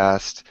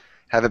podcast.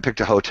 Haven't picked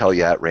a hotel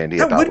yet, Randy.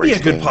 That about would where be a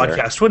you're good staying there.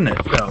 podcast, wouldn't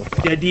it? Though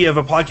the idea of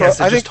a podcast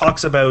that I just think-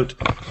 talks about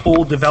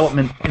whole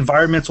development,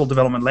 environmental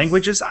development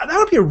languages. That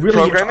would be a really.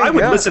 Programming? I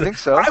would Yeah, listen. I think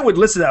so. I would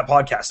listen to that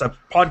podcast. A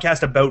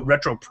podcast about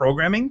retro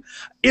programming.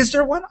 Is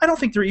there one? I don't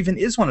think there even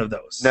is one of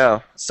those.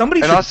 No.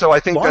 Somebody. And should also, I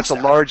think launch that's a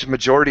that. large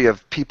majority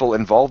of people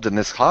involved in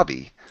this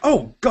hobby.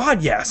 Oh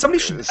God, yeah. Somebody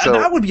should. So-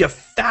 that would be a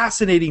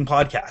fascinating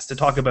podcast to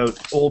talk about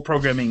old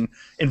programming,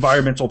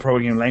 environmental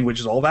programming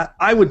languages, all that.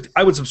 I would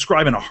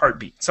subscribe in a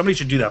heartbeat. Somebody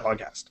should do that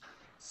podcast.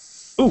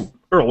 Ooh,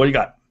 Earl, what do you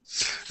got?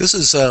 This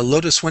is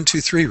Lotus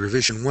 123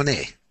 revision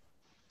 1A.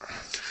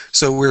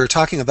 So we're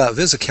talking about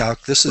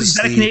VisiCalc. This Is is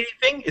that a the Canadian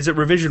thing? Is it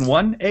revision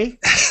 1A?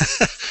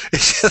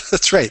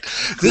 That's right.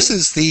 This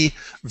is the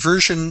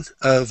version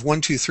of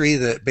 123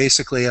 that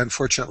basically,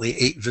 unfortunately,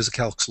 ate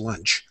VisiCalc's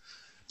lunch.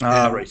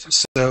 Right.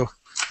 So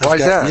Why I've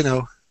is got, that? you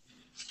know,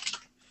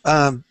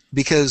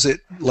 because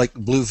it like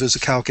blew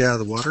VisiCalc out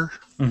of the water.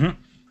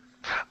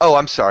 Oh,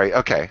 I'm sorry.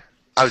 Okay.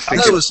 I was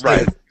thinking. That was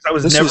right. I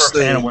was This never was a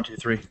fan the- of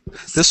 123.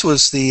 This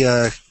was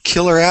the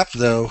killer app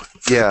though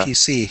for Yeah. the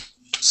PC.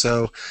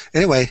 So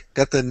anyway,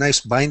 got the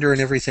nice binder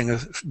and everything. A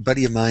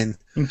buddy of mine.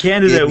 In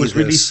Canada, Gave it me was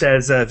this. released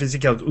as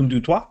VisiCalc 1,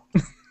 2, 3.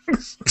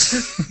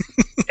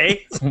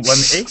 A?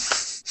 1A?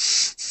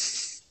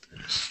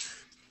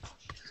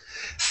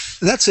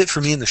 That's it for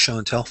me in the show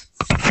and tell.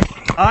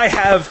 I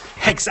have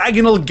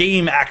hexagonal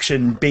game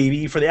action,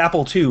 baby, for the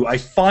Apple II. I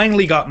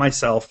finally got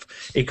myself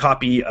a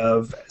copy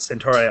of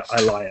Centauri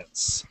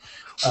Alliance.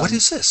 What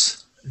is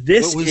this?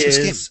 This What was is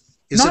this game?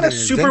 Is not it a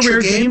an super adventure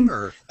rare game.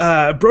 or-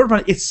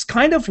 Broadband. It's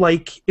kind of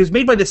like it was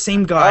made by the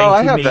same guy Oh,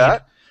 I have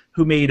that.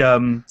 who made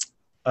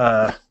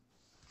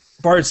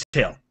Bard's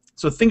Tale.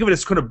 So think of it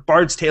as kind of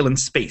Bard's Tale in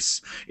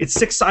space. It's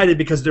six-sided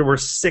because there were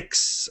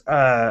six.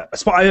 I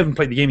haven't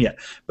played the game yet,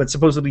 but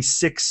supposedly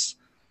six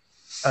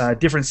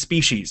different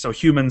species. So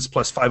humans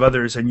plus 5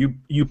 others, and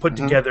you put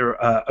together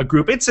a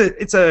group. It's an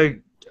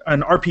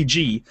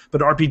RPG,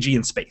 but an RPG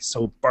in space.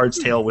 So Bard's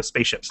Tale with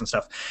spaceships and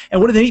stuff. And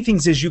one of the neat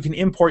things is you can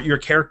import your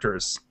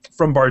characters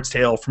from Bard's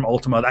Tale, from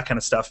Ultima, that kind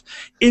of stuff,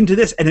 into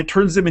this, and it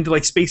turns them into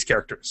like space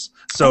characters.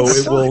 So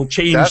that's it will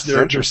change That's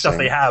their interesting. stuff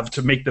they have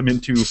to make them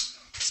into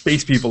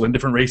space people and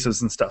different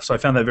races and stuff. So I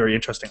found that very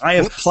interesting. I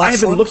have What been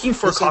platform looking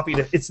for a is it? copy.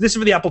 This is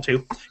for the Apple II.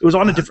 It was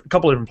on a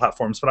couple of different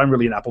platforms, but I'm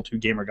really an Apple II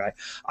gamer guy.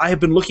 I have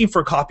been looking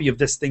for a copy of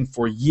this thing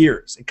for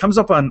years. It comes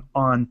up on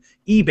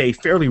eBay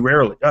fairly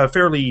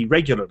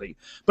regularly,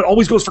 but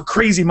always goes for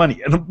crazy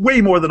money and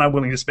way more than I'm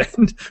willing to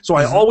spend. So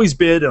I always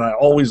bid and I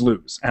always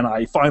lose, and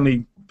I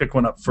finally pick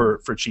one up for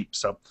cheap.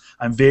 So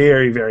I'm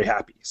very, very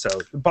happy. So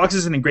the box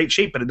isn't in great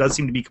shape, but it does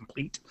seem to be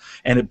complete,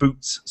 and it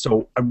boots.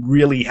 So I'm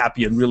really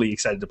happy and really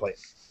excited to play it.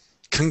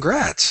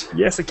 Congrats.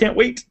 Yes, I can't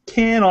wait.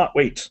 Cannot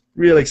wait.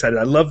 Really excited.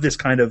 I love this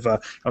kind of...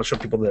 I'll show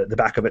people the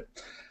back of it.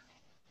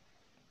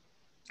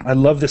 I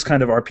love this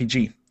kind of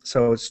RPG.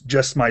 So it's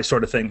just my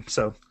sort of thing.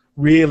 So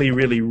really,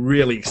 really,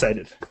 really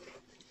excited.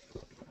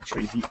 I'll show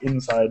you the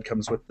inside.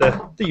 Comes with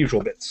the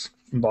usual bits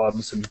and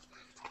bobs and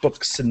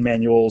books and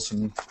manuals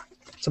and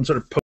some sort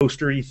of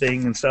postery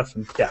thing and stuff.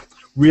 And yeah,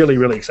 really,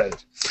 really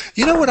excited.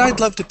 You know what I'd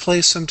love to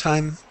play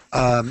sometime?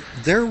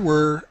 There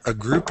were a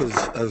group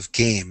of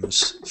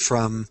games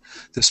from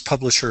this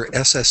publisher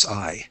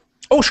SSI,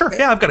 Oh, sure.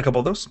 Yeah, I've got a couple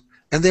of those.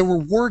 and they were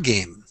war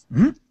game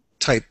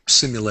type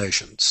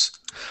simulations.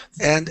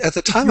 And at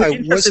the time, you're I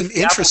interested wasn't in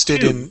the Apple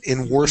interested II,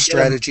 in war you get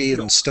strategy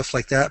them. and stuff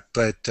like that.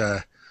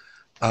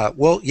 But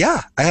well,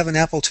 yeah, I have an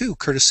Apple II,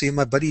 courtesy of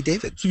my buddy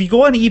David. So if you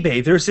go on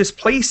eBay, there's this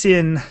place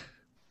in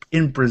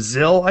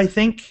Brazil, I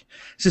think.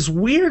 It's this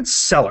weird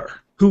seller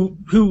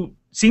who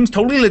seems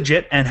totally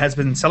legit and has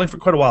been selling for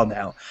quite a while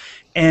now,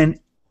 and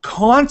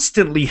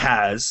constantly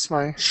has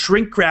Why?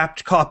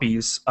 shrink-wrapped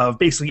copies of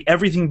basically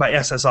everything by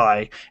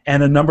SSI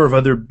and a number of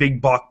other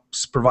big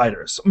box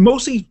providers.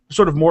 Mostly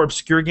sort of more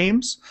obscure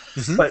games,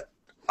 but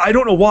I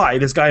don't know why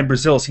this guy in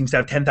Brazil seems to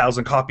have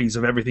 10,000 copies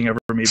of everything ever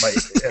made by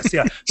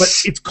SSI. But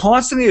it's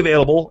constantly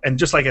available, and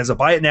just like as a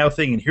buy it now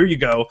thing, and here you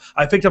go.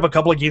 I picked up a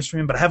couple of games from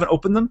him, but I haven't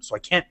opened them, so I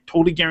can't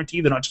totally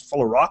guarantee they're not just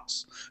full of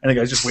rocks, and the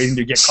guy's just waiting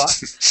to get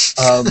caught.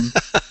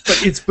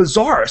 But it's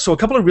bizarre. So a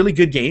couple of really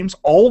good games,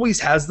 always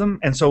has them,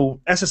 and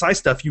so SSI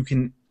stuff you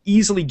can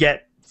easily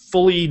get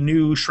fully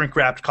new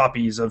shrink-wrapped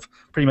copies of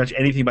pretty much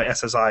anything by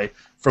SSI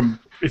from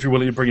if you're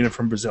willing to bring it in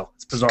from Brazil.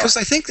 It's bizarre. Because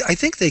I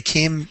think they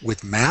came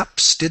with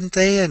maps, didn't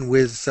they? And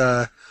with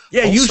Yeah,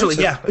 all usually,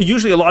 sorts of-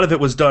 usually a lot of it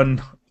was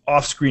done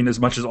off screen as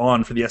much as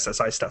on for the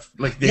SSI stuff.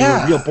 Like they were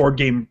a real board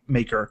game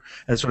maker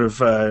and sort of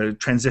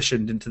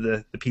transitioned into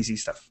the PC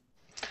stuff.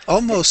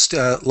 almost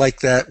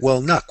like that.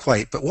 Well, not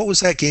quite. But what was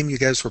that game you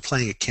guys were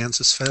playing at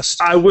Kansas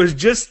Fest? I was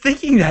just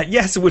thinking that,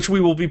 yes, which we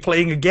will be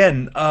playing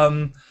again.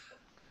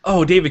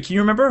 Oh, David, can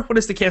you remember? What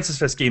is the Kansas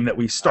Fest game that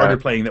we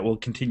started playing that will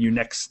continue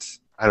next?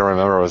 I don't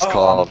remember what it's Oh,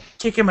 called. I'm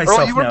kicking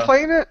myself Earl, you were now.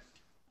 playing it?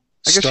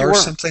 I guess you Star weren't.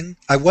 something?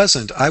 I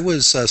wasn't. I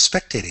was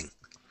spectating.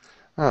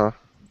 Oh.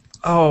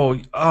 Oh,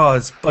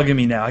 it's bugging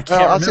me now. I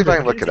can't I'll remember. see if I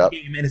can but look it's it a up.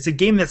 game, and it's a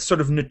game that's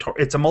sort of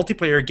it's a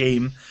multiplayer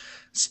game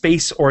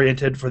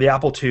space-oriented for the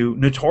Apple II,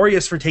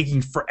 notorious for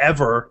taking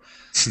forever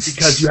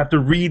because you have to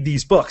read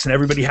these books, and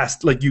everybody has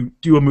to, like, you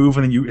do a move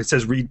and then it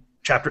says read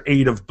chapter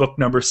 8 of book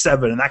number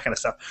 7 and that kind of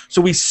stuff.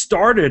 So we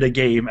started a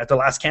game at the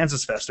last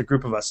Kansas Fest, a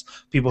group of us,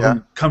 people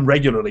who come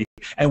regularly,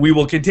 and we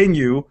will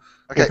continue.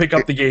 We'll pick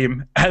up the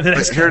game at the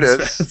next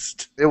Kansas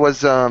Fest. It was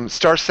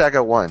Star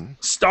Saga 1.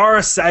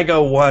 Star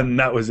Saga 1,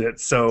 that was it.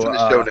 So it's in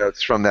the show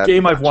notes from that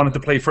game I've wanted to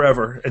play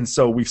forever. And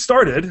so we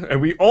started,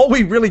 and all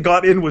we really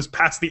got in was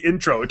past the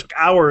intro. It took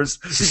hours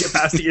to get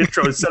past the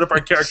intro and set up our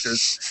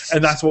characters,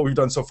 and that's what we've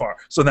done so far.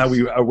 So now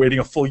we are waiting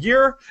a full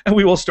year, and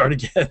we will start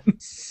again.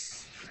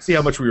 See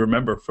how much we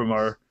remember from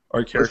our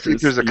characters. I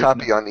think there's a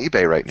copy on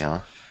eBay right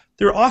now.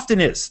 There often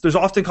is. There's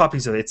often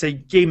copies of it. It's a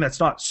game that's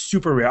not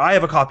super rare. I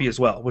have a copy as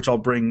well, which I'll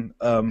bring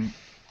to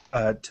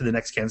the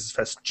next Kansas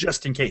Fest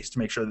just in case to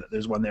make sure that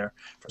there's one there.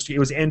 It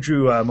was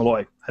Andrew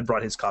Malloy had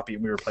brought his copy,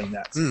 and we were playing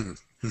that. So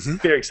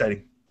very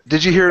exciting.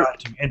 Did you hear?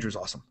 Andrew's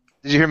awesome.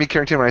 Did you hear me,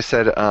 Carrington, when I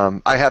said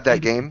I have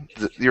that game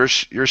you're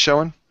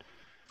showing?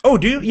 Oh,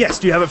 do you? Yes.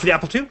 Do you have it for the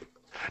Apple II?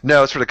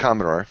 No, it's for the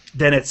Commodore.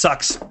 Then it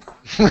sucks.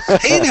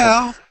 Hey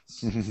now.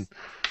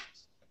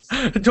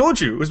 I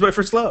told you, it was my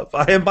first love.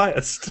 I am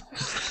biased.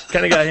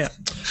 Kind of guy I am.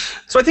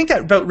 So I think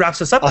that about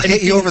wraps us up. I'll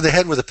hit you over the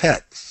head with a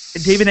pet.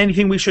 David,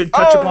 anything we should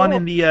touch upon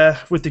in the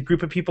with the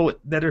group of people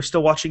that are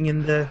still watching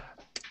in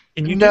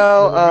YouTube?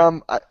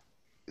 No,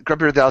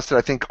 Grumpy Dallas said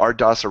I think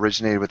RDOS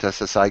originated with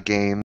SSI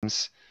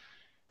games.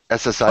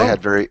 SSI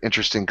had very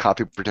interesting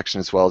copy protection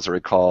as well, as I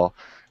recall.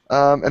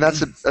 And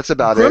that's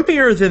about it.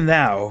 Grumpier Than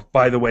Thou,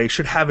 by the way,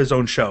 should have his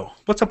own show.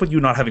 What's up with you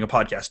not having a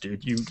podcast,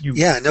 dude? You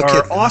no are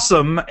kidding.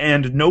 awesome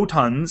and know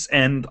tons,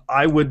 and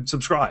I would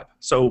subscribe.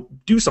 So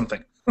do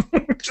something.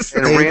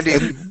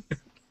 And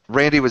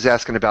Randy was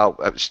asking about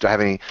do I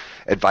have any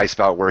advice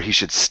about where he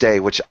should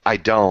stay, which I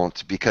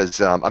don't because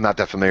I'm not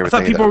that familiar with. I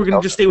thought people were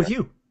going to just stay with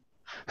you.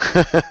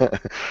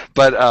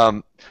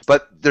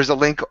 But there's a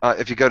link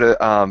if you go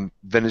to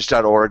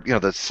vintage.org,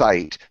 the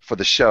site for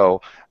the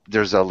show.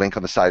 There's a link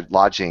on the side,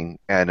 lodging,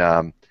 and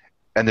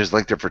there's a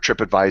link there for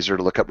TripAdvisor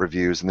to look up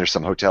reviews, and there's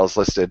some hotels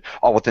listed,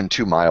 all within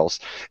 2 miles.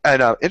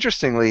 And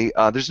interestingly,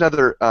 there's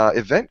another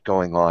event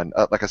going on,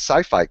 like a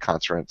sci-fi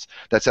conference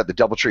that's at the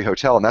Doubletree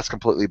Hotel, and that's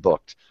completely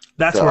booked.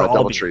 That's where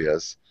I'll be. Doubletree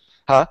is.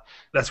 Huh?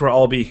 That's where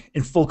I'll be,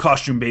 in full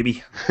costume,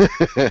 baby.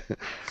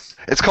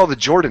 It's called the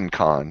Jordan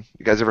Con.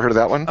 You guys ever heard of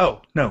that one?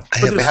 Oh, no.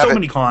 But there's so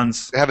many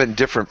cons. They have it in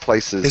different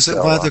places. Is it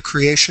one of the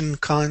Creation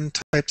Con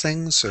type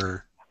things,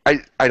 or?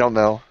 I don't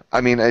know. I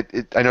mean, I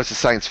know it's a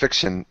science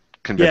fiction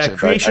convention. Yeah,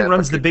 Creation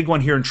runs the big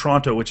one here in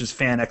Toronto, which is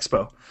Fan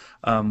Expo,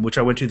 which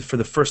I went to for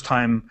the first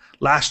time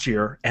last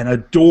year and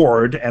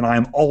adored, and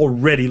I'm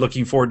already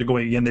looking forward to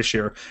going again this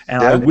year,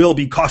 and I will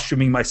be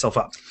costuming myself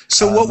up.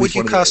 So what would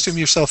you costume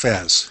yourself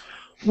as?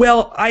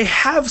 Well, I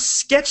have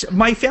sketched.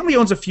 My family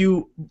owns a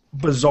few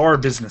bizarre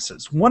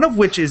businesses, one of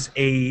which is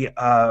a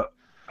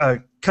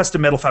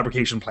custom metal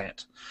fabrication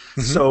plant.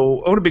 Mm-hmm.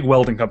 So I own a big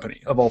welding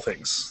company, of all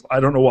things. I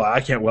don't know why.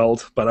 I can't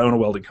weld, but I own a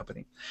welding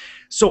company.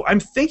 So I'm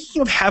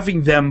thinking of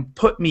having them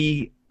put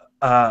me,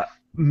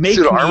 make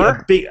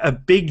me a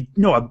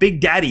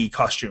big daddy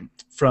costume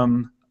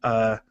from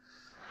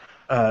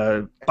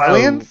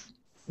Aliens?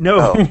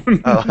 No.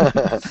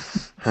 Oh.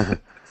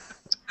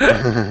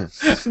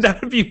 That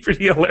would be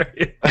pretty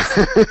hilarious.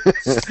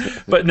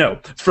 But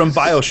no, from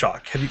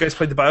BioShock. Have you guys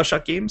played the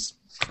BioShock games?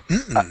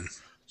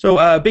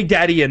 So Big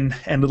Daddy and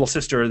Little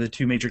Sister are the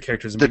two major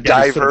characters. And the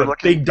diver, sort of a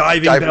big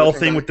diving bell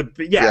thing with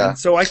the And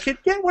so I could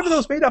get one of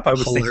those made up. I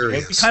was thinking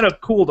it'd be kind of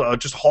cool to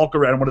just hulk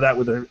around one of that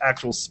with an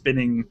actual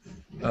spinning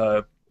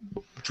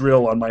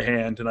drill on my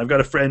hand. And I've got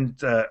a friend,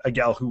 a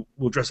gal, who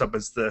will dress up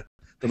as the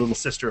Little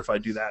Sister if I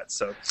do that.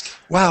 So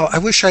wow, I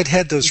wish I'd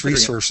had those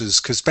resources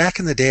because back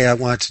in the day I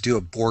wanted to do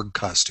a Borg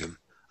costume.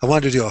 I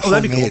wanted to do a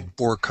homemade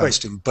Borg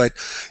costume, but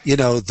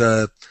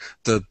the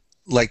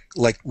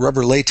like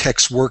rubber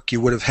latex work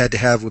you would have had to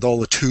have with all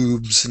the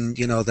tubes and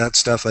that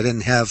stuff. I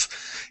didn't have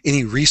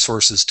any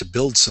resources to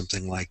build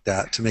something like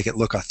that to make it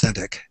look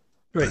authentic.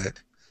 Right.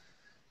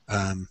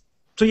 But,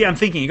 so yeah, I'm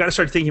thinking you got to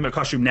start thinking about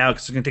costume now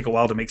because it's going to take a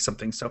while to make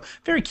something. So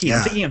very keen.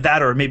 I'm thinking of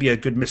that or maybe a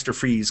good Mr.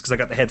 Freeze because I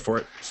got the head for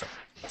it. So.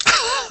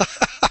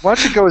 Why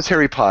don't you go as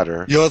Harry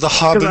Potter? You're the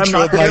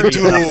harbinger by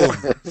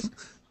doom.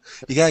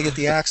 You gotta get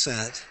the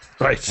accent.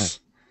 Right.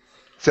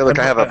 So look,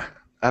 I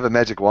have a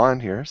magic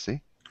wand here. See?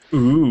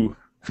 Ooh,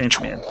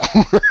 Finch Man.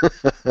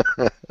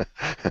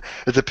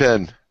 It's a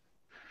pen.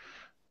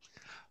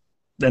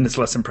 Then it's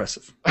less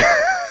impressive.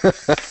 No,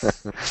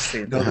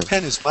 the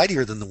pen is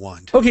mightier than the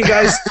wand. Okay,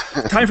 guys,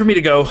 time for me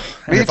to go.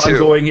 And if too. I'm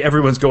going,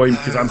 everyone's going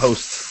because I'm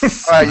host.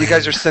 All right, you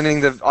guys are sending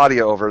the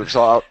audio over,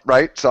 so I'll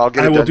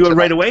get it. I will done do it tonight.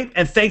 right away.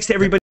 And thanks to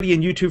everybody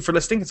in YouTube for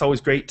listening. It's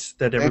always great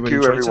that everybody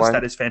joins us.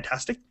 That is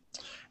fantastic.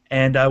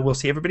 And we'll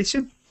see everybody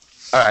soon.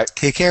 All right.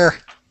 Take care.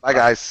 Bye,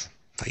 guys.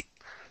 Bye.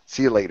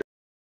 See you later.